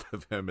a hold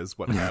of him is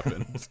what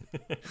happened.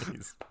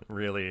 He's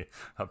really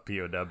a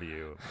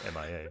POW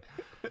MIA,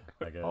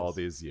 I guess. All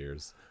these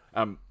years.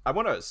 I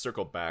want to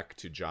circle back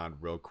to John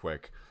real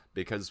quick,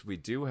 because we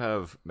do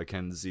have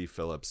Mackenzie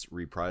Phillips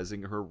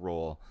reprising her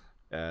role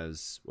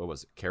as, what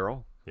was it,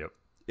 Carol? Yep.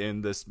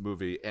 In this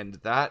movie, and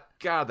that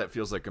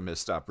feels like a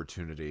missed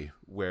opportunity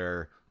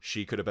where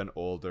she could have been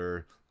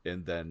older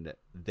and then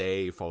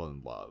they fall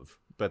in love,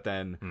 but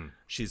then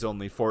she's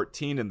only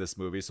 14 in this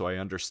movie, so I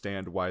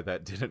understand why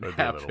that didn't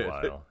happen. Be a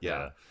little while.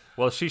 Yeah.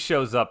 Well, she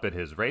shows up at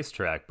his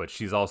racetrack, but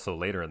she's also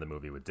later in the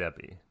movie with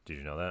Debbie. Did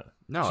you know that?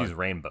 No. She's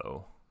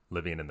Rainbow,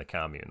 living in the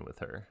commune with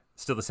her.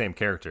 Still the same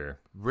character.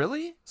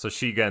 Really? So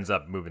she ends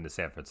up moving to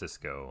San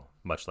Francisco,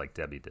 much like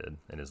Debbie did,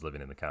 and is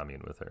living in the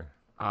commune with her.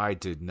 I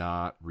did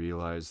not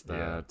realize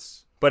that.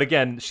 Yeah. But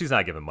again, she's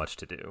not given much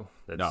to do.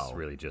 That's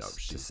really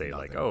just to say,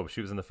 nothing. like, oh,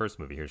 she was in the first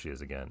movie. Here she is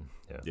again.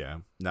 Yeah.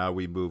 Now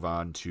we move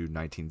on to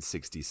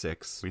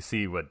 1966. We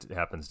see what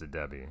happens to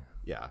Debbie.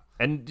 Yeah.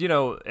 And,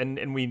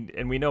 and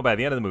we know by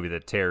the end of the movie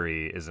that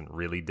Terry isn't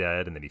really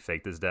dead and that he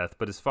faked his death.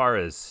 But as far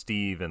as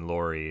Steve and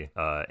Lori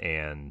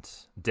and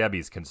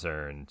Debbie's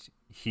concerned,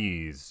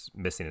 he's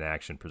missing in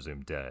action,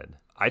 presumed dead.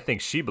 I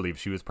think she believed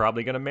she was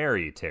probably going to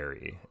marry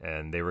Terry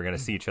and they were going to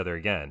see each other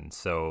again.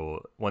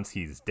 So once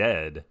he's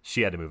dead,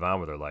 she had to move on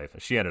with her life.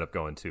 And she ended up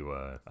going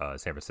to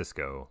San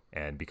Francisco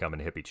and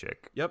becoming a hippie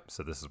chick. Yep.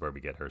 So this is where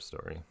we get her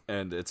story.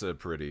 And it's a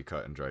pretty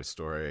cut and dry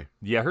story.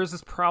 Yeah, hers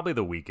is probably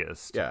the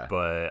weakest. Yeah.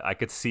 But I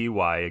could see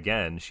why,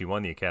 again, she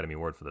won the Academy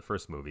Award for the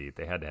first movie.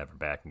 They had to have her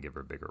back and give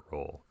her a bigger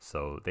role.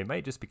 So they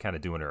might just be kind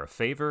of doing her a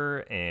favor.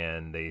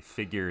 And they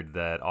figured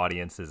that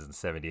audiences in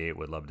 78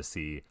 would love to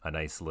see a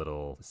nice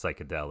little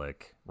psychedelic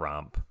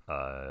romp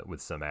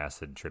with some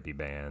acid trippy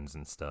bands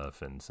and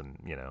stuff and some,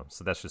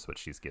 so that's just what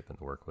she's given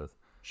to work with.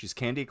 She's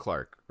Candy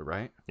Clark,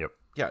 right? Yep.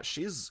 Yeah,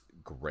 she's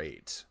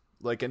great.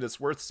 Like, and it's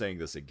worth saying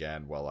this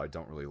again, while I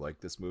don't really like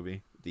this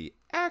movie, the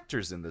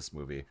actors in this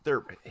movie,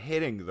 they're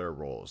hitting their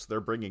roles.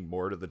 They're bringing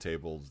more to the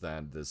table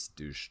than this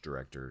douche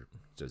director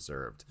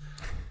deserved.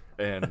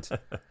 And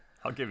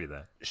I'll give you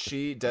that.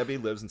 Debbie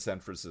lives in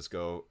San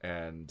Francisco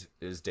and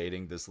is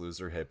dating this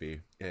loser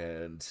hippie.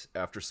 And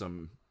after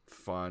some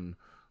fun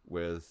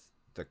with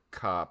the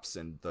cops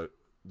and the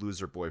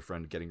loser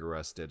boyfriend getting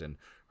arrested and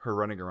her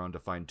running around to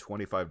find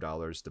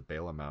 $25 to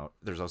bail him out.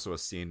 There's also a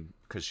scene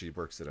because she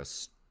works at a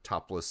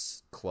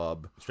topless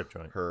club. Strip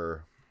joint.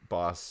 Her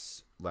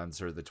boss lends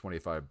her the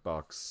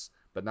 $25,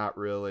 but not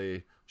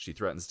really. She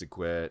threatens to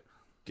quit,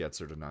 gets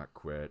her to not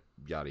quit,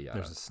 yada yada.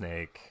 There's a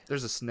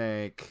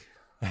snake.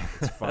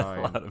 It's fine.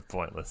 A lot of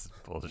pointless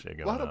bullshit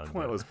going on. A lot of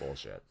pointless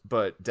bullshit.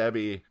 But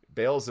Debbie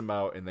bails him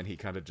out, and then he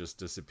kind of just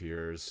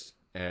disappears.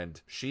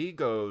 And she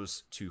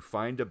goes to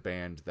find a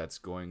band that's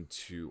going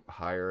to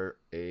hire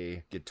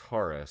a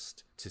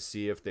guitarist to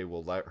see if they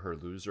will let her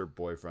loser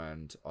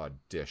boyfriend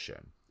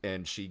audition.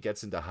 And she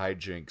gets into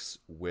hijinks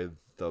with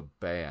the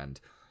band.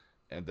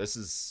 And this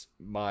is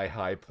my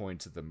high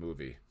point of the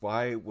movie.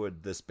 Why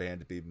would this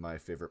band be my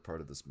favorite part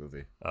of this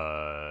movie?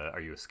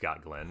 Are you a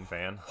Scott Glenn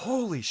fan?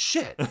 Holy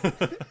shit!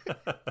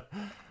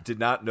 Did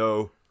not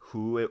know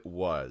who it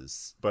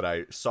was, but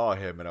I saw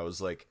him and I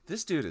was like,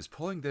 this dude is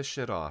pulling this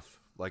shit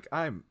off. Like,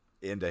 I'm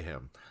into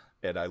him.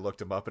 And I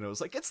looked him up and it was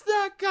like, it's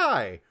that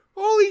guy!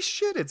 Holy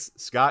shit, it's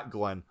Scott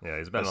Glenn. Yeah,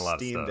 he's been in a lot of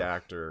stuff. Esteemed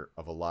actor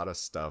of a lot of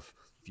stuff.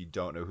 If you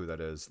don't know who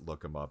that is,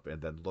 look him up.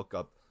 And then look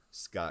up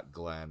Scott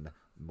Glenn,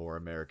 More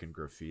American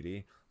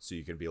Graffiti, so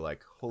you can be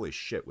like, holy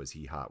shit, was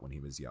he hot when he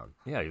was young.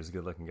 Yeah, he was a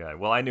good looking guy.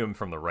 Well, I knew him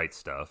from The Right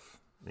Stuff,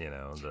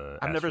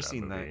 I've never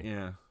seen movie.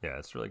 that. Yeah,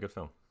 it's a really good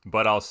film.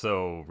 But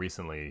also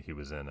recently he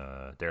was in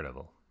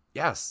Daredevil.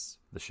 Yes,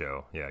 the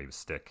show. Yeah, he was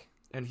Stick,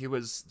 and he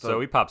was so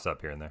he pops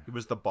up here and there. He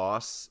was the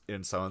boss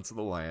in Silence of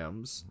the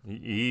Lambs.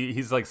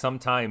 He's like,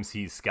 sometimes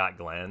he's Scott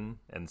Glenn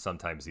and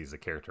sometimes he's a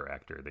character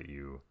actor that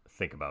you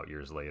think about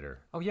years later.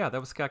 Oh yeah, that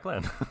was Scott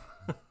Glenn.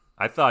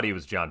 I thought he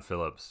was John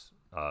Phillips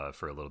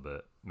for a little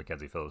bit,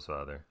 Mackenzie Phillips'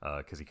 father,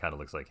 because he kind of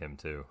looks like him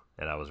too,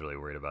 and I was really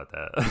worried about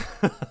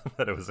that,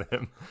 that it was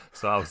him.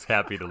 So I was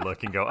happy to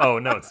look and go, oh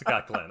no, it's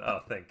Scott Glenn.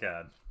 Oh, thank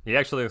God. He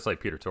actually looks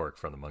like Peter Tork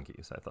from the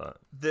Monkees, I thought.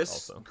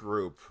 This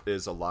group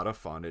is a lot of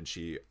fun, and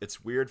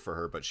it's weird for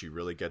her, but she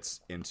really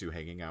gets into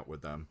hanging out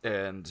with them.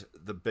 And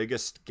the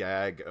biggest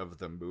gag of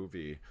the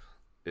movie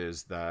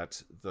is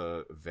that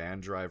the van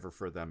driver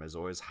for them is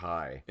always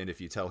high, and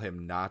if you tell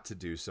him not to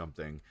do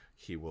something,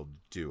 he will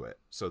do it.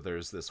 So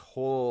there's this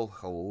whole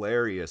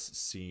hilarious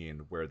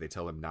scene where they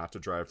tell him not to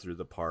drive through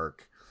the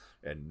park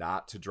and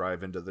not to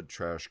drive into the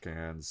trash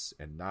cans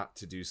and not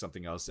to do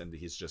something else, and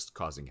he's just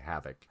causing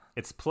havoc.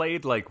 It's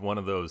played like one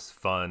of those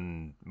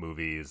fun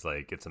movies,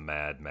 like it's a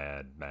mad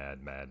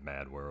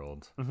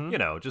world. Mm-hmm. You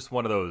know, just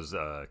one of those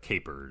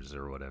capers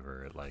or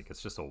whatever. Like,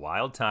 it's just a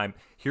wild time.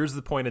 Here's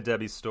the point of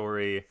Debbie's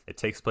story. It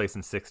takes place in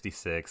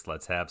 1966.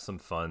 Let's have some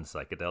fun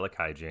psychedelic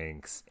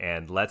hijinks,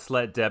 and let's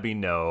let Debbie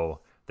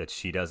know that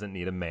she doesn't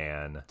need a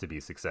man to be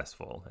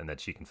successful and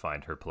that she can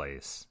find her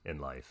place in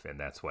life. And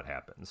that's what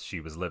happens. She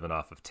was living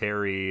off of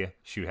Terry.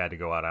 She had to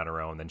go out on her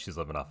own. Then she's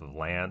living off of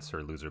Lance,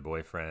 her loser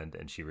boyfriend,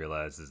 and she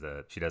realizes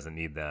that she doesn't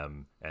need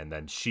them. And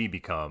then she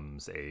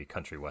becomes a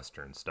country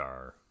western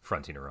star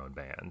fronting her own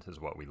band,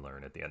 is what we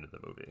learn at the end of the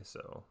movie.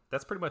 So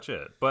that's pretty much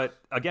it. But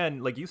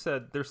again, like you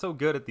said, they're so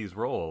good at these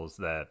roles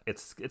that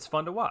it's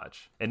fun to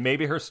watch. And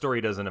maybe her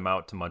story doesn't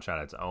amount to much on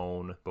its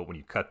own, but when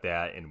you cut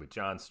that in with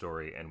John's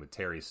story and with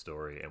Terry's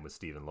story and with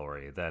Steve and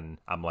Laurie, then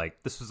I'm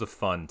like, this was a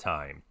fun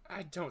time.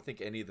 I don't think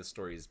any of the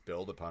stories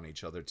build upon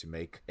each other to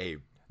make a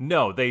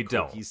No, they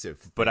don't. Thing.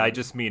 But I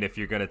just mean, if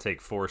you're going to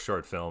take 4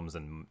 short films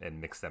and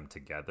mix them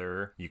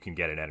together, you can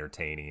get an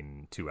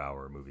entertaining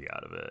 2-hour movie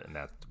out of it. And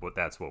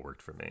that's what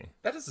worked for me.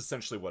 That is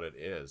essentially what it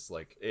is.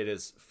 Like, it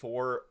is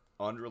 4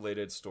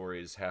 unrelated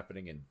stories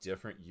happening in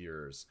different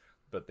years,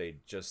 but they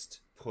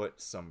just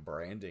put some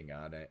branding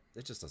on it.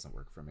 It just doesn't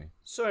work for me.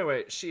 So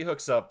anyway, she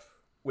hooks up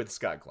with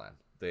Scott Glenn.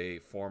 They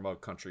form a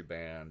country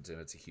band, and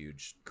it's a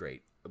huge,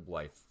 great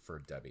life for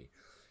Debbie.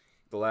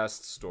 The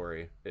last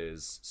story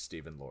is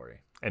Steve and Laurie.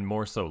 And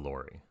more so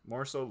Laurie.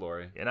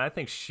 And I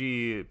think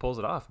she pulls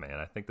it off, man.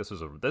 I think this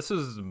is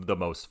the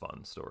most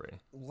fun story.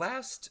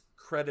 Last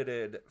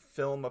credited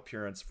film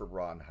appearance for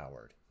Ron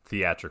Howard.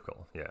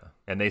 Theatrical, yeah.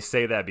 And they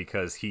say that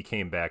because he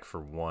came back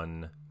for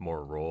one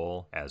more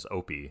role as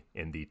Opie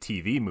in the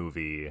TV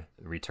movie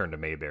Return to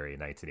Mayberry in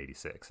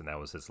 1986. And that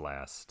was his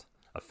last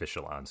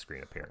official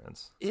on-screen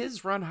appearance.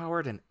 Is Ron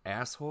Howard an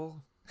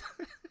asshole?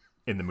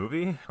 In the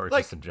movie, or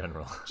like, just in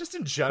general? Just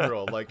in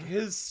general. Like,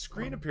 his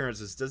screen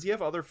appearances, does he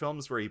have other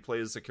films where he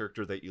plays a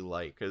character that you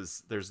like?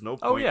 Because there's no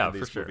point in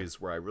these movies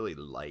where I really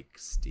like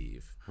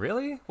Steve.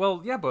 Really?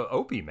 Well, yeah, but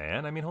Opie,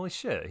 man. I mean, holy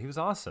shit. He was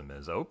awesome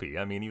as Opie.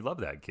 I mean, you love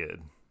that kid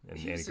in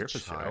the Andy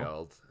Griffith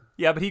Show.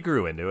 Yeah, but he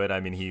grew into it. I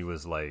mean, he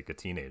was like a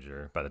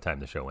teenager by the time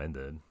the show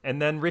ended.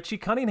 And then Richie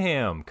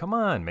Cunningham. Come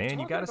on, man.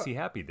 You got to see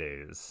Happy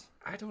Days.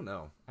 I don't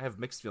know. I have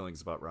mixed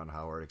feelings about Ron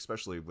Howard,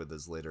 especially with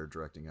his later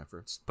directing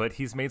efforts. But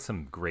he's made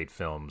some great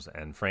films,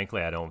 and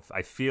frankly,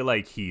 I feel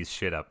like he's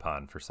shit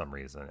upon for some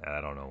reason, and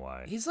I don't know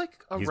why. He's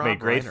like He's made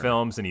great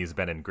films, and he's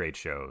been in great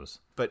shows.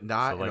 But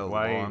not in a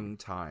long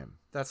time.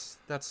 That's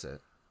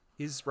it.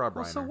 He's Rob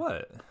Reiner. So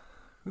what?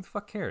 Who the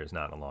fuck cares?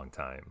 Not in a long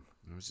time.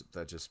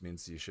 That just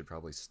means you should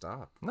probably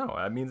stop. No,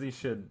 that means he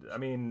should. I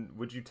mean,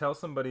 would you tell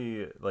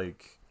somebody,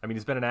 like, I mean,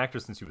 he's been an actor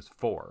since he was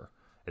 4.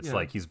 It's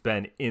like he's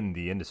been in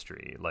the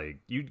industry. Like,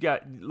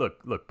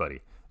 look,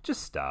 buddy,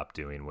 just stop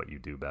doing what you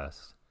do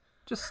best.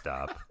 Just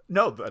stop.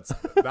 No, that's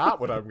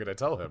not what I'm going to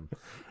tell him.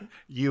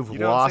 You've You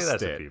don't lost say that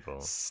to it. people.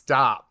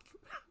 Stop.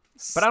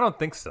 But I don't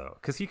think so,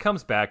 because he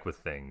comes back with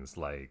things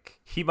like,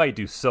 he might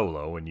do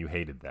Solo, and you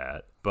hated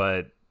that,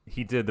 but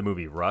he did the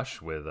movie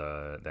Rush with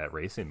that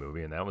racing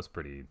movie, and that was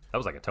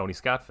like a Tony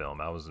Scott film.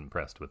 I was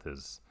impressed with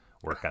his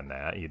work on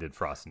that. He did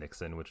Frost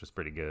Nixon, which was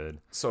pretty good.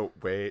 So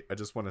wait, I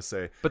just want to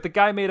say, but the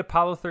guy made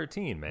Apollo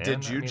 13, man.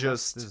 Did you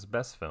that's his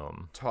best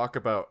film? Talk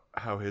about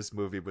how his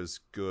movie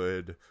was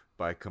good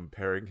by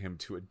comparing him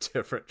to a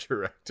different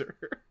director?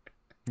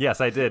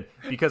 Yes, I did,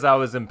 because I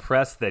was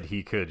impressed that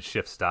he could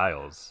shift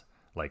styles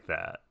like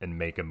that and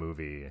make a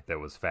movie that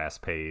was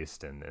fast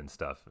paced and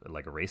stuff,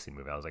 like a racing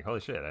movie. I was like, holy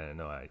shit, I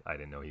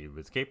didn't know he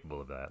was capable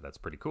of that. That's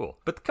pretty cool.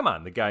 But come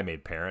on, the guy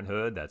made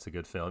Parenthood. That's a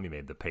good film. He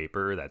made The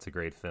Paper. That's a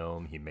great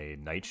film. He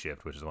made Night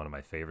Shift, which is one of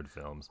my favorite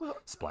films. Well,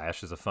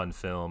 Splash is a fun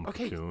film.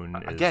 Okay, Cocoon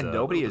again, is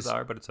nobody is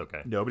bizarre, but it's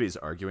okay. Nobody's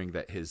arguing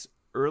that his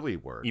early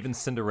work, even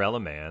Cinderella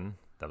Man,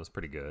 that was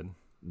pretty good.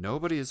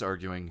 Nobody is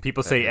arguing.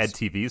 People say Ed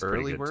TV is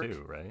pretty good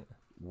too, right?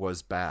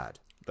 Was bad.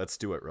 Let's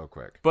do it real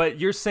quick. But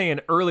you're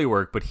saying early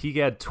work, but he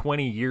had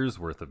 20 years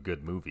worth of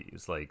good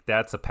movies. Like,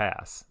 that's a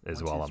pass,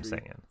 is all I'm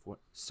saying.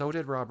 So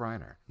did Rob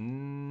Reiner.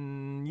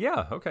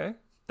 Yeah, okay.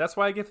 That's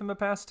why I give him a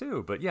pass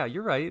too. But yeah,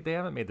 you're right. They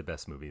haven't made the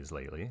best movies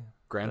lately.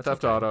 Grand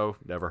Theft Auto,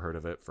 never heard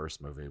of it.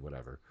 First movie,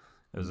 whatever.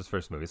 It was his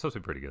first movie. It's supposed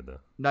to be pretty good though.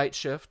 Night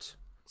Shift,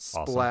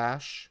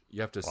 Splash. Awesome.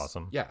 You have to.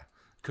 Awesome. Yeah.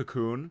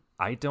 Cocoon.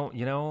 I don't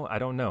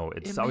know.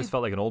 It's always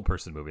felt like an old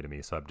person movie to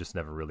me, so I've just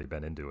never really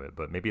been into it.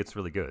 But maybe it's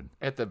really good.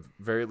 At the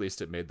very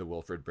least, it made the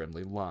Wilford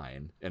Brimley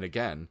line. And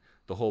again,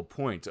 the whole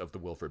point of the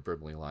Wilford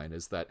Brimley line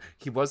is that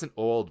he wasn't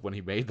old when he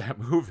made that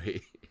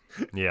movie.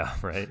 Yeah,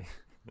 right.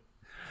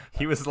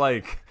 He was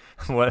like,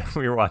 what,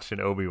 we were watching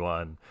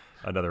Obi-Wan,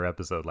 another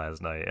episode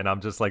last night, and I'm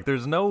just like,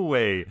 there's no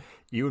way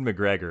Ewan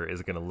McGregor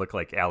is going to look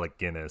like Alec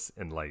Guinness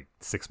in like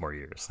 6 more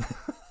years.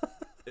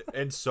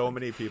 And so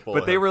many people,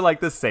 but they were like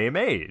the same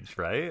age,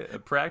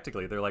 right?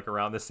 Practically, they're like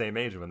around the same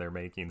age when they're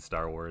making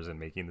Star Wars and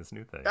making this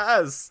new thing.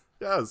 Yes,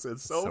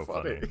 it's so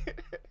funny.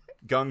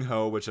 Gung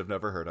Ho, which I've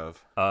never heard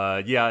of.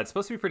 Yeah, it's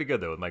supposed to be pretty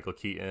good though, with Michael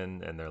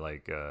Keaton, and they're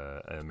like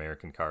an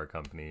American car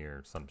company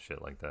or some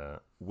shit like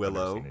that.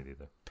 Willow, I've never seen it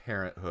either.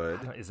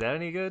 Parenthood. Is that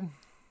any good?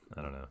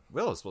 I don't know.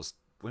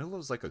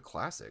 Willow's like a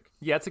classic.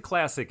 Yeah, it's a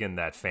classic in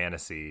that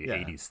fantasy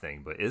 80s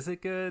thing, but is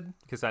it good?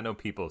 Because I know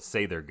people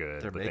say they're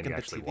good, but then you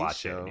actually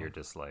watch it and you're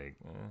just like...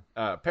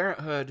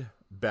 Parenthood,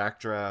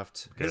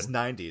 Backdraft, his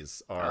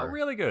 90s are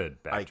really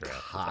good. Backdraft.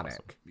 Iconic.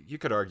 Awesome. You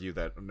could argue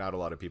that not a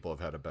lot of people have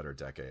had a better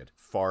decade.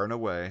 Far and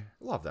Away,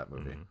 love that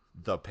movie. Mm-hmm.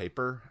 The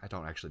Paper, I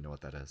don't actually know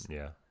what that is.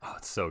 Yeah. Oh,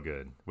 it's so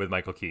good. With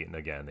Michael Keaton,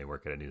 again, they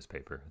work at a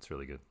newspaper. It's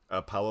really good.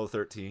 Apollo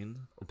 13.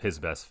 His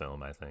best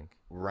film, I think.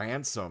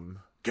 Ransom.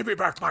 Give me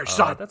back my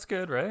son. That's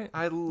good, right?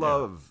 I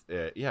love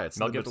it. Yeah, it's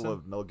in the middle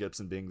of Mel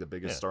Gibson being the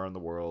biggest star in the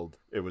world.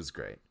 It was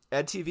great.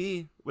 Ed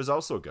TV was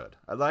also good.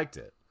 I liked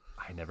it.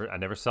 I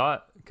never saw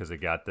it because it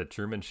got the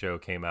Truman Show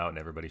came out and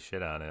everybody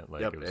shit on it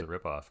like it was a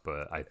ripoff.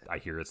 But I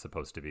hear it's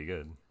supposed to be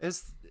good.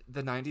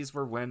 The 90s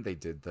were when they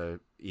did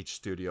each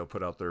studio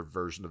put out their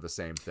version of the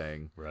same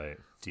thing. Right.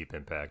 Deep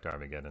Impact,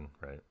 Armageddon.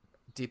 Right.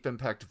 Deep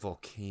Impact,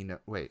 Volcano.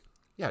 Wait.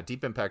 Yeah,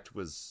 Deep Impact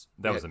was...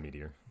 That was a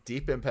meteor.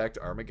 Deep Impact,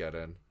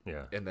 Armageddon.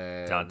 Yeah. And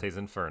then... Dante's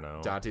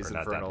Inferno.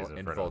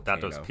 And Volcano.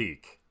 Dante's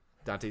Peak.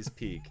 Dante's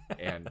Peak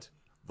and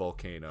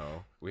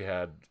Volcano. We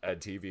had Ed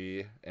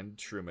TV and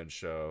Truman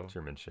Show.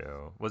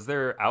 Was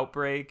there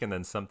Outbreak and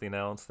then something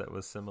else that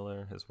was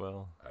similar as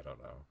well? I don't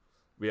know.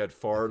 We had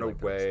Far and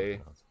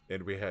Away,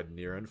 and we had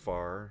Near and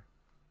Far.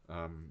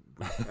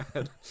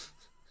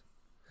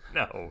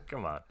 No,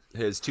 come on.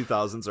 His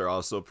 2000s are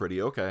also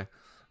pretty okay.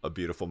 A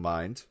Beautiful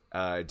Mind.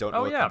 I don't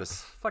know.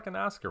 Fucking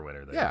Oscar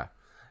winner there. Yeah,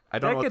 I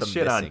don't know what the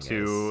shit on is.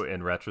 too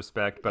in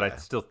retrospect, but I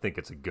still think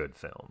it's a good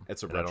film.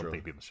 It's a I don't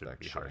think people should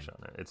be harsh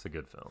on it. It's a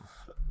good film.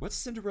 What's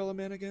Cinderella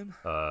Man again?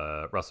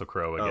 Russell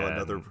Crowe again.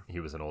 Another... He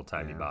was an old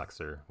timey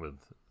boxer with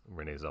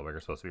Renee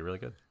Zellweger. Supposed to be really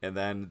good. And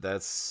then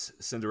that's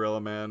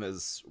Cinderella Man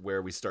is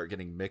where we start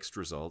getting mixed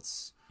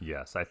results.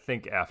 Yes, I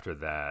think after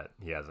that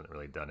he hasn't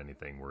really done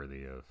anything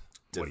worthy of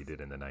what he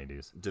did in the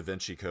 90s. Da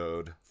Vinci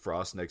Code,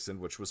 Frost Nixon,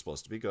 which was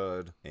supposed to be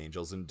good,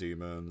 Angels and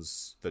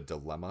Demons, The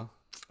Dilemma,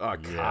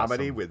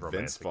 comedy with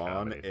Vince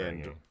Vaughn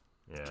and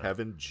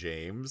Kevin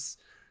James.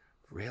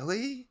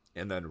 Really?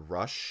 And then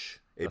Rush,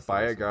 a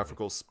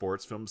biographical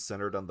sports film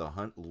centered on the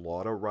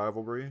Hunt-Lauda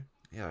rivalry.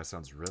 Yeah, that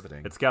sounds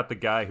riveting. It's got the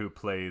guy who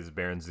plays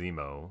Baron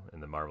Zemo in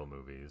the Marvel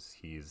movies.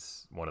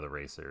 He's one of the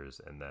racers,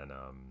 and then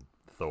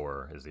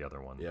Thor is the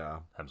other one. Yeah.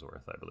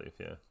 Hemsworth, I believe,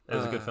 yeah. It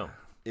was a good film.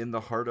 In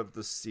the Heart of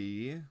the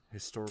Sea,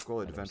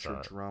 historical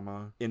adventure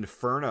drama.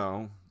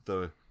 Inferno,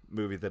 the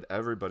movie that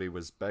everybody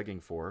was begging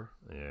for.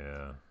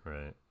 Yeah,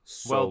 right.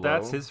 Solo. Well,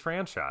 that's his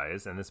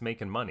franchise, and it's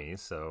making money,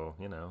 so,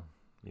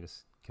 You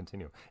just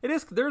continue.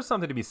 There's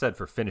something to be said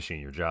for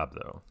finishing your job,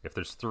 though. If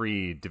there's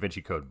 3 Da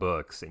Vinci Code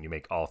books and you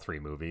make all 3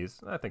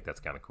 movies, I think that's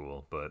kind of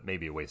cool, but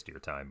maybe a waste of your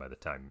time by the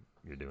time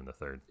you're doing the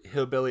 3rd.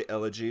 Hillbilly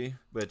Elegy,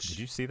 which... Did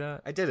you see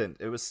that? I didn't.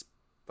 It was...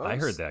 I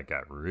heard that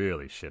got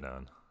really shit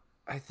on.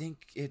 I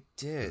think it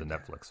did. It's a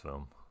Netflix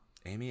film.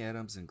 Amy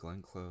Adams and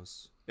Glenn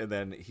Close. And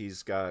then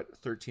he's got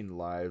 13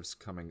 Lives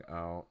coming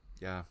out.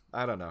 Yeah,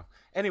 I don't know.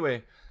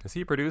 Anyway. Is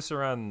he a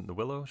producer on The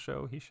Willow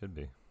show? He should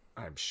be.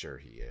 I'm sure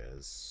he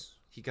is.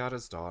 He got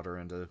his daughter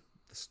into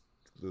this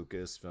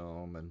Lucas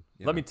film. And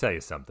Let me tell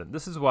you something.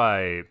 This is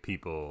why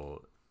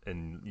people,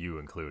 and you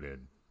included,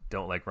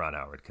 don't like Ron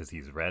Howard, because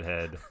he's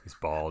redhead, he's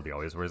bald, he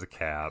always wears a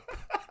cap.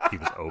 He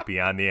was Opie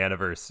on the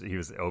anniversary. He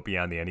was Opie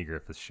on the Andy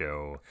Griffith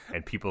Show,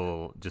 and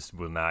people just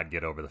will not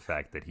get over the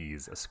fact that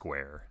he's a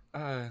square.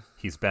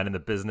 He's been in the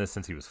business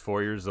since he was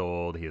 4 years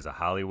old. He is a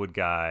Hollywood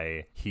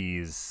guy.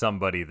 He's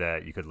somebody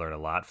that you could learn a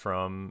lot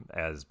from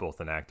as both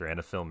an actor and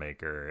a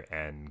filmmaker,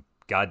 and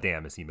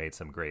goddamn has he made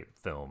some great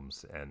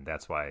films, and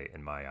that's why,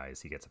 in my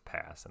eyes, he gets a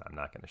pass, and I'm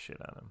not going to shit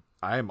on him.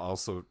 I am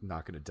also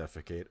not going to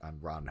defecate on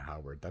Ron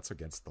Howard. That's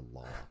against the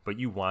law. But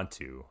you want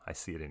to. I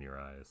see it in your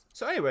eyes.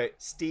 So anyway,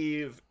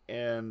 Steve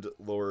and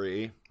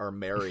Lori are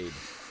married.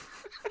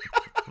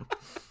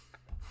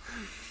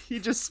 He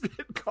just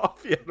spit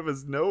coffee out of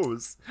his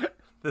nose.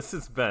 This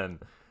has been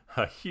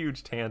a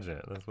huge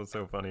tangent. That's what's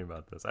so funny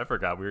about this. I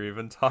forgot we were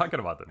even talking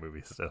about the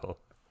movie still.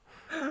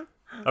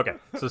 Okay,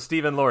 so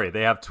Steve and Lori,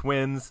 they have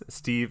twins.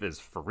 Steve is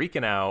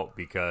freaking out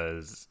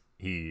because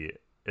he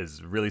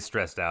is really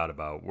stressed out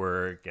about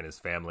work and his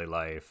family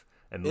life.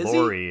 And is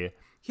Lori...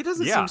 He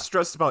doesn't seem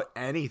stressed about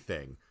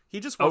anything. He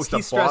just wants to boss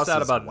he's stressed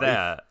out his about wife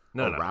that.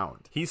 No.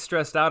 He's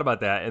stressed out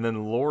about that, and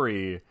then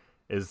Lori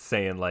is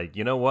saying, like,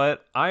 you know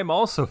what? I'm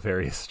also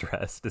very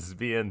stressed as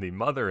being the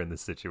mother in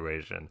this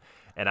situation,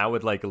 and I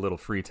would like a little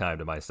free time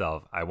to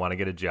myself. I want to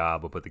get a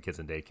job. We'll put the kids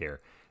in daycare.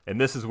 And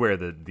this is where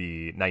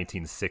the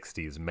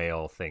 1960s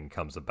male thing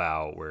comes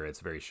about, where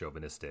it's very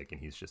chauvinistic, and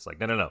he's just like,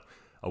 no.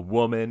 A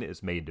woman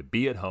is made to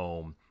be at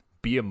home,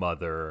 be a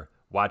mother,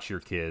 watch your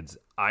kids.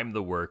 I'm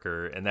the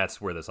worker, and that's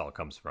where this all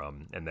comes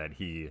from, and that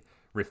he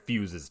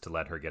refuses to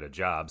let her get a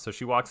job. So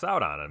she walks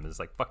out on him and is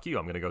like, fuck you,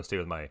 I'm going to go stay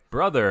with my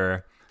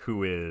brother,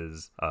 who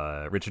is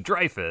Richard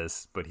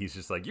Dreyfuss, but he's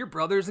just like, your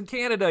brother's in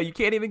Canada, you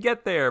can't even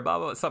get there, blah,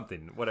 blah,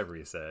 something, whatever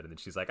he said. And then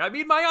she's like, I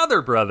mean my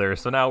other brother.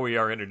 So now we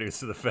are introduced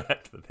to the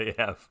fact that they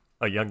have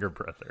a younger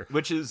brother.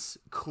 Which is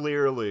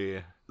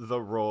clearly the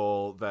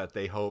role that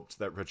they hoped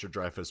that Richard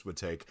Dreyfuss would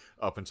take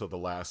up until the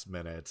last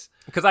minute.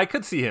 Because I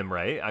could see him,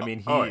 right? I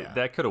mean,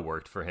 that could have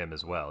worked for him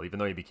as well. Even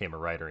though he became a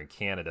writer in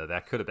Canada,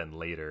 that could have been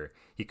later.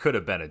 He could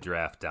have been a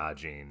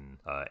draft-dodging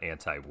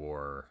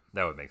anti-war.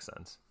 That would make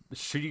sense.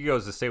 She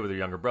goes to stay with her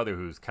younger brother,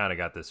 who's kind of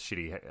got this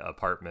shitty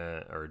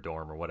apartment or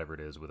dorm or whatever it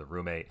is with a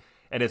roommate.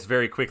 And it's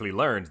very quickly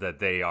learned that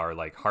they are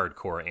like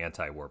hardcore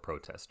anti-war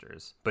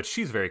protesters. But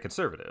she's very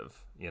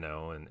conservative,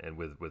 and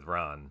with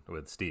Ron,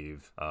 with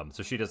Steve.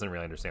 So she doesn't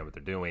really understand what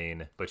they're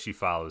doing, but she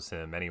follows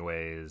him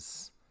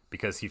anyways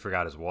because he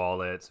forgot his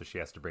wallet. So she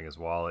has to bring his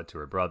wallet to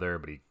her brother,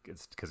 but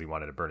it's because he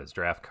wanted to burn his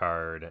draft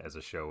card as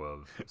a show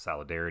of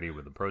solidarity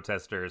with the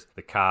protesters.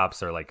 The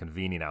cops are like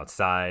convening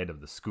outside of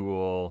the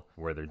school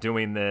where they're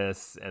doing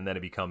this, and then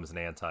it becomes an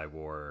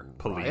anti-war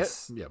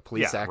police. Riot? Yeah,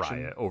 police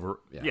action.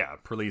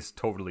 Riot. Police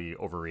totally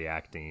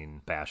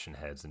overreacting, bashing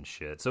heads and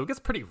shit. So it gets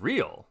pretty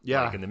real.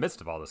 Yeah. Like in the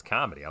midst of all this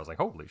comedy, I was like,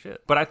 holy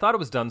shit. But I thought it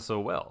was done so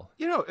well.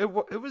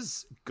 It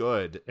was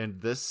good, and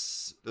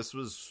this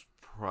was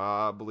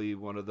probably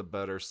one of the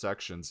better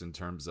sections in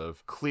terms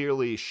of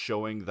clearly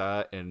showing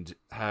that and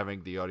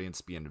having the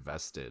audience be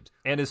invested.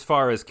 And as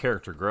far as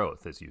character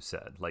growth, as you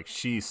said, like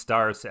she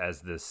starts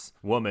as this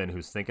woman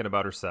who's thinking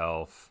about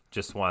herself,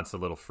 just wants a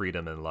little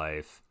freedom in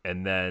life,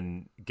 and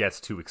then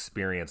gets to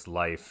experience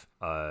life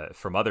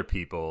from other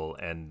people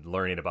and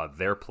learning about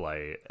their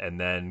plight, and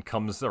then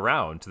comes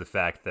around to the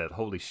fact that,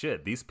 holy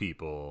shit, these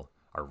people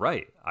are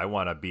right. I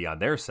want to be on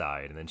their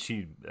side. And then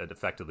she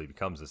effectively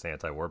becomes this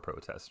anti-war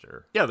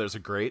protester. Yeah, there's a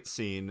great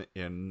scene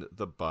in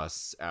the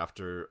bus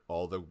after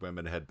all the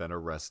women had been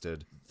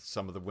arrested.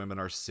 Some of the women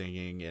are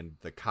singing, and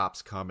the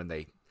cops come and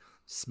they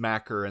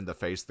smack her in the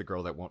face, the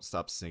girl that won't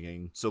stop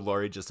singing. So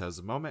Laurie just has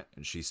a moment,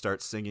 and she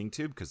starts singing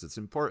too because it's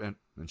important.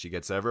 And she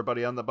gets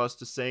everybody on the bus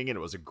to sing, and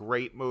it was a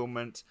great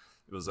moment.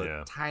 It was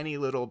a tiny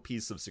little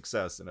piece of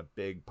success in a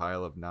big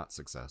pile of not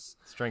success.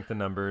 Strength in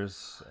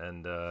numbers.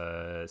 And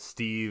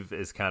Steve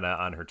is kind of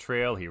on her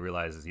trail. He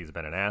realizes he's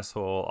been an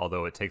asshole,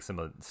 although it takes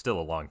him still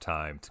a long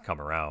time to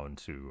come around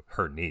to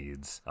her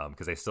needs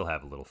because they still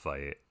have a little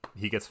fight.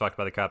 He gets fucked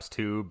by the cops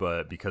too,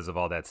 but because of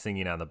all that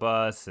singing on the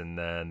bus, and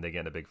then they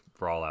get in a big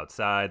brawl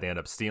outside, they end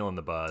up stealing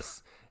the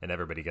bus. and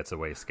everybody gets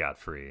away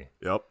scot-free.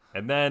 Yep.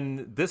 And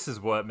then this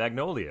is what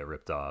Magnolia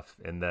ripped off,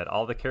 in that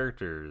all the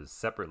characters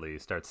separately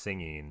start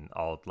singing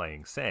Auld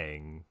Lang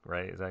Syne,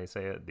 right? Is that how you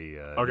say it?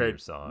 The New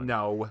Year's song.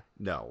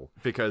 No,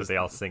 because but they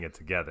all sing it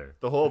together.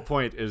 The whole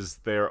point is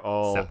they're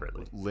all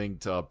separately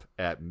linked up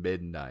at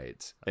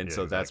midnight, and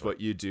so that's what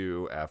you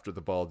do after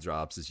the ball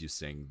drops: is you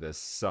sing this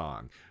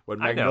song. What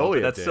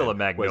Magnolia that's did still a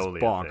Magnolia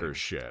was bonkers thing.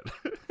 shit.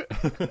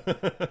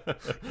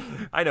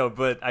 I know,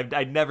 but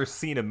I'd never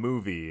seen a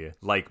movie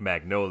like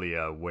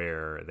Magnolia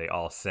where they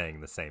all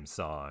sang the same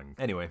song.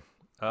 Anyway,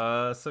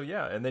 so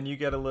yeah, and then you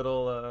get a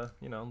little,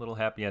 little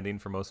happy ending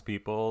for most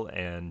people,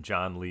 and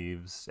John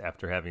leaves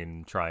after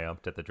having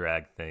triumphed at the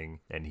drag thing,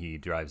 and he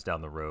drives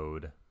down the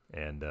road,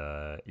 and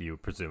you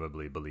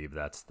presumably believe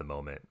that's the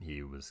moment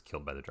he was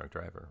killed by the drunk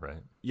driver,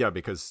 right? Yeah,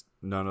 because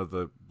none of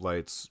the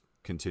lights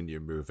continue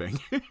moving.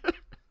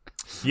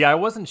 Yeah, I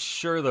wasn't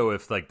sure though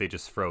if they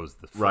just froze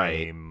the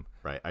frame.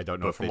 Right. I don't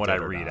know but if from they what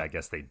did I or read, not. I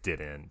guess they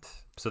didn't.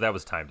 So that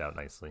was timed out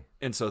nicely.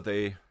 And so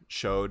they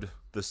showed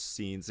the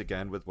scenes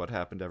again with what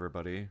happened to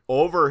everybody.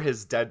 Over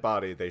his dead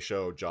body, they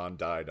show John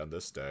died on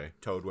this day.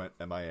 Toad went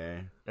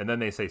MIA. And then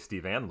they say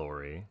Steve and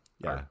Lori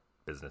Yeah. are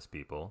business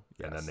people.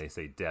 Yes. And then they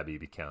say Debbie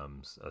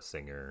becomes a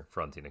singer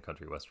fronting a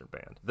country western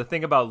band. The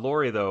thing about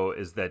Lori, though,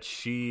 is that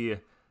she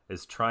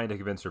is trying to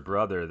convince her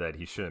brother that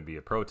he shouldn't be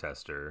a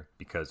protester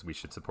because we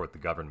should support the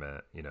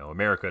government,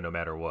 America no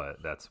matter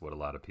what. That's what a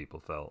lot of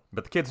people felt.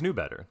 But the kids knew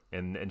better.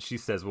 And she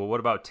says, well, what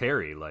about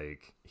Terry?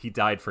 He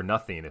died for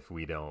nothing if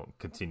we don't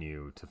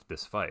continue to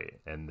this fight.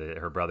 And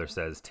her brother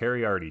says,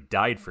 Terry already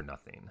died for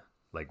nothing.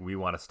 We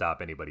want to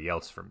stop anybody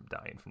else from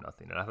dying for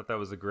nothing. And I thought that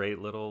was a great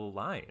little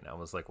line. I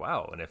was like,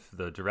 wow. And if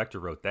the director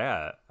wrote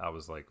that, I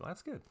was like, well,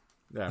 that's good.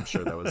 Yeah, I'm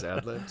sure that was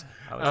ad-libbed.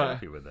 I was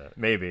happy with that.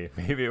 Maybe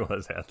it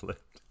was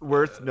ad-libbed.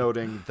 Worth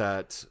noting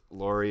that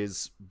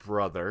Laurie's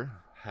brother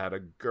had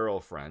a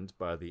girlfriend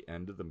by the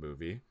end of the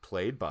movie,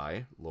 played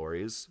by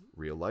Laurie's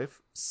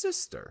real-life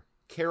sister,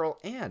 Carol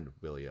Ann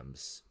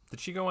Williams. Did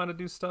she go on to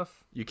do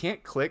stuff? You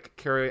can't click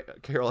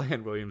Carol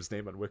Ann Williams'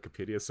 name on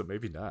Wikipedia, so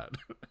maybe not.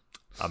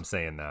 I'm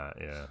saying that,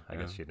 yeah. I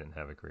guess she didn't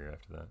have a career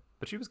after that.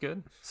 But she was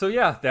good. So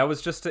yeah, that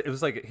was just, it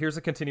was here's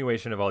a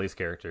continuation of all these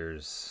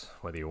characters,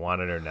 whether you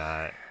want it or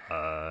not.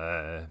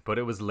 But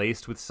it was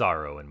laced with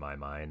sorrow in my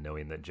mind,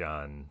 knowing that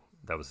John,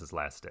 that was his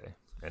last day.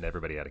 And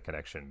everybody had a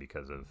connection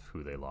because of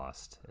who they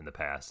lost in the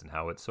past and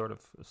how it sort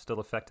of still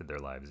affected their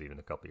lives even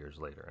a couple years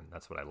later. And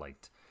that's what I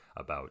liked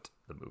about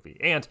the movie.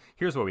 And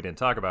here's what we didn't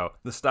talk about: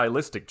 the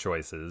stylistic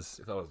choices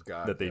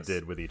that they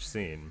did with each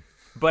scene.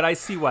 But I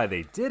see why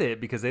they did it,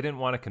 because they didn't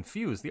want to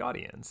confuse the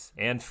audience.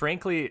 And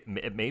frankly,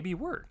 it maybe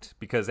worked,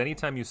 because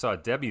anytime you saw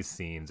Debbie's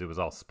scenes, it was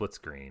all split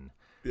screen.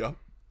 Yeah.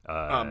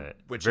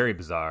 Which very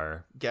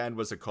bizarre. Again,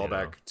 was a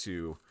callback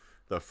to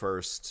the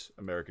first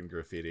American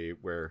Graffiti,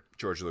 where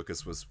George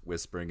Lucas was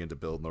whispering into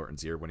Bill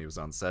Norton's ear when he was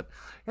on set.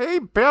 Hey,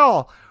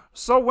 Bill,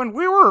 so when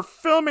we were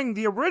filming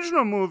the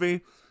original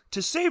movie,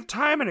 to save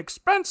time and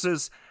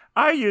expenses,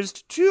 I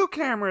used 2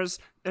 cameras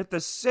at the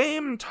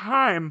same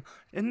time,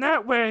 and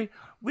that way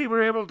we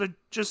were able to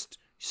just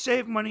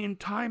save money and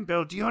time,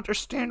 Bill. Do you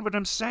understand what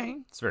I'm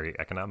saying? It's very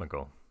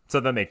economical. So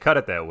then they cut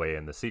it that way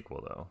in the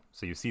sequel, though.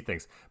 So you see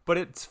things. But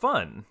it's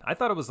fun. I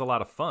thought it was a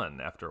lot of fun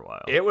after a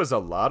while. It was a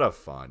lot of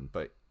fun,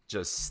 but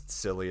just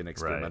silly and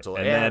experimental.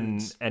 Right. And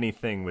then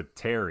anything with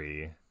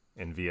Terry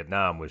in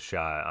Vietnam was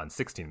shot on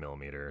 16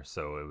 millimeter,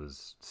 so it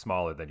was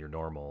smaller than your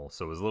normal.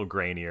 So it was a little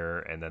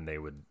grainier, and then they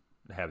would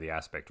have the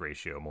aspect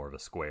ratio more of a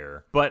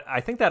square. But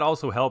I think that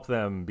also helped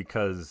them,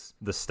 because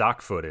the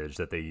stock footage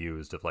that they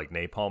used of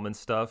napalm and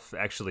stuff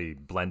actually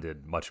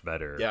blended much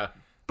better. Yeah.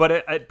 But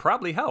it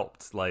probably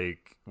helped.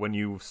 When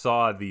you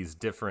saw these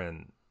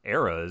different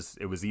eras,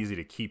 it was easy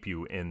to keep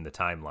you in the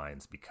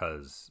timelines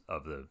because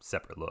of the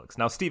separate looks.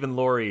 Now, Stephen,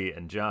 Laurie,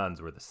 and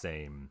John's were the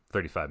same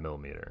 35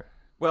 millimeter.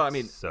 Well, I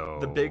mean, so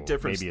the big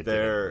difference maybe it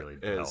there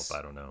didn't really is help.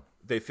 I don't know.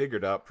 They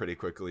figured out pretty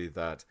quickly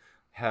that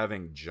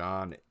having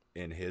John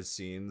in his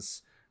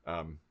scenes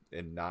and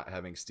not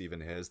having Steve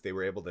in his, they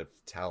were able to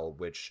tell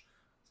which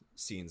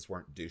scenes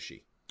weren't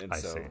douchey. And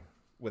so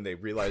when they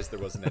realized there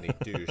wasn't any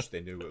douche,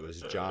 they knew it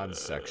was John's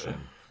section.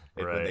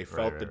 And when they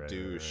felt the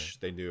douche,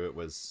 they knew it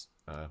was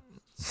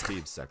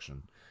Steve's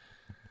section.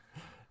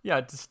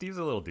 Yeah, Steve's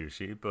a little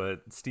douchey,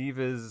 but Steve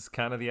is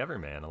kind of the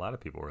everyman. A lot of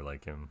people were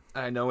like him.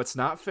 I know it's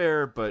not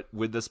fair, but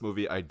with this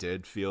movie, I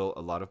did feel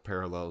a lot of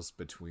parallels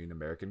between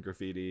American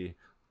Graffiti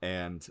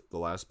and The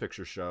Last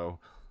Picture Show.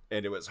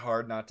 And it was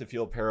hard not to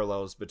feel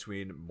parallels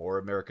between More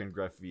American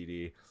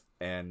Graffiti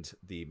and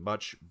the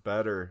much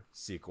better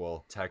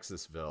sequel,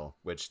 Texasville,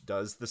 which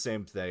does the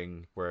same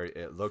thing, where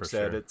it looks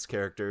at its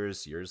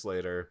characters years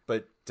later,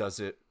 but does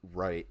it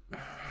right.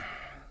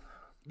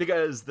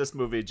 Because this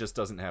movie just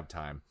doesn't have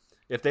time.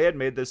 If they had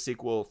made this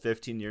sequel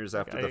 15 years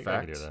after the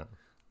fact,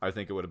 I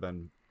think it would have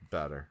been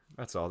better.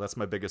 That's all. That's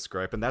my biggest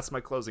gripe. And that's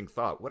my closing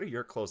thought. What are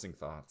your closing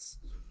thoughts?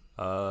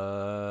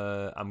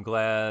 I'm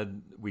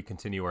glad we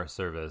continue our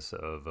service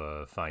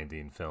of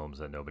finding films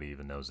that nobody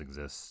even knows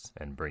exists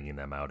and bringing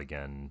them out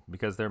again,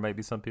 because there might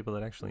be some people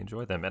that actually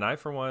enjoy them. And I,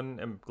 for one,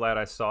 am glad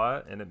I saw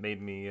it, and it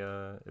made me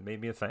a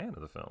fan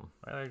of the film.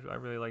 I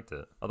really liked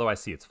it, although I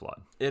see it's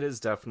flawed. It is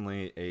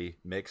definitely a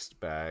mixed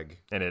bag.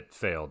 And it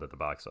failed at the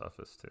box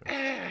office, too.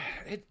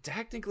 It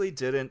technically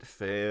didn't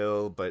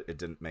fail, but it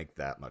didn't make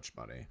that much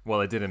money.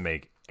 Well, it didn't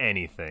make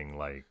anything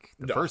like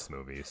the first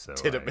movie, so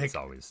it's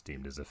always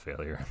deemed as a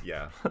failure.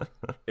 Yeah.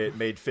 It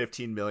made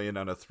 $15 million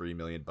on a $3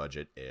 million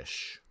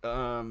budget-ish.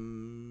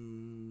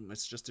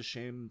 It's just a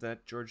shame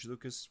that George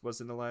Lucas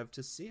wasn't alive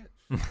to see it.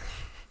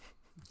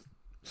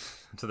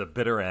 To the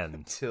bitter end.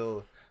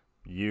 Until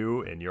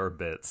you and your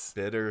bits.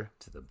 Bitter.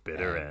 To the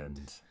bitter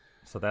end.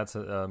 So that's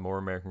more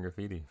American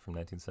Graffiti from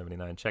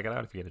 1979. Check it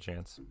out if you get a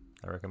chance.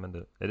 I recommend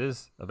it. It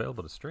is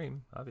available to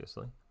stream,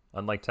 obviously.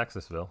 Unlike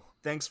Texasville.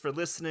 Thanks for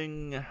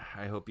listening.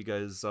 I hope you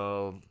guys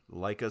all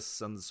like us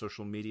on the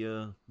social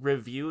media.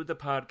 Review the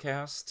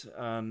podcast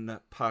on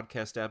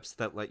podcast apps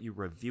that let you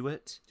review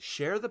it.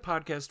 Share the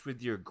podcast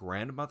with your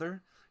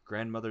grandmother.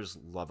 Grandmothers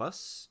love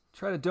us.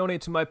 Try to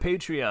donate to my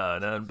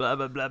Patreon and blah,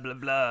 blah, blah, blah,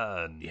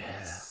 blah. And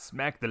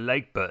smack the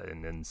like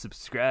button and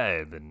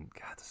subscribe. And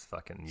God, this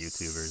fucking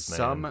YouTubers, man.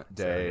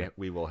 Someday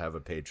we will have a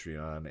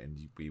Patreon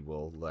and we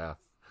will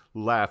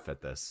laugh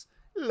at this.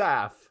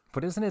 Laugh.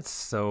 But isn't it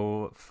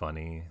so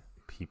funny?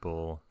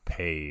 People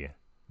pay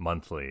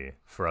monthly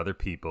for other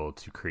people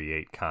to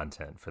create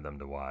content for them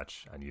to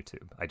watch on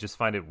YouTube. I just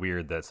find it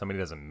weird that somebody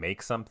doesn't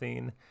make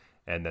something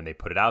and then they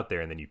put it out there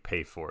and then you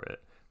pay for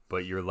it.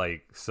 But you're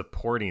like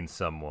supporting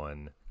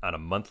someone on a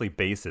monthly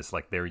basis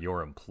like they're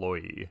your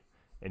employee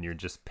and you're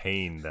just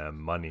paying them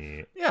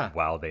money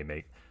while they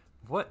make...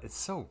 What? It's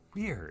so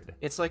weird.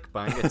 It's like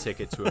buying a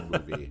ticket to a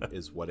movie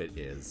is what it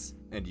is.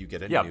 And you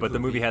get a new but the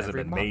movie hasn't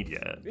been month. made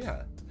yet.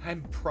 Yeah.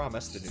 I'm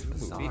promised a new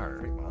movie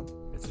every month.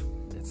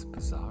 It's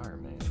bizarre,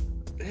 man.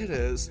 It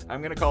is.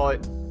 I'm going to call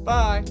it.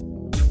 Bye.